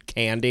cotton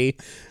candy.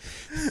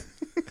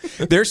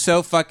 They're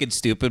so fucking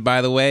stupid,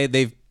 by the way.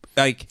 They've,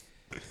 like,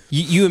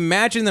 you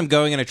imagine them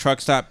going in a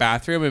truck stop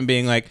bathroom and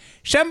being like,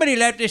 somebody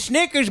left the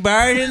Snickers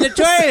bars in the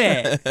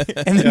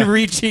toilet. And then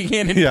reaching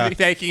in and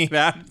taking it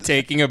out and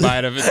taking a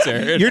bite of a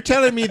turd. You're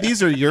telling me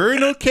these are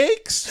urinal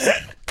cakes?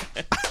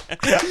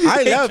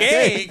 I love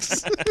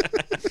cakes.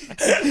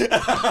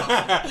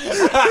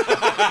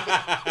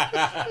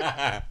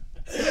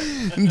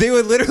 They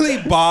would literally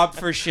bob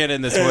for shit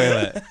in the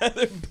toilet.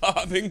 They're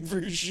bobbing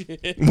for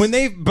shit. When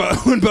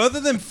both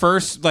of them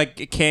first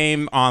like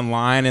came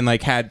online and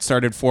like had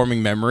started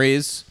forming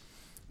memories,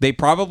 they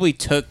probably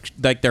took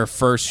like their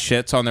first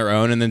shits on their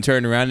own and then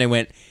turned around and they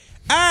went,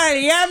 "Ah,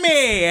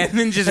 yummy!" and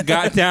then just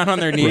got down on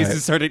their knees Right.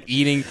 and started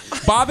eating,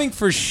 bobbing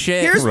for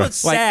shit. Here's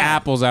what's like sad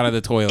apples out of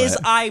the toilet.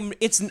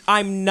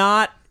 I'm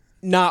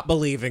not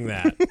believing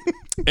that.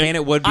 And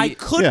it would be I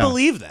could Yeah.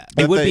 believe that.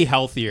 it would they- be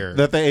healthier.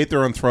 That they ate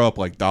their own throw up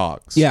like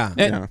dogs.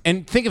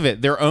 And think of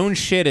it, their own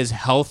shit is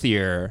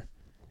healthier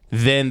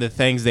than the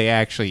things they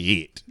actually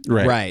eat.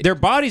 Right. Their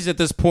bodies at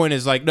this point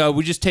is like, no,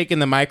 we just take in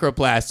the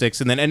microplastics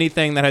and then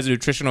anything that has a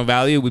nutritional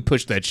value, we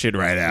push that shit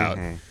right out.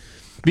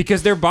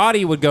 Because their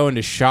body would go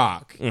into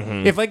shock.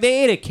 If like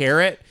they ate a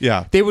carrot,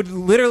 Yeah. they would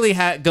literally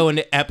go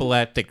into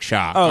epileptic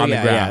shock on the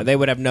ground. Yeah, they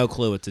would have no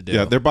clue what to do.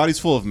 Yeah, their body's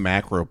full of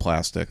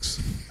macroplastics.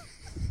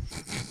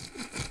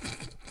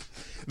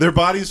 Their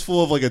body's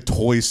full of like a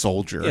toy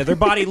soldier. Yeah, their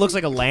body looks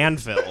like a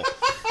landfill.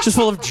 Just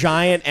full of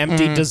giant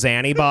empty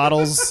Dasani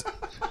bottles.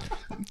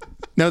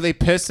 No, they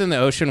pissed in the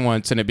ocean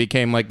once and it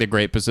became like the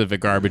Great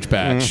Pacific Garbage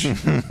Patch.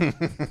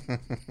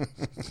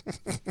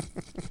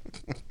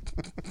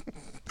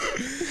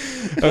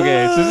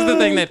 Okay, so this is the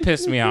thing that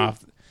pissed me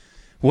off.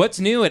 What's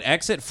new at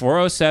exit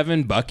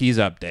 407 Buc-ee's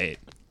update?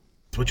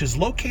 Which is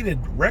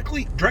located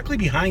directly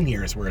behind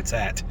here is where it's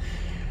at.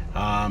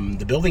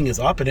 The building is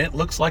up and it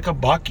looks like a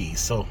Buc-ee.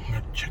 So I'm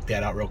gonna check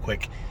that out real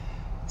quick.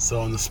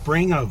 So in the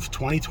spring of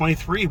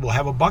 2023, we'll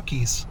have a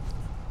Buc-ee's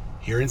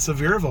here in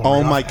Sevierville.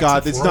 Oh right my off God!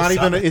 exit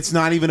It's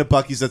not even a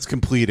Buc-ee's that's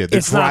completed. They're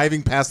It's not-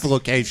 driving past the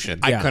location.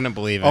 I couldn't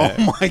believe it.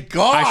 Oh my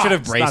God! I should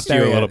have not braced you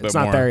there a yet. little bit It's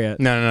more. not there yet.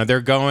 No.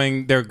 They're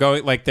going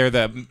like they're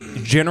the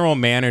general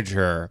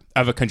manager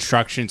of a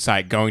construction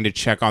site going to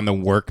check on the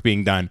work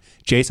being done.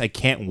 Jace, I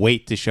can't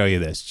wait to show you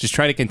this. Just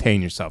try to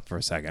contain yourself for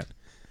a second.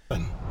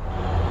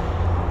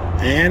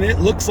 And it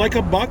looks like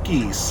a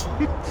Buc-ee's.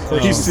 Of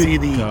course, you see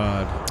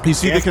the You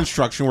see the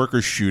construction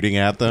workers shooting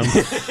at them.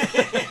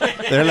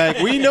 They're like,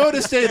 we know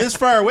to stay this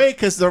far away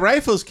because the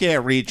rifles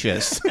can't reach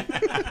us.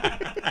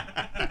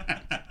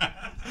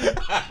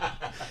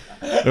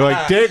 They're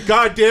like,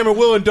 God damn it,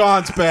 Will and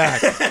Don's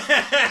back.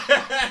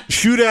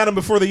 Shoot at them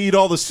before they eat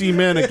all the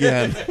cement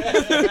again.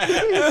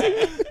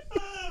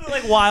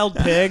 Like wild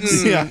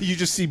pigs. Yeah, you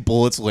just see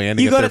bullets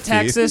landing. You at go their to feet.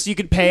 Texas, you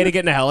could pay to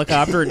get in a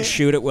helicopter and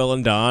shoot at Will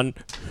and Don.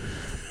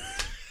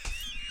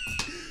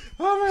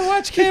 Oh, my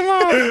watch came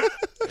off.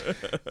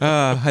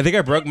 I think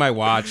I broke my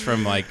watch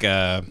from like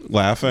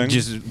Laughing.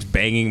 just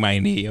banging my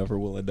knee over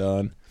Will and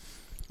Don.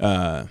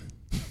 Gotta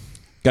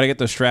get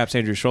those straps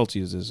Andrew Schultz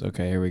uses.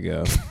 Okay, here we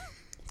go.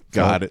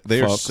 God,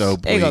 they are Folks. so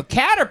There you go, bleak.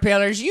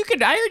 caterpillars.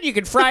 I heard you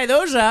could fry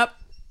those up.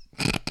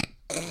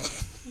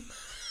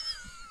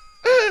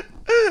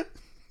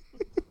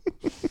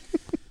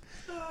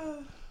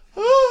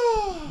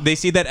 They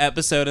see that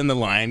episode in The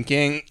Lion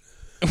King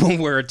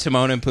where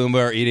Timon and Pumbaa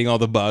are eating all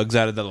the bugs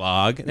out of the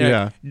log. They're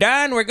Yeah. like,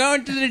 Don, we're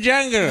going to the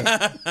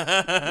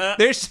jungle.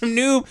 There's some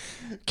new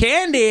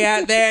candy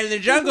out there in the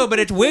jungle, but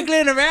it's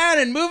wiggling around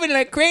and moving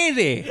like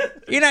crazy.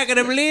 You're not going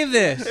to believe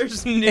this.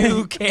 There's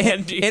new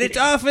candy. And it's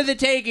all for the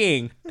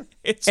taking.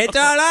 It's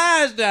all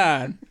ours,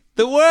 Don.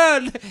 The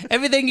world,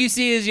 everything you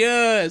see is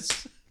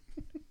yours.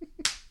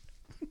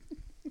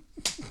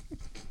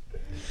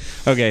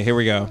 Okay, here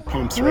we go.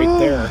 pumps right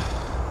there.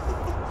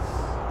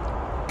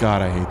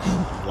 God, I hate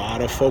them. A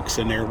lot of folks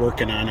in there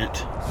working on it.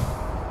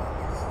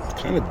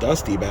 It's kind of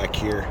dusty back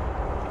here.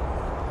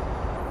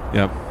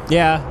 Yep.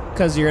 Yeah,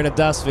 because you're in a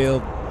dust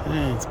field.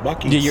 Yeah, it's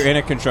Buc-ee's. Yeah, you're in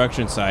a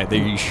construction site that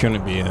you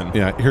shouldn't be in.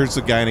 Yeah, here's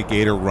the guy in a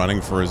gator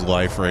running for his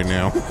life right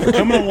now. They're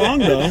coming along,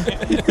 though.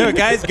 The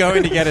guy's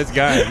going to get his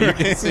gun. You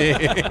can see.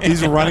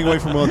 He's running away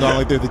from Will and Don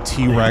like they're the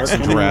T-Rex in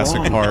They're coming Jurassic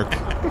along.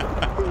 Park.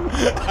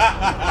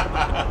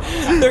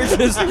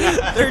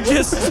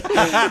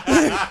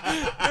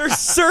 They're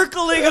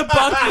circling a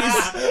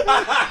Buc-ee's.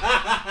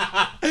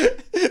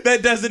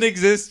 That doesn't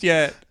exist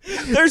yet.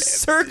 They're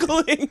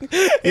circling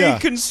Yeah. a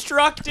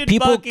constructed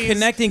People Buc-ee's.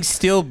 connecting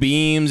steel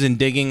beams and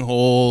digging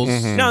holes.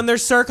 No, and they're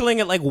circling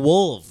it like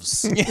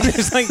wolves.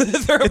 It's like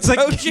they're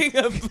approaching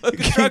a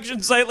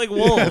construction site like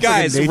wolves.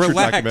 Guys, nature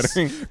relax.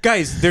 documentary.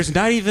 Guys, there's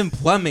not even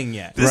plumbing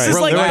yet. This is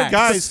like They're relax.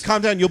 guys,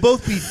 calm down. You'll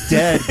both be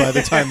dead by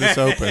the time this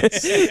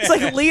opens. It's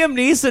like Liam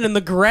Neeson in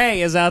The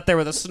Gray is out there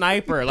with a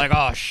sniper. Like,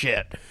 oh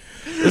shit,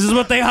 this is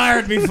what they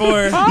hired me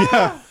for.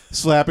 Yeah.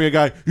 Slapping a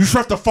guy. You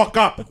shut the fuck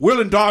up. Will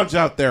and Don's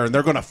out there, and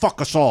they're gonna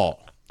fuck us all.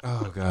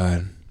 Oh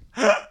God.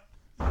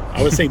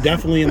 I would say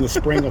definitely in the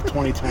spring of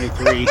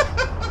 2023.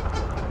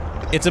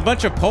 It's a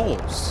bunch of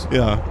poles.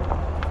 Yeah.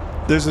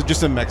 There's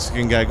just a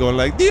Mexican guy going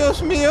like,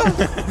 Dios mío.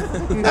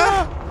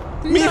 Ah,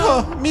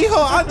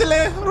 mijo,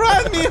 ándale,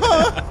 run,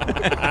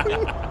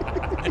 mijo.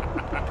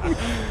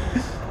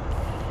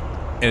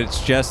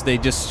 It's just they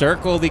just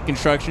circle the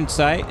construction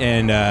site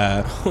and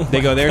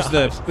they go. There's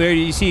where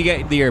you see you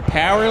get your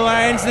power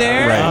lines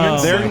there. Right.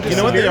 Oh, They're, my you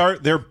know what they are?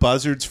 They're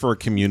buzzards for a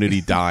community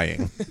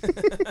dying.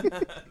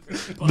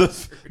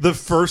 the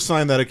first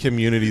sign that a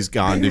community's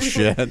gone to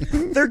shit.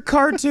 They're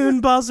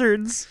cartoon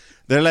buzzards.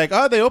 They're like,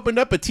 oh, they opened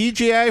up a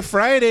TGI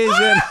Fridays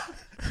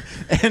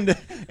and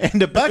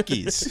a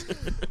Buc-ee's.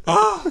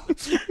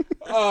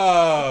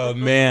 Oh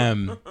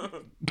man.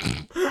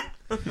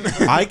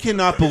 I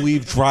cannot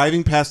believe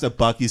driving past a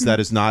Buc-ee's that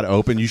is not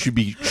open, you should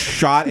be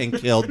shot and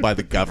killed by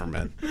the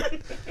government.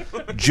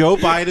 Joe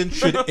Biden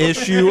should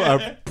issue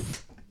a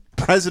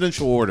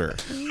presidential order.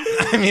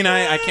 I mean,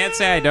 I can't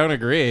say I don't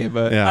agree,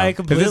 but Yeah. I if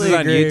completely this is on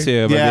agree.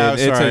 YouTube, Yeah, I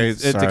mean, sorry.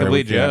 it's a sorry,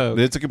 complete we can't. joke.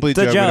 It's a complete It's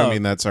a joke. We don't joke.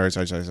 mean that.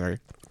 Sorry.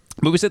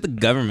 But we said the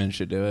government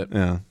should do it.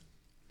 Yeah.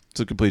 It's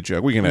a complete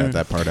joke. We can edit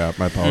that part out.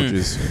 My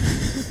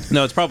apologies.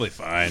 No, it's probably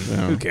fine.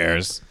 Who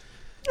cares?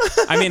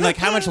 I mean, like,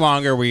 how much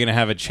longer are we gonna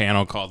have a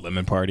channel called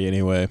Lemon Party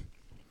anyway?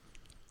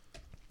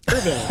 In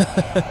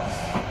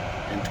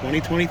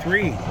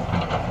 2023.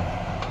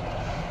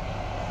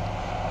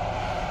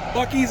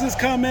 Buc-ee's is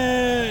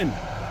coming.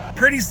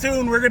 Pretty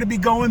soon we're going to be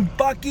going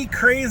Buc-ee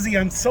crazy.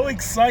 I'm so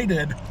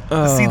excited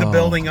to see the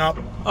building up.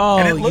 Oh,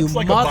 and it looks you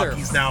like a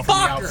Buc-ee's now from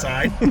the motherfucker.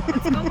 outside.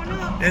 It's going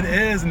up. It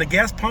is, and the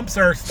gas pumps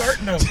are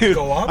starting to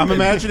go up. I'm and-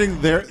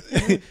 imagining they're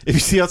if you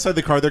see outside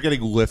the car, they're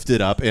getting lifted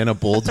up in a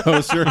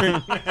bulldozer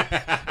and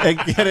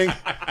getting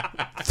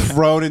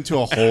thrown into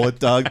a hole it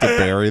dug to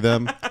bury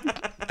them.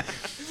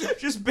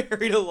 Just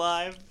buried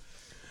alive.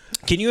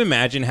 Can you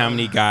imagine how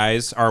many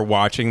guys are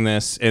watching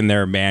this in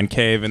their man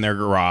cave in their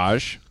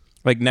garage,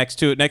 like next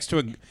to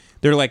a?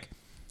 They're like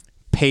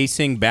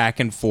pacing back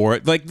and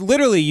forth. Like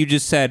literally, you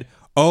just said,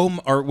 "Oh,"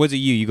 or was it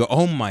you? You go,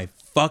 "Oh my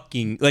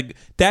fucking like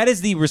that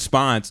is the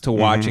response to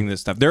watching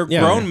this stuff. They're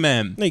grown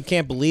men. No, you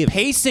can't believe it.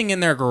 Pacing in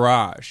their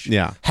garage,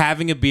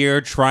 having a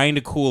beer, trying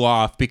to cool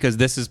off because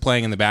this is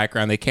playing in the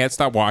background. They can't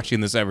stop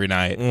watching this every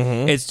night.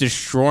 It's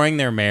destroying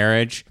their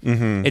marriage.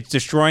 It's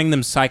destroying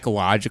them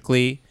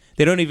psychologically.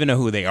 They don't even know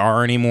who they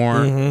are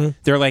anymore.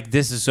 They're like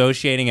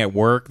disassociating at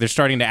work. They're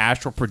starting to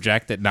astral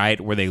project at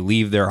night where they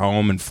leave their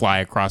home and fly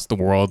across the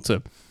world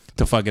to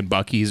fucking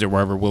Buc-ee's or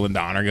wherever Will and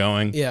Don are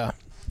going. Yeah.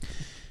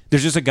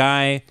 There's just a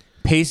guy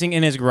pacing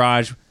in his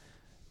garage,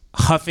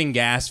 huffing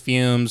gas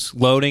fumes,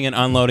 loading and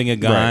unloading a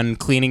gun,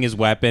 cleaning his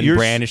weapon,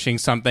 brandishing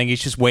something.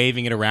 He's just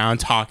waving it around,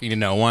 talking to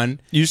no one.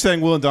 You're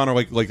saying Will and Don are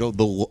like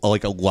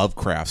a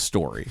Lovecraft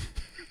story,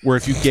 where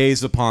if you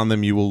gaze upon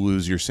them, you will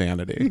lose your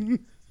sanity.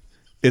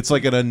 It's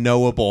like an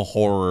unknowable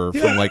horror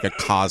from like a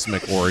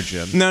cosmic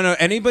origin. No.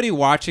 Anybody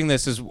watching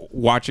this is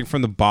watching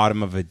from the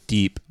bottom of a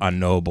deep,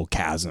 unknowable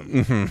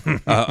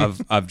chasm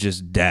of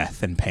just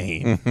death and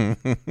pain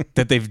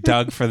that they've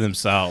dug for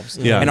themselves.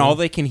 And all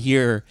they can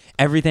hear,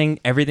 everything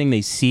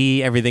they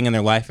see, everything in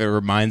their life, it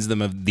reminds them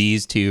of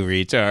these two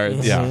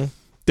retards. Yeah.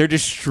 They're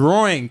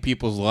destroying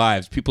people's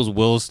lives, people's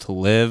wills to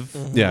live.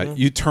 Yeah.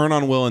 You turn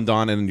on Will and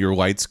Don and your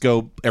lights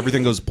go,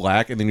 everything goes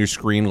black, and then your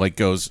screen like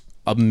goes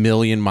a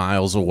million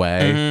miles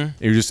away.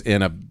 You're just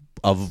in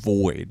a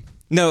void.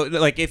 No,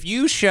 like if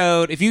you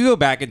go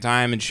back in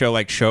time and show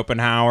like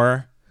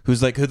Schopenhauer,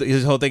 who's like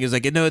his whole thing is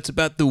like, it's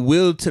about the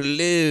will to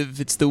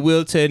live. It's the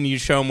will to, and you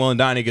show him Will and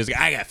Don, he goes,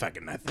 I got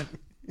fucking nothing.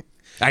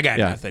 I got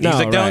nothing. He's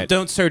like,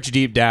 don't search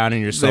deep down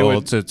in your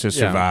soul to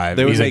survive.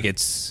 They would He's make, like,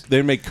 it's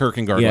they'd make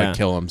Kierkegaard like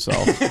kill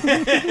himself.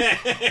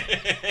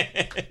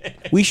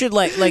 We should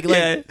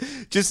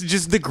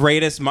just the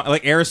greatest,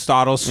 like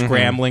Aristotle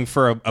scrambling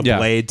for a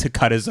blade to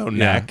cut his own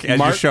neck as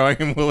you're showing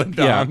him Will and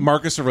Don. Yeah,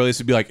 Marcus Aurelius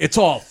would be like, it's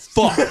all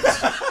fucked.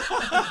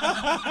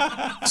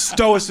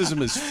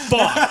 Stoicism is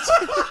fucked.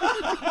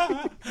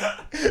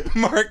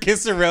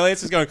 Marcus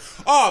Aurelius is going,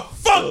 oh,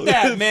 fuck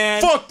that,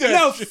 man. Fuck that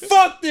No, shit.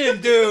 fuck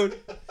them, dude.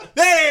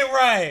 That ain't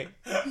right.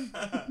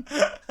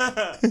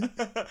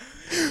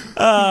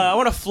 I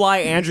want to fly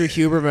Andrew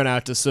Huberman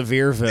out to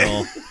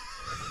Sevierville.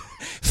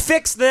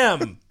 Fix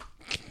them.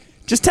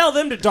 Just tell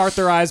them to dart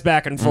their eyes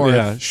back and forth.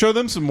 Yeah, show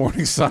them some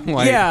morning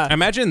sunlight. Yeah.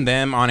 Imagine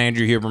them on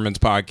Andrew Huberman's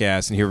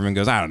podcast, and Huberman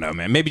goes, I don't know,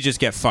 man. Maybe just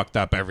get fucked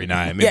up every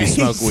night. Maybe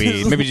smoke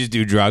weed. Maybe just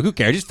do drugs. Who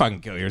cares? Just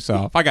fucking kill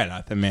yourself. I got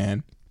nothing,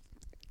 man.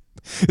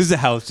 This is a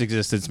hellish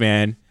existence,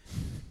 man.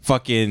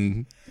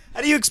 Fucking... How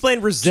do you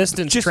explain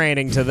resistance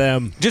training to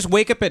them? Just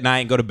wake up at night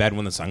and go to bed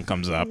when the sun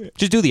comes up.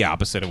 Just do the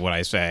opposite of what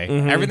I say.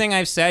 Everything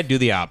I've said, do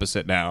the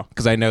opposite now.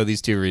 Because I know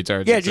these two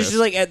retards exist. Just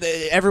like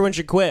everyone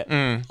should quit.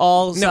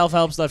 All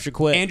self-help stuff should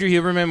quit. Andrew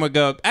Huberman would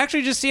go,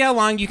 actually, just see how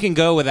long you can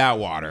go without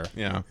water.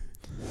 Yeah.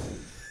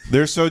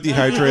 They're so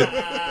dehydrated.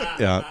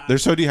 They're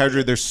so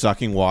dehydrated, they're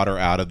sucking water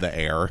out of the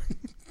air.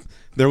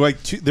 They're like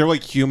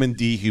human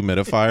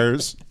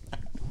dehumidifiers.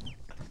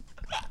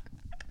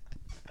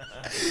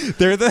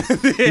 They're the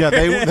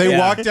they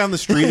walk down the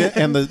street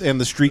and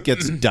the street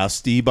gets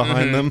dusty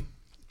behind them.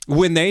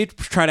 When they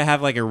try to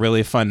have like a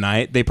really fun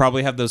night, they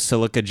probably have those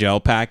silica gel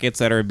packets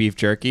that are beef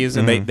jerkies,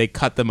 and they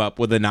cut them up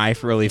with a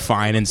knife really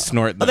fine and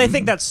snort them. Oh, they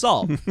think that's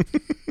salt.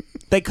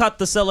 They cut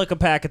the silica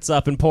packets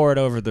up and pour it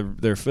over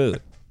their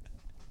food.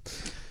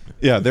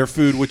 Yeah, their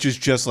food, which is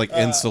just like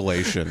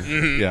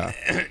insulation. Yeah.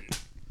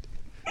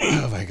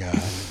 Oh my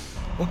god.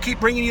 We'll keep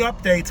bringing you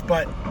updates,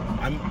 but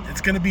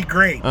it's going to be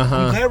great. I'm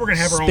glad we're going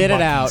to have our own Spit it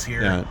Buc-ee's out.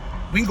 here. Yeah.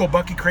 We can go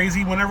Buc-ee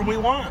crazy whenever we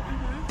want.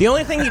 The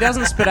only thing he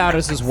doesn't spit out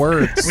is his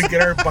words. We get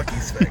our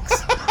Buc-ee's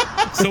fix.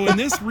 So in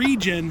this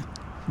region,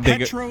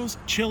 Petro's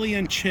Chili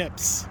and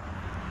Chips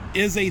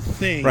is a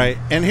thing. Right.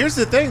 And here's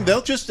the thing.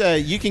 They'll just,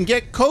 you can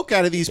get Coke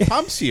out of these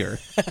pumps here.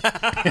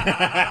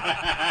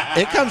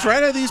 It comes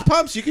right out of these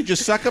pumps. You can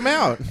just suck them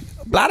out. A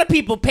lot of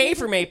people pay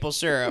for maple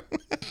syrup.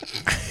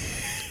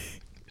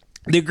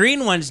 The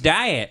green one's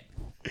diet.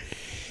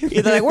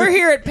 They're like, we're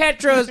here at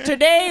Petro's.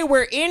 Today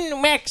we're in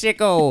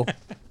Mexico.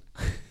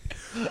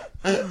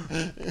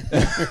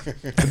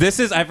 This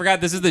is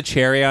the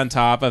cherry on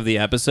top of the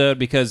episode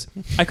because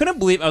I couldn't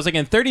believe, I was like,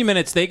 in 30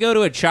 minutes, they go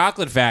to a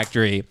chocolate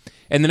factory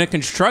and then a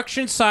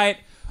construction site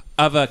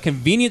of a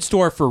convenience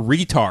store for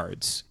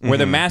retards where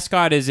the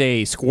mascot is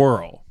a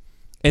squirrel.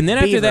 And then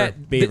after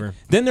that,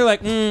 then they're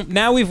like,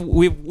 now we've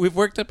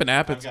worked up an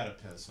appetite. I've got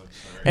to piss. I'm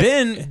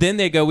sorry. Then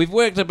they go, we've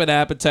worked up an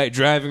appetite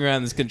driving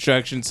around this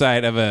construction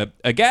site of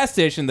a gas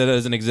station that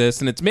doesn't exist,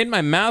 and it's made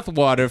my mouth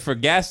water for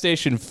gas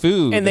station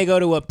food. And they go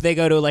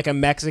to like a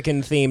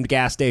Mexican themed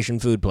gas station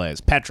food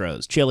place,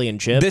 Petro's Chili and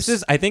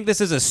Chips. I think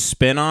this is a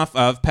spin-off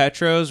of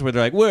Petro's where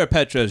they're like, we're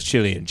Petro's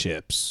Chili and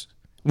Chips,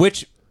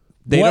 which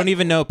they don't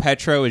even know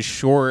Petro is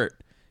short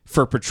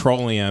for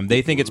petroleum.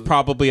 They think it's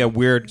probably a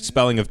weird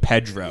spelling of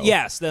Pedro.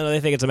 Yes, no, they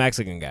think it's a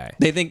Mexican guy.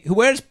 They think,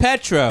 where's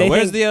Petro?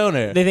 Where's the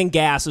owner? They think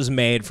gas is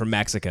made from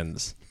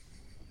Mexicans.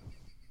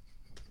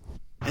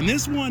 And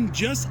this one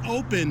just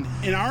opened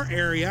in our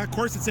area. Of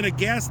course, it's in a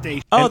gas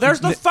station. Oh, there's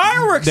the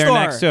fireworks store. They're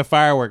next to a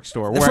fireworks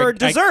store. For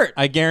dessert.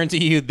 I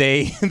guarantee you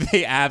they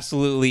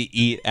absolutely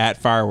eat at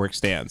fireworks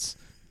stands.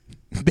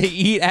 They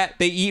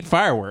eat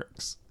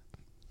fireworks.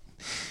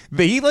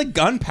 They eat like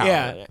gunpowder.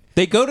 Yeah.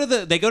 They go to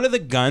the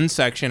gun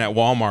section at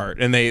Walmart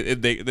and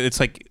it's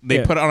like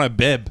they put on a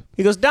bib.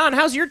 He goes, Don,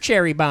 how's your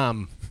cherry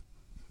bomb?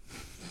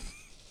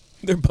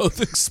 They're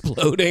both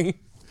exploding.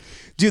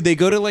 Dude, they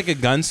go to like a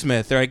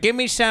gunsmith. They're like, give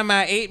me some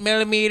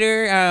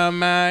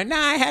 8mm. Nah,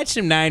 I had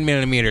some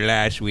 9mm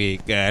last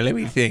week. Let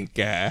me think.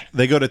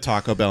 They go to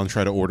Taco Bell and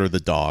try to order the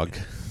dog.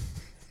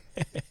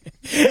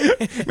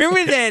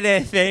 Remember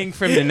that thing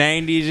from the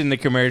 90s in the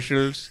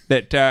commercials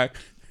that talked?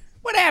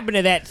 What happened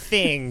to that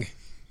thing?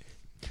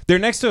 They're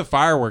next to a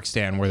fireworks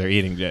stand where they're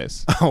eating,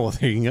 Jace. Oh, well,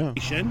 there you go.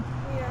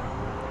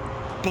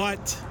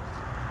 But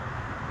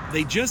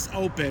they just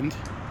opened,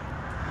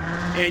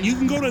 and you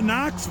can go to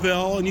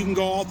Knoxville, and you can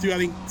go all through, I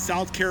think,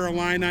 South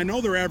Carolina. I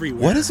know they're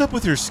everywhere. What is up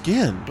with your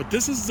skin? But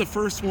this is the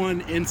first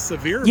one in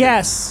Sevierville.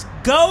 Yes.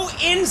 Go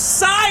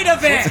inside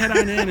of Let's it. head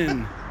on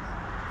in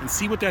and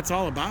see what that's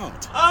all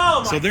about.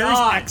 Oh, my So there's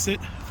God.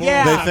 exit.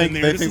 Yeah. They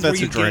This think is that's where a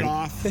you drink. get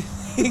off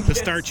to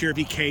start your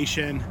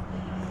vacation.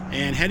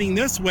 And heading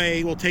this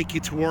way will take you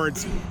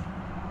towards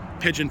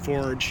Pigeon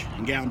Forge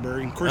and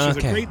Gatlinburg. And of course, there's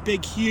a great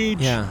big,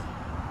 huge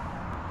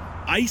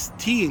iced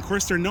tea. And of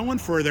course, they're known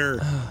for their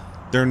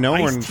They're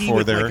known iced tea for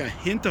with their. like a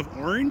hint of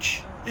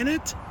orange in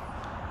it.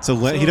 So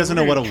he doesn't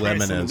know we're what a gonna try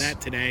lemon some of is.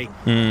 that today.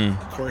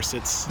 Of course,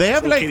 it's They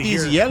have it's like okay to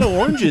these hear. yellow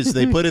oranges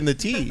they put in the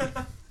tea.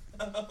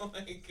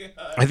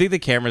 I think the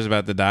camera's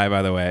about to die,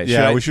 by the way.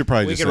 Yeah, we should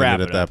probably we just could end wrap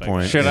it at it that up, I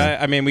point. Should yeah.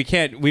 I? I mean, we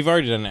can't. We've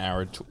already done an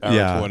hour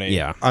 20.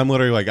 Yeah. I'm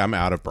literally like I'm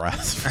out of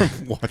breath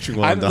from watching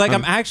Well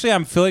Done.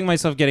 I'm feeling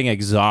myself getting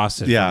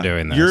exhausted from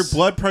doing this. Your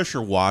blood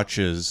pressure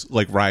rises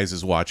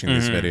watching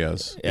these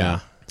videos.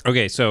 Yeah.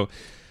 Okay, so,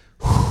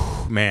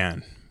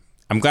 man,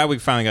 I'm glad we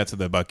finally got to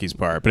the Buc-ee's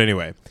part. But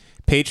anyway,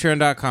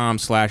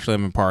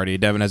 patreon.com/lemon party.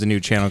 Devin has a new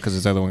channel because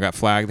his other one got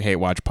flagged, the Hate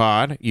Watch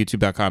Pod.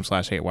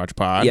 YouTube.com/Hate Watch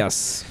Pod.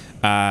 Yes.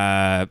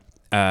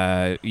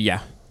 Yeah.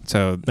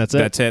 So That's it.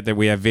 That's it. That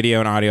we have video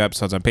and audio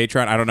episodes on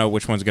Patreon. I don't know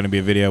which one's going to be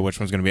a video, which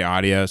one's going to be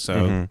audio.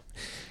 So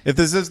If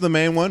this is the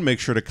main one, make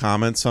sure to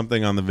comment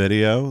something on the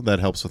video. That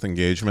helps with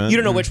engagement. You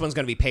don't know which one's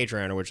going to be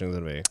Patreon or which one's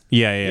going to be.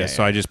 yeah.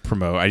 So I just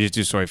promote. I just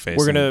do soy face.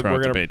 We're and gonna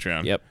promote to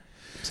Patreon. Yep.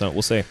 So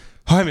we'll see.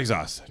 Oh, I'm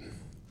exhausted.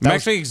 I'm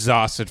actually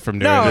exhausted from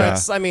doing No, this.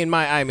 it's. I mean,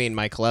 my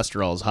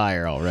cholesterol is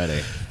higher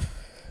already.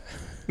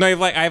 No,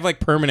 I have like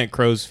permanent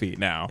crow's feet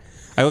now.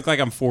 I look like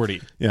I'm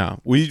 40. Yeah,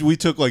 we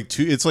took like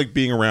two. It's like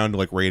being around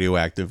like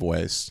radioactive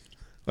waste.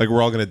 Like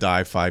we're all gonna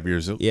die 5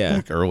 years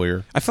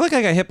earlier. I feel like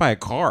I got hit by a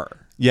car.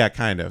 Yeah,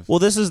 kind of. Well,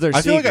 this is their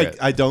I feel secret.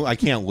 like I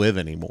can't live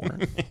anymore.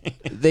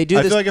 They do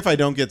I this. feel like if I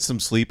don't get some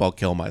sleep, I'll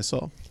kill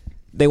myself.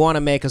 They want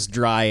to make us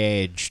dry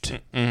aged.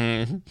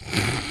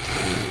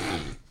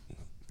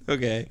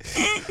 Okay.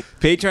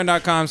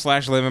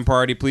 Patreon.com/lemon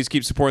party. Please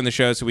keep supporting the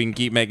show so we can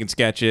keep making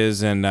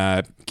sketches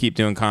and keep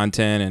doing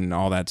content and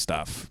all that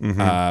stuff.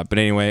 But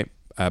anyway,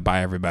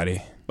 bye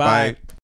everybody. Bye. Bye.